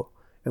Coast people,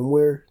 and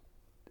where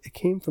it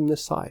came from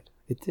this side,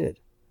 it did,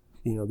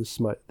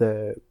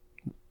 the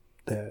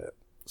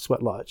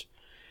sweat lodge.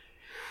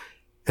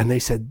 And they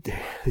said,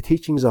 the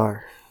teachings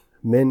are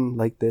men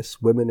like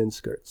this, women in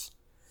skirts.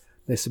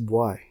 They said,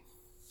 why?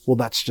 Well,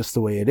 that's just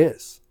the way it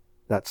is.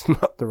 That's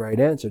not the right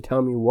answer.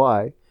 Tell me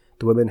why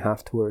the women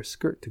have to wear a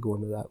skirt to go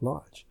into that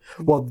lodge.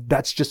 Well,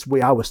 that's just the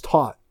way I was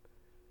taught.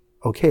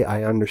 Okay,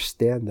 I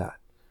understand that.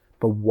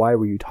 But why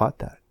were you taught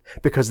that?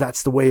 Because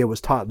that's the way it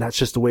was taught. That's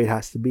just the way it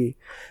has to be.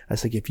 I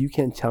was like, if you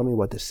can't tell me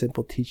what the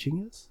simple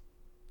teaching is,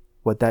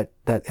 what that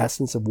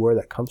essence of where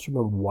that comes from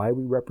and why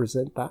we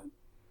represent that,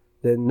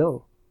 then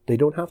no, they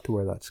don't have to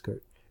wear that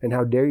skirt. And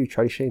how dare you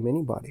try to shame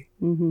anybody?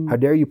 How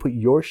dare you put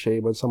your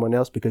shame on someone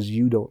else because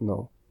you don't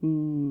know?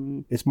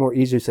 It's more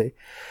easy to say,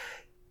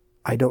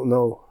 I don't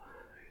know.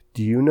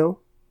 Do you know?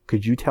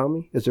 Could you tell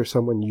me? Is there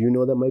someone you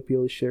know that might be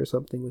able to share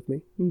something with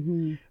me?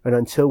 And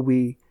until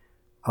we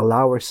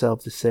allow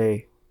ourselves to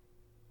say,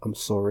 I'm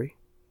sorry,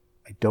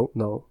 I don't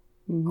know,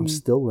 I'm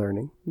still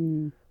learning.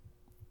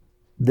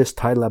 This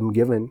title I'm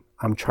given,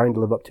 I'm trying to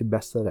live up to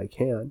best that I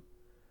can.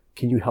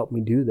 Can you help me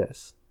do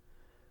this?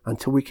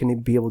 Until we can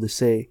be able to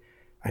say,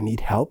 I need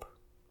help,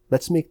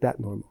 let's make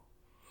that normal.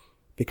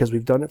 Because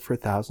we've done it for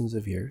thousands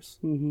of years.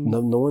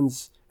 No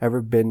one's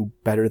ever been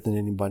better than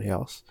anybody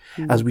else.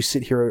 As we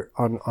sit here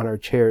on our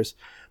chairs,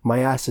 my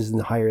ass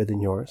isn't higher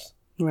than yours.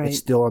 Right. It's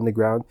still on the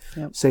ground.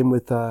 Same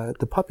with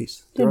the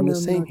puppies. They're on the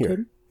same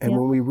here. And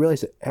when we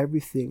realize that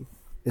everything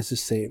is the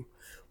same,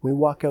 when we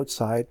walk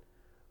outside,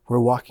 we're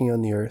walking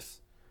on the earth.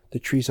 The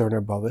trees aren't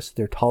above us.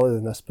 They're taller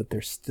than us, but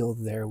they're still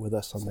there with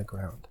us on the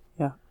ground.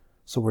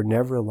 So we're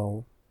never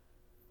alone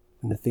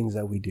in the things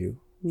that we do,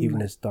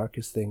 even as dark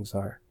as things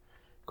are.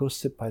 Go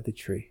sit by the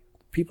tree.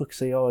 People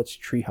say, oh, it's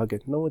tree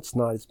hugging. No, it's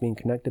not. It's being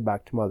connected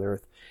back to Mother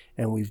Earth.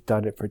 And we've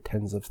done it for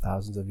tens of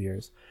thousands of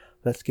years.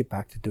 Let's get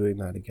back to doing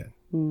that again.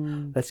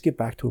 Let's get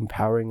back to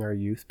empowering our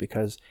youth,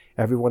 because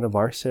every one of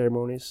our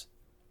ceremonies,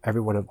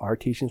 every one of our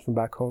teachings from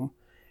back home,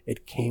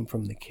 it came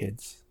from the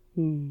kids.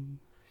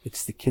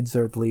 It's the kids that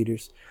are the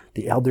leaders.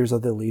 The elders are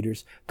the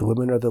leaders. The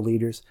women are the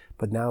leaders.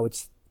 But now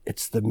it's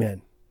the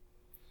men.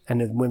 And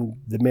then when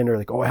the men are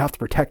like, oh, I have to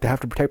protect.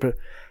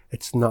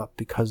 it's not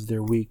because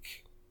they're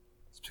weak.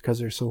 It's because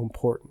they're so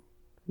important.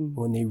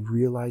 When they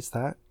realize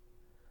that,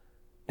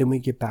 then we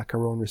get back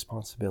our own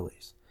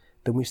responsibilities.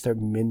 Then we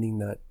start mending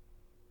that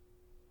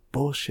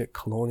bullshit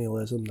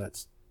colonialism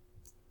that's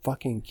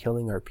fucking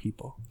killing our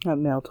people. That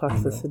male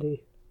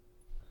toxicity.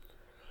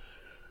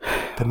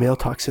 The male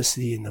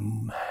toxicity and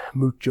the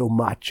mucho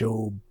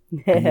macho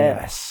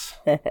BS.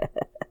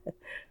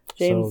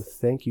 James, so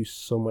thank you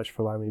so much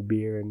for allowing me to be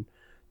here and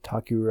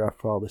talk you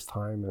for all this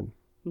time. And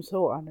I'm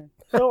so honored.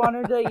 So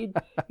honored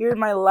that you're in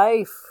my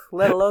life,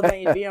 let alone that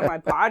you'd be on my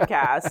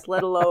podcast,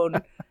 let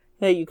alone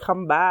that you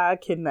come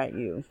back and that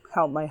you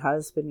help my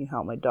husband, you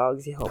help my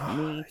dogs, you help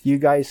me. You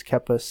guys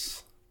kept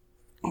us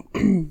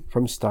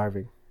from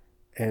starving.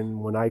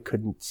 And when I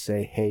couldn't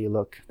say, hey,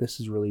 look, this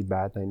is really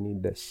bad and I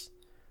need this,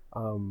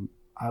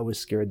 I was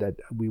scared that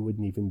we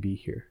wouldn't even be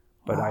here.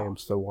 But I am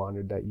so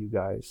honored that you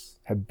guys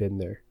have been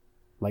there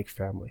like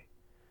family.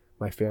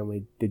 My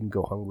family didn't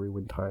go hungry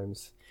when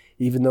times,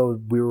 even though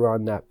we were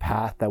on that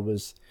path that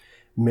was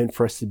meant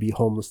for us to be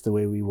homeless the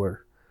way we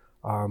were.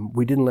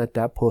 We didn't let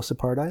that pull us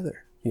apart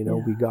either. You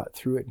know, we got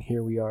through it and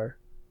here we are,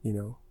 you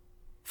know,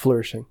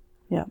 flourishing.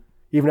 Yeah.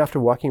 Even after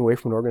walking away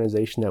from an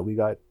organization that we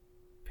got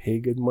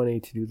paid good money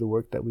to do the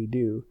work that we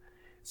do,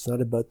 it's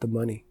not about the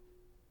money.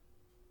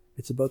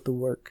 It's about the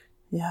work.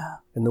 Yeah.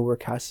 And the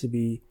work has to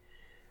be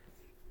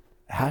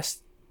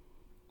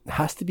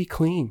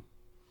clean.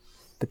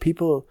 The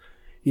people,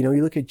 you know,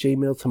 you look at J.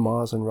 Middleton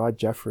Moss and Rod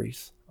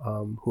Jeffries,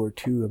 who are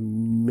two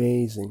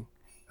amazing,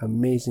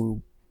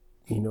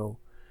 you know,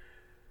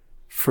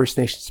 First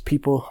Nations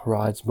people.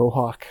 Rod's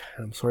Mohawk.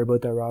 I'm sorry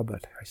about that, Rod,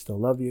 but I still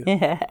love you.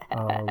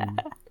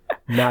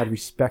 Mad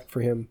respect for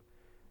him.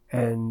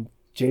 And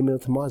J.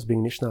 Middleton Moss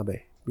being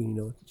Anishinaabe. You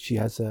know, she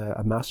has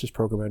a master's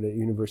program at the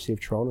University of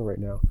Toronto right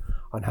now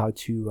on how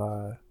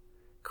to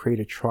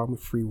create a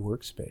trauma-free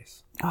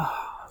workspace.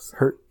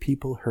 Hurt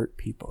people.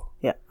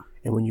 Yeah.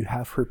 And when you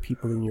have hurt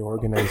people in your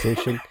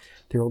organization,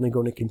 they're only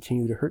going to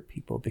continue to hurt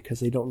people because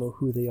they don't know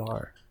who they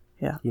are.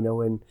 Yeah. You know,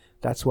 and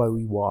that's why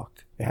we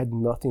walked. It had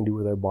nothing to do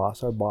with our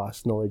boss. Our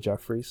boss, Nola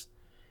Jeffries,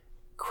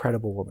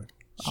 incredible woman.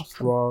 Awesome.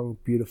 Strong,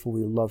 beautiful.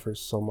 We love her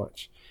so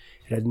much.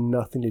 It had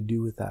nothing to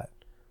do with that.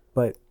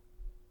 But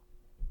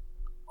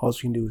all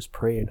you can do is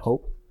pray and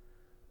hope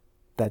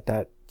that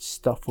that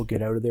stuff will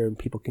get out of there and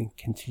people can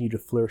continue to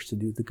flourish to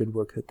do the good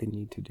work that they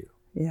need to do.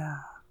 Yeah.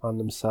 On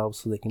themselves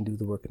so they can do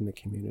the work in the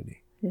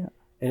community. Yeah.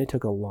 And it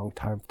took a long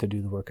time to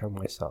do the work on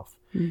myself.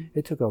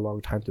 It took a long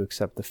time to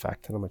accept the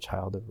fact that I'm a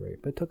child of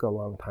rape. It took a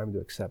long time to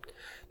accept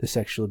the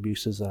sexual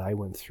abuses that I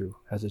went through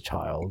as a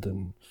child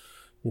and,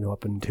 you know,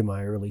 up into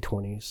my early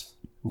 20s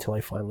until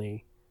I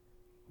finally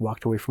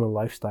walked away from a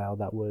lifestyle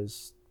that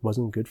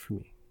wasn't good for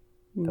me.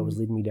 That was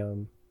leading me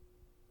down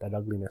that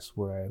ugliness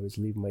where I was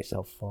leaving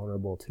myself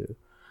vulnerable to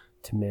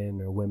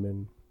men or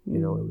women. You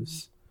know,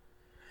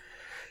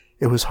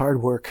 it was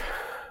hard work.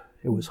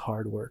 It was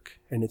hard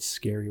work and it's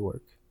scary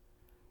work.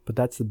 But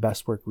that's the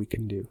best work we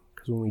can do.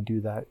 Because when we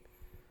do that,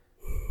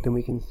 then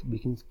we can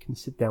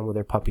sit down with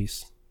our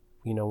puppies,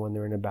 you know, when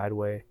they're in a bad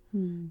way,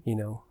 you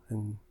know,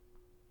 and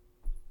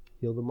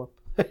heal them up.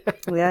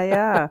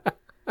 Yeah.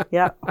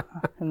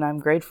 And I'm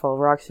grateful.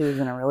 Roxy was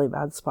in a really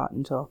bad spot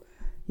until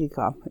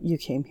you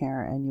came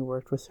here and you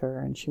worked with her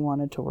and she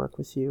wanted to work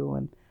with you.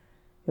 And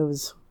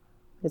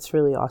it's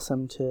really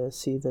awesome to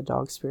see the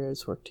dog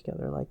spirits work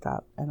together like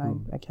that.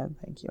 And I can't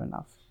thank you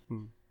enough.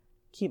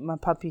 Keep my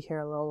puppy here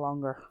a little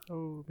longer.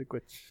 Oh, big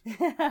witch.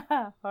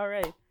 All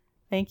right.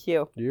 Thank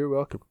you. You're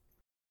welcome.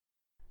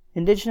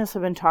 Indigenous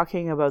have been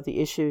talking about the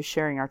issues,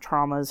 sharing our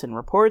traumas in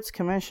reports,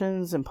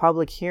 commissions, and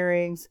public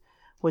hearings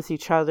with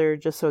each other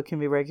just so it can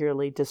be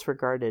regularly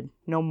disregarded.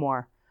 No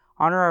more.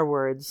 Honor our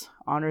words.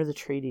 Honor the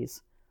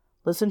treaties.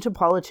 Listen to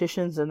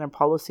politicians and their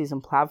policies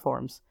and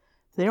platforms.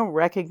 If they don't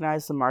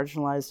recognize the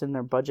marginalized in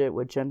their budget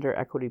with Gender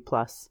Equity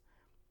Plus,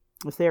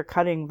 if they are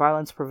cutting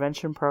violence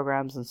prevention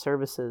programs and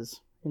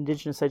services,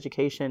 Indigenous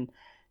education,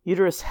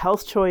 uterus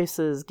health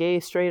choices, gay,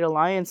 straight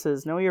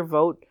alliances, know your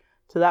vote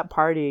to that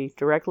party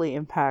directly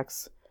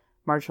impacts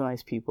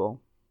marginalized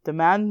people.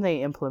 Demand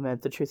they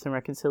implement the Truth and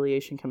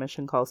Reconciliation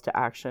Commission calls to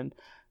action,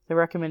 the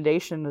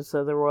recommendations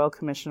of the Royal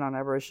Commission on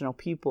Aboriginal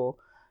People,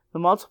 the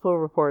multiple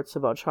reports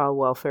about child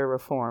welfare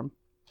reform,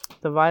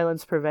 the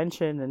violence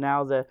prevention, and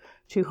now the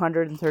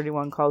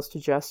 231 calls to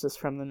justice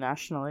from the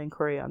National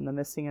Inquiry on the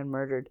Missing and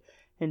Murdered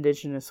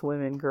Indigenous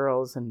Women,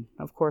 Girls, and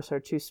of course our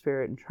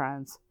Two-Spirit and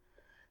Trans.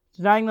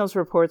 Denying those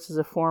reports is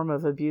a form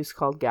of abuse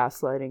called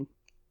gaslighting.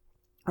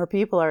 Our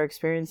people are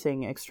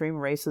experiencing extreme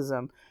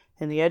racism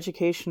in the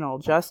educational,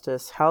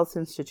 justice, health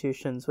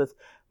institutions with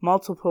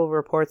multiple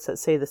reports that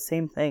say the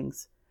same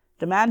things.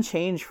 Demand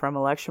change from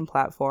election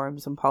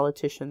platforms and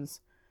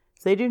politicians.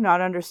 If they do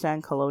not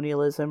understand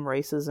colonialism,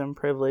 racism,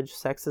 privilege,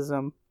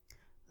 sexism,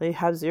 they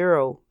have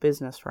zero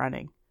business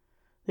running.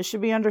 This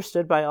should be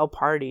understood by all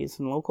parties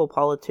and local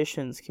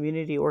politicians,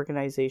 community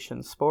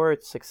organizations,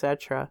 sports,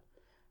 etc.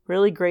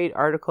 Really great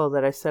article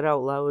that I said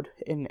out loud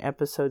in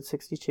episode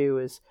 62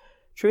 is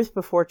Truth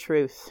Before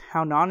Truth,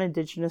 How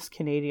Non-Indigenous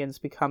Canadians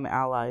Become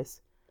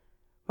Allies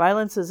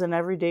Violence is an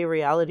everyday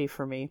reality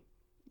for me.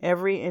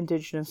 Every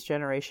Indigenous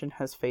generation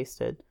has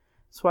faced it.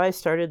 That's why I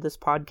started this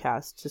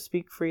podcast, to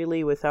speak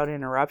freely without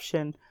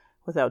interruption,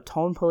 without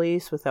tone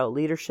police, without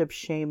leadership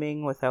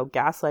shaming, without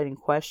gaslighting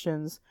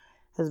questions,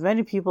 as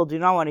many people do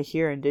not want to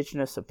hear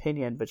Indigenous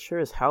opinion, but sure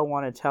as hell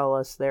want to tell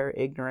us their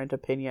ignorant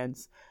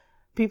opinions.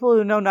 People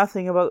who know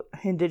nothing about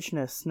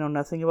Indigenous, know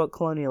nothing about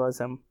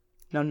colonialism,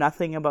 know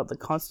nothing about the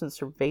constant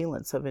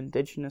surveillance of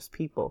Indigenous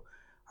people,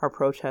 our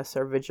protests,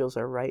 our vigils,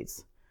 our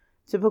rights.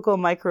 Typical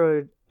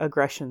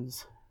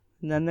microaggressions.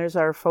 And then there's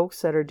our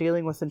folks that are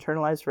dealing with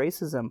internalized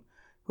racism,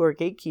 who are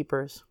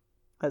gatekeepers,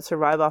 that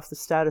survive off the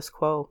status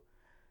quo.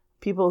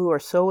 People who are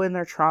so in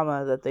their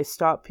trauma that they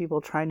stop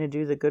people trying to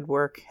do the good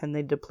work and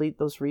they deplete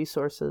those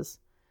resources.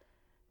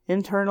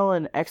 Internal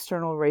and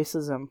external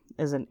racism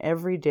is an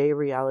everyday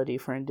reality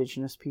for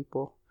Indigenous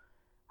people.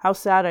 How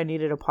sad I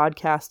needed a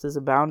podcast as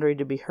a boundary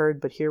to be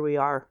heard, but here we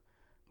are.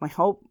 My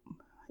hope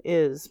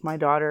is my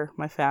daughter,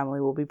 my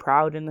family will be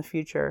proud in the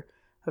future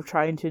of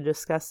trying to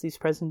discuss these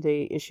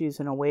present-day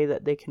issues in a way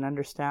that they can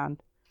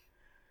understand.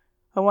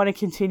 I want to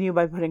continue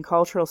by putting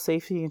cultural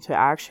safety into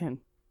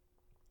action,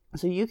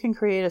 so you can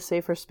create a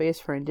safer space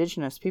for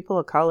Indigenous, people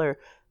of color,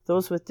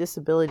 those with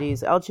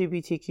disabilities,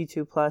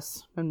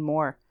 LGBTQ2+, and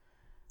more.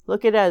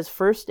 Look at it as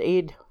first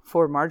aid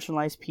for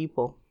marginalized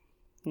people.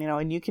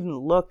 And you can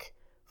look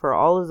for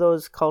all of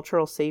those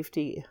cultural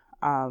safety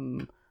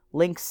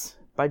links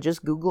by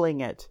just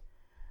Googling it.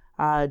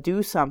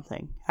 Do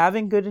something.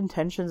 Having good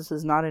intentions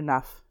is not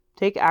enough.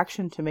 Take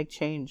action to make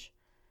change.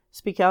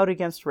 Speak out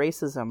against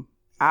racism.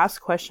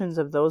 Ask questions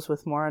of those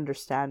with more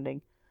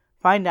understanding.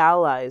 Find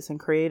allies and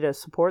create a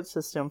support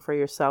system for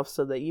yourself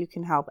so that you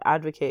can help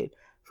advocate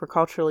for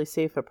culturally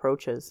safe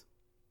approaches.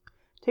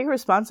 Take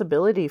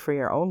responsibility for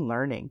your own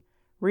learning.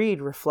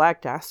 Read,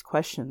 reflect, ask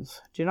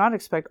questions. Do not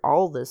expect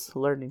all this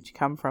learning to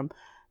come from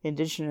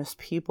Indigenous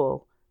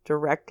people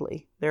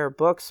directly. There are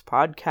books,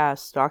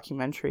 podcasts,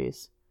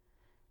 documentaries.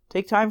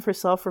 Take time for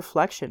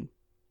self-reflection.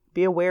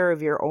 Be aware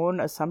of your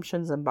own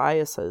assumptions and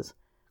biases.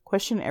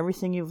 Question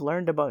everything you've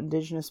learned about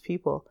Indigenous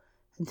people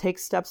and take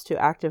steps to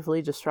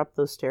actively disrupt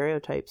those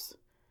stereotypes.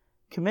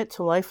 Commit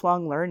to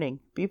lifelong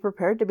learning. Be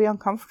prepared to be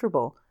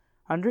uncomfortable.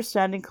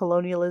 Understanding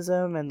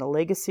colonialism and the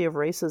legacy of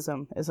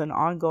racism is an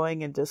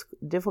ongoing and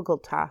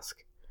difficult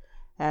task.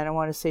 And I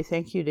want to say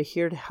thank you to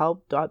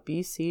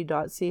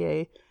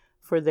heretohelp.bc.ca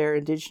for their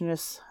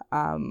Indigenous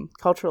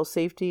cultural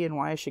safety and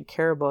why I should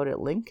care about it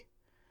link.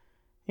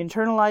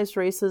 Internalized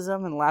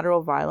racism and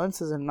lateral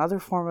violence is another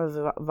form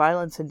of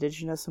violence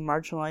Indigenous and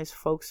marginalized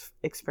folks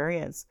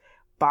experience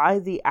by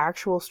the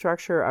actual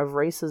structure of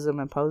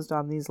racism imposed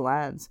on these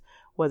lands,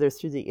 whether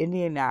through the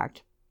Indian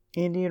Act,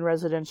 Indian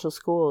residential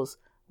schools,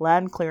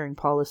 land clearing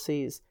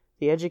policies,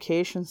 the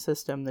education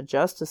system, the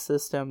justice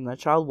system, the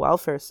child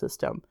welfare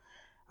system.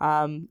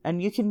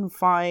 And you can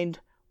find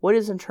What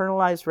is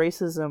Internalized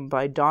Racism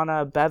by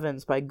Donna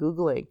Bevins by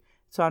Googling.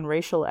 It's on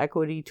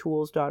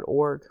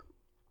racialequitytools.org.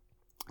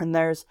 And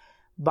there's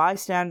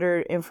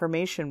bystander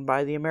information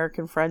by the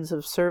American Friends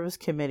of Service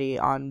Committee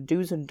on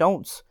do's and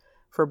don'ts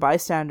for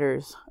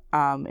bystanders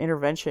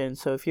intervention.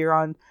 So if you're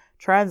on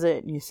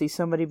transit and you see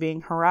somebody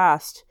being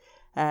harassed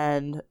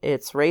and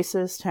it's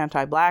racist,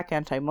 anti-black,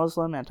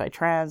 anti-Muslim,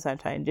 anti-trans,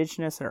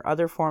 anti-Indigenous, or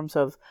other forms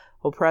of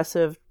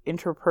oppressive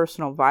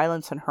interpersonal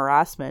violence and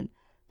harassment,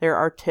 there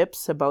are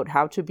tips about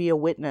how to be a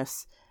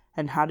witness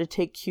and how to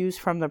take cues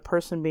from the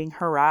person being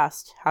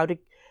harassed, how to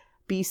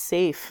be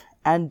safe.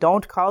 And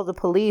don't call the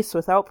police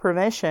without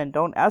permission.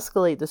 Don't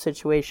escalate the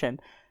situation.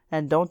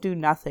 And don't do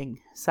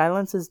nothing.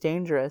 Silence is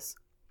dangerous.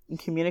 It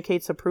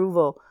communicates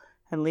approval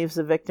and leaves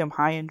the victim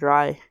high and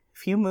dry.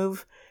 If you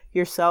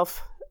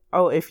yourself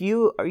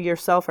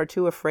are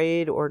too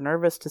afraid or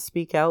nervous to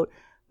speak out,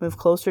 move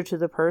closer to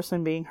the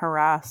person being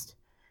harassed.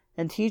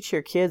 And teach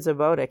your kids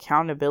about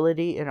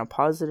accountability in a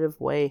positive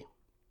way.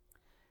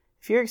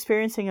 If you're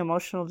experiencing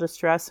emotional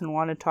distress and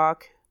want to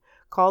talk,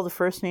 call the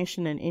First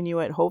Nation and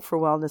Inuit Hope for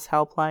Wellness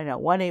helpline at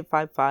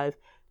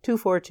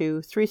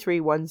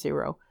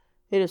 1-855-242-3310.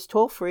 It is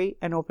toll-free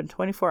and open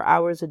 24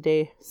 hours a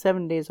day,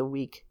 7 days a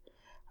week.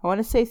 I want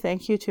to say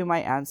thank you to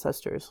my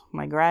ancestors,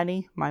 my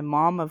granny, my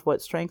mom, of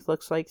what strength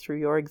looks like through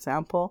your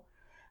example.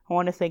 I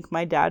want to thank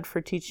my dad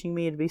for teaching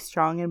me to be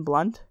strong and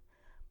blunt.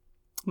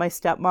 My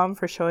stepmom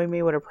for showing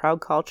me what a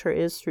proud culture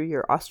is through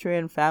your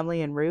Austrian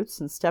family and roots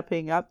and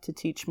stepping up to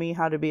teach me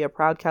how to be a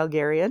proud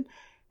Calgarian.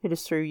 It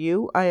is through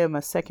you I am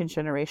a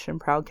second-generation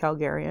proud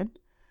Calgarian.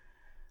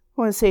 I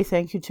want to say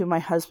thank you to my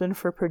husband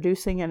for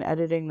producing and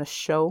editing the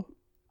show.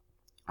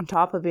 On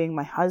top of being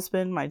my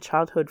husband, my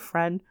childhood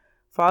friend,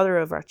 father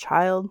of our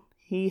child,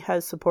 he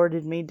has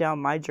supported me down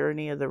my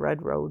journey of the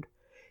Red Road.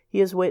 He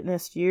has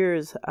witnessed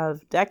decades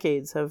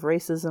of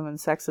racism and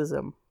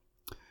sexism.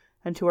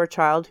 And to our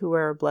child, who we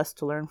are blessed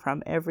to learn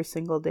from every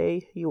single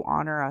day, you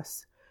honor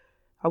us.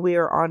 We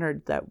are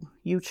honored that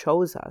you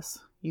chose us.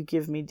 You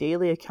give me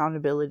daily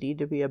accountability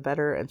to be a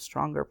better and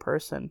stronger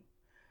person.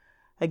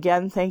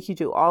 Again, thank you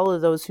to all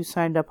of those who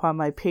signed up on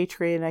my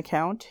Patreon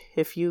account.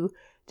 If you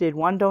did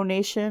one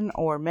donation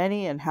or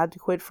many and had to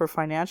quit for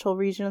financial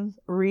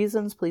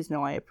reasons, please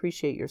know I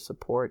appreciate your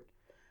support.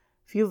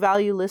 If you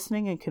value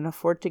listening and can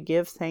afford to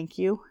give, thank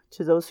you.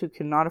 To those who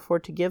cannot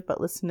afford to give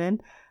but listen in,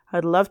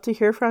 I'd love to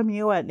hear from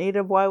you at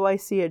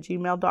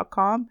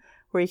nativeyyc@gmail.com,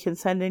 where you can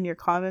send in your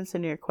comments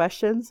and your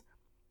questions.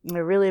 I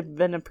really have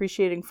been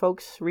appreciating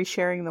folks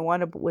resharing the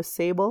one with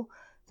Sable.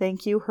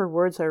 Thank you. Her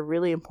words are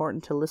really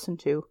important to listen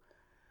to.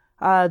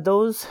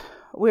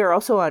 We are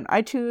also on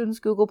iTunes,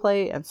 Google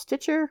Play, and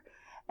Stitcher.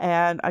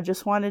 And I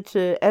just wanted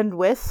to end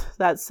with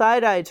that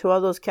side eye to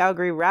all those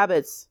Calgary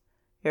rabbits.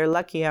 You're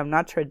lucky I'm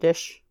not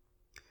tradish.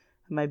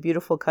 My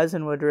beautiful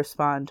cousin would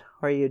respond,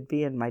 or you'd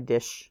be in my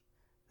dish.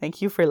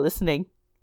 Thank you for listening.